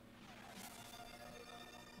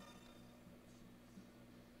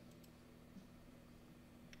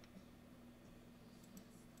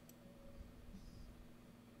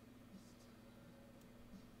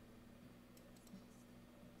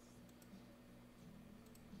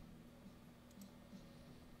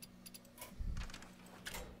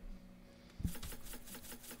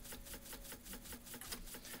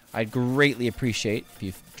 I'd greatly appreciate if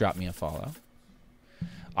you drop me a follow.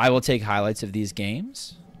 I will take highlights of these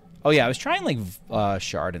games. Oh, yeah, I was trying, like,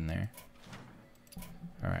 Shard in there.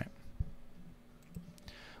 All right.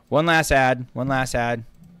 One last ad. One last ad.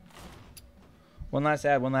 One last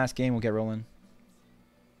ad. One last game. We'll get rolling.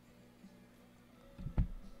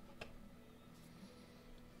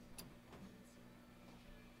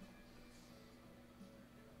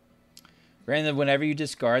 Granted, whenever you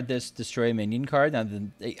discard this destroy minion card, now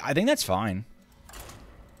I think that's fine.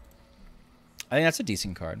 I think that's a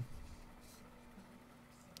decent card.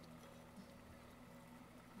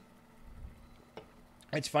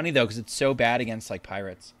 It's funny though, because it's so bad against like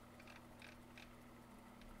pirates.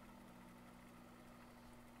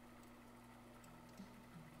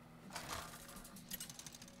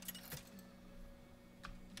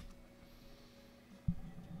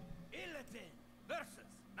 Illidan versus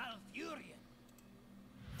Malfurion.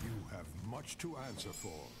 You have much to answer for.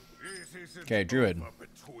 It isn't Okay, Druid. over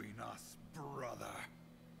between us, brother.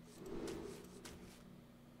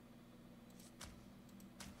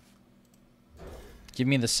 Give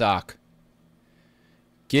me the sock.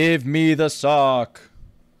 Give me the sock.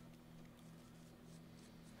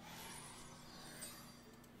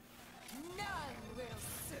 None will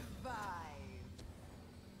survive.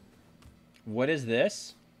 What is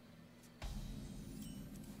this?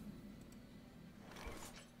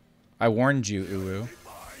 I warned you, Uwu. Mine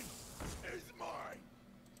is mine.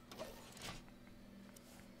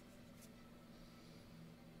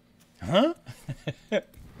 Huh?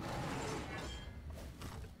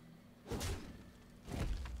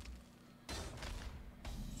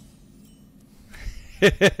 I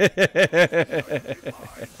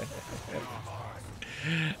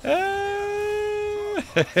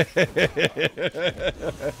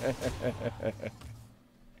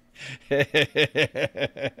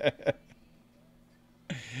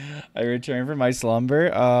return from my slumber.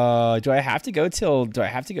 Do I have to go till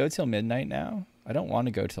midnight now? I don't want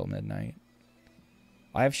to go till midnight.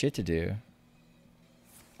 I have shit to do.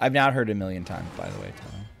 I've now heard 1,000,000 times, by the way,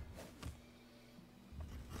 Tom.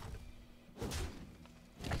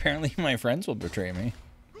 Apparently my friends will betray me.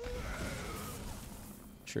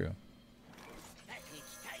 True.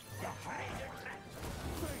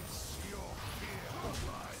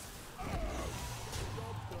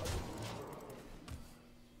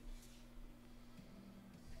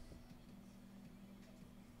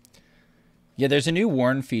 Yeah, there's a new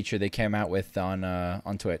Warn feature they came out with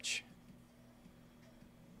on Twitch.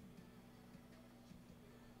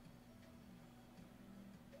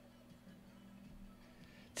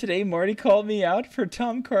 Today, Marty called me out for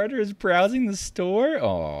Tom Carter is browsing the store.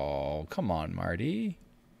 Oh, come on, Marty.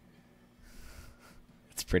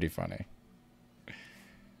 It's pretty funny.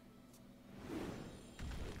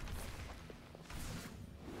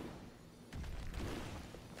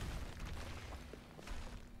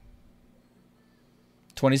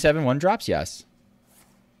 $27 1-drops, yes.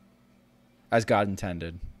 As God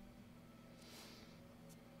intended.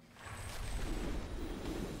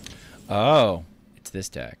 Oh, it's this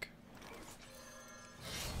deck.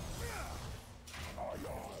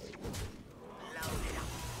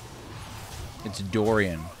 It's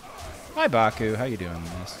Dorian. Hi, Baku. How you doing,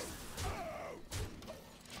 miss?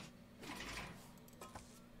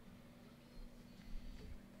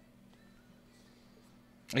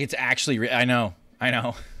 It's actually... I know. I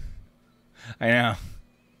know. I know.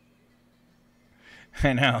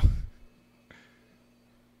 I know.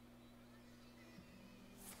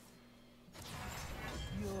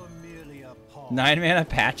 You're merely a pawn. 9 mana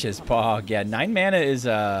patches, Pog. Yeah, 9 mana is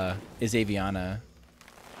Aviana.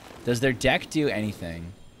 Does their deck do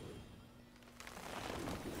anything?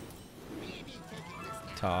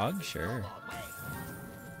 Tog? Sure.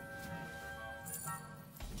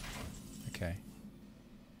 Okay.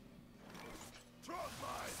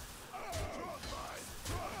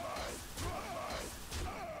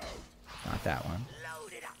 Not that one.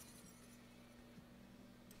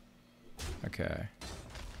 Okay.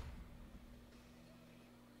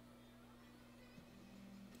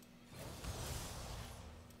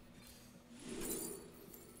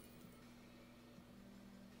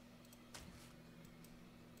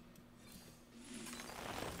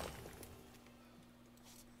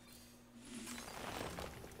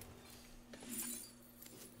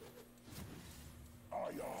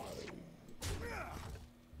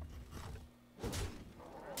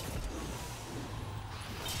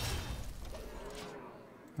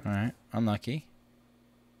 Alright, unlucky.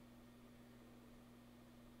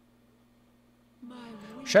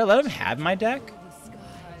 Should I let him have my deck?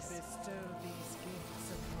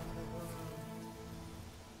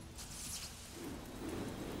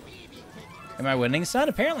 Am I winning, son?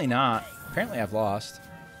 Apparently not. Apparently I've lost.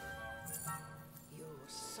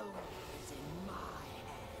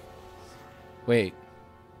 Wait.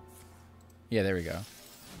 Yeah, there we go.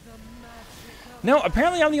 No,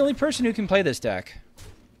 apparently I'm the only person who can play this deck.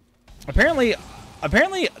 Apparently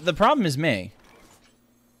the problem is me.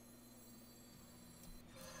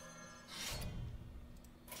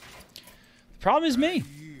 The problem is me.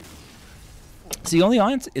 It's the only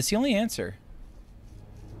answer. It's the only answer.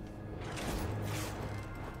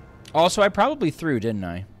 Also, I probably threw, didn't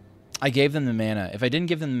I? I gave them the mana. If I didn't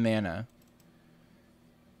give them the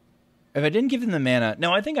mana...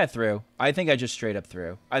 No, I think I threw. I think I just straight up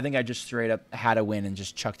threw. I think I just straight up had a win and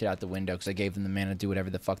just chucked it out the window because I gave them the mana to do whatever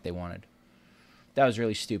the fuck they wanted. That was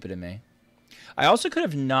really stupid of me. I also could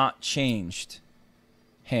have not changed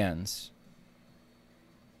hands.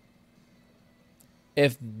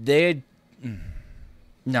 If they had...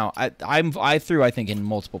 No, I threw, I think, in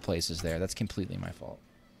multiple places there. That's completely my fault.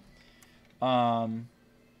 I'm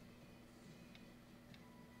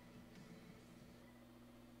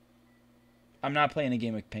not playing a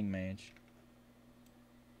game of Ping Mage.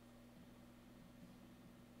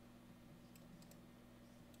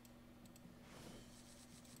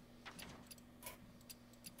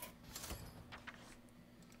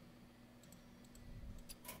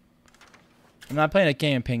 I'm not playing a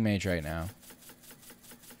game of Ping Mage right now.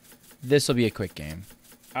 This will be a quick game.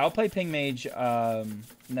 I'll play Ping Mage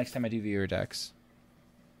next time I do viewer decks.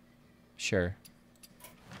 Sure.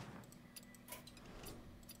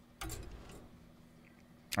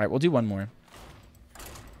 All right, we'll do one more.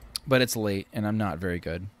 But it's late, and I'm not very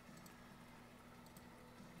good.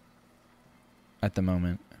 at the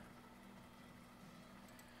moment.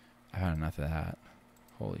 I've had enough of that.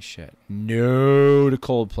 Holy shit. No to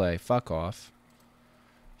Coldplay. Fuck off.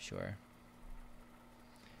 Sure.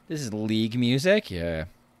 This is League music? Yeah.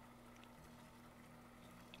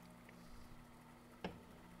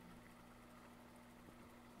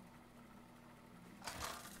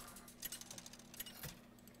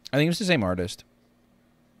 I think it's the same artist.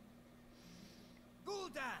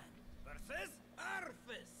 Gul'dan versus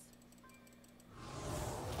Arthas.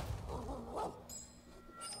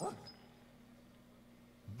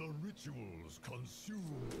 The rituals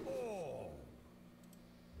consume all.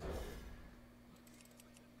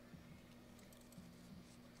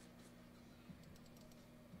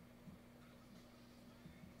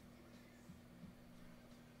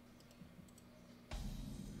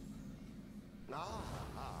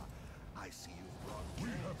 I see you've brought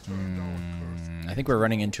I think we're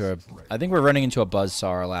running into a buzzsaw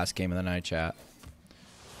our last game of the night, chat.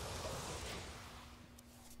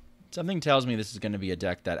 Something tells me this is going to be a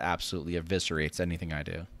deck that absolutely eviscerates anything I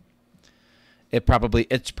do.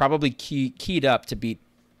 It's probably keyed up to beat.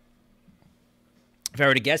 If I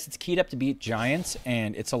were to guess, it's keyed up to beat Giants,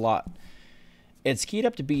 and it's a lot. It's keyed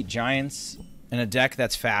up to beat Giants in a deck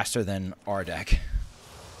that's faster than our deck.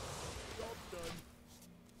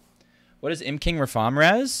 What is Imp King Reform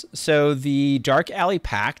Res? So the Dark Alley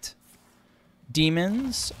Pact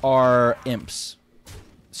demons are imps.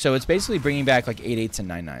 So it's basically bringing back like 8/8s and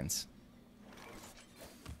 9/9s.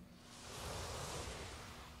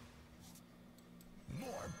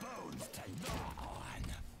 more bones to gnaw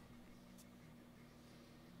on.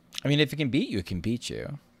 I mean, if it can beat you, it can beat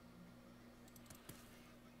you.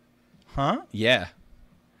 Huh? Yeah.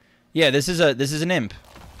 Yeah, this is an imp.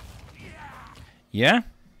 Yeah?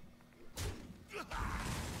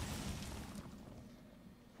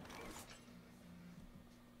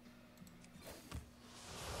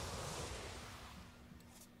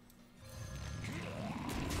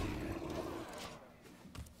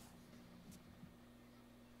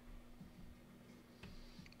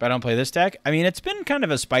 But I don't play this deck. I mean, it's been kind of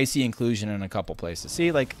a spicy inclusion in a couple places.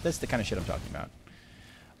 See, like, that's the kind of shit I'm talking about.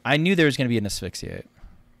 I knew there was going to be an asphyxiate.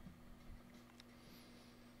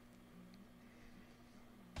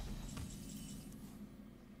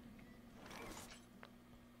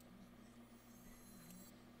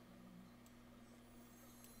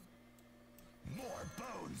 More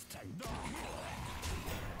bones to gnaw.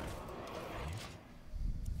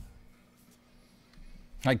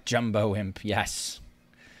 Like Jumbo Imp, yes.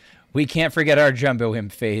 We can't forget our Jumbo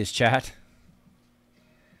Imp phase, chat.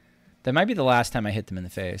 That might be the last time I hit them in the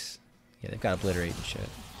face. Yeah, they've got Obliterate and shit.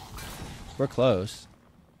 We're close.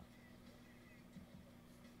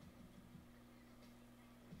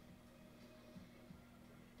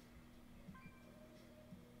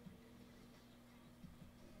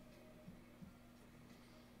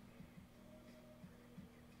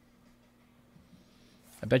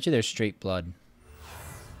 I bet you there's straight blood.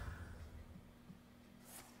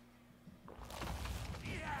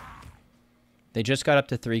 They just got up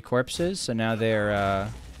to 3 corpses, so now they're,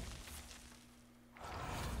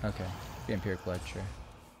 okay, vampiric blood, sure.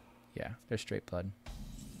 Yeah, they're straight blood.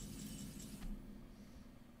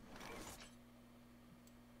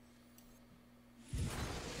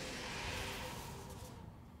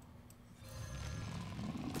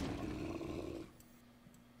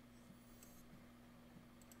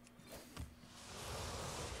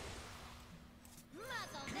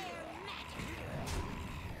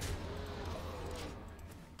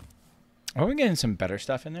 Are we getting some better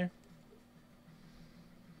stuff in there?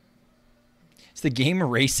 Is the game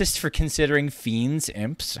racist for considering fiends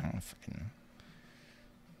imps? I don't fucking...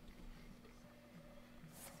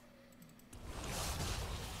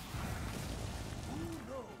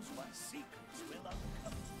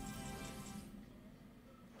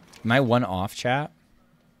 Am I one off, chat?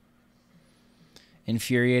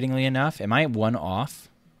 Infuriatingly enough, am I one off?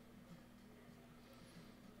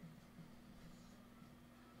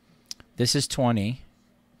 This is 20.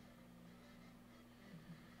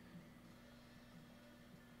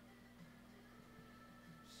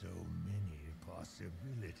 So many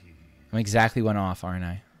possibilities. I'm exactly one off, aren't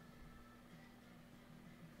I?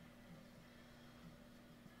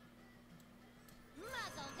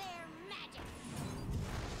 Muzzle their magic.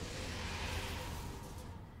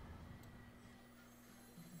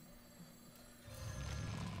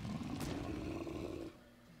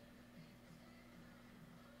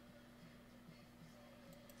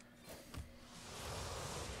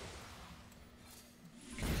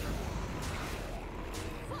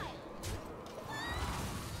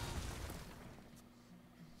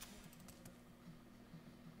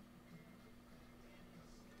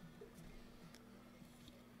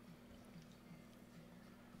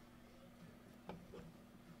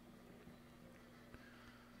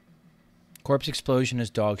 Corpse Explosion is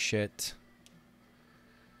dog shit.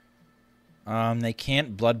 They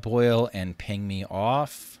can't Blood Boil and ping me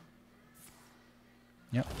off.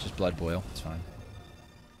 Yep, just Blood Boil. It's fine.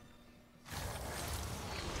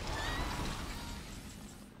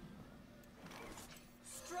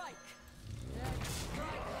 Strike.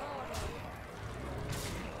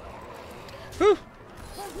 Whew.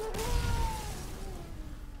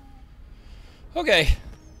 Okay.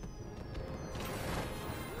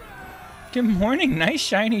 Good morning. Nice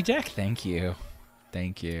shiny deck. Thank you.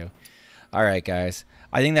 Thank you. All right, guys.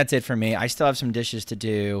 I think that's it for me. I still have some dishes to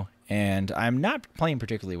do, and I'm not playing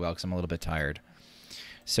particularly well because I'm a little bit tired.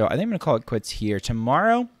 So I think I'm going to call it quits here.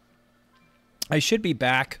 Tomorrow, I should be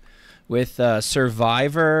back with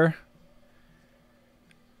Survivor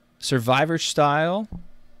style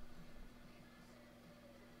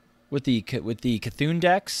with the Cthulhu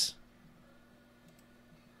decks.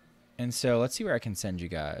 And so let's see where I can send you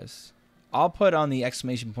guys. I'll put on the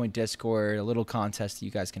exclamation point Discord a little contest that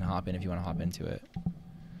you guys can hop in if you want to hop into it.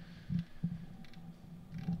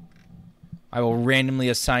 I will randomly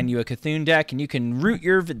assign you a Cthulhu deck, and you can root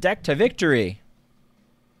your deck to victory.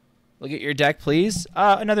 Look at your deck, please.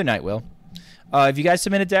 Another night, Will. If you guys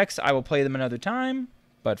submitted decks, I will play them another time.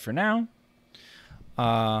 But for now,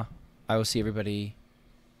 I will see everybody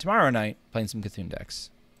tomorrow night playing some Cthulhu decks.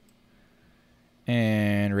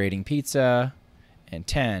 And rating pizza. And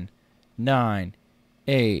 10, 9,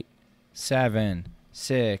 8, 7,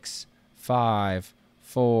 6, 5,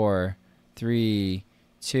 4, 3,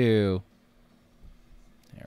 2,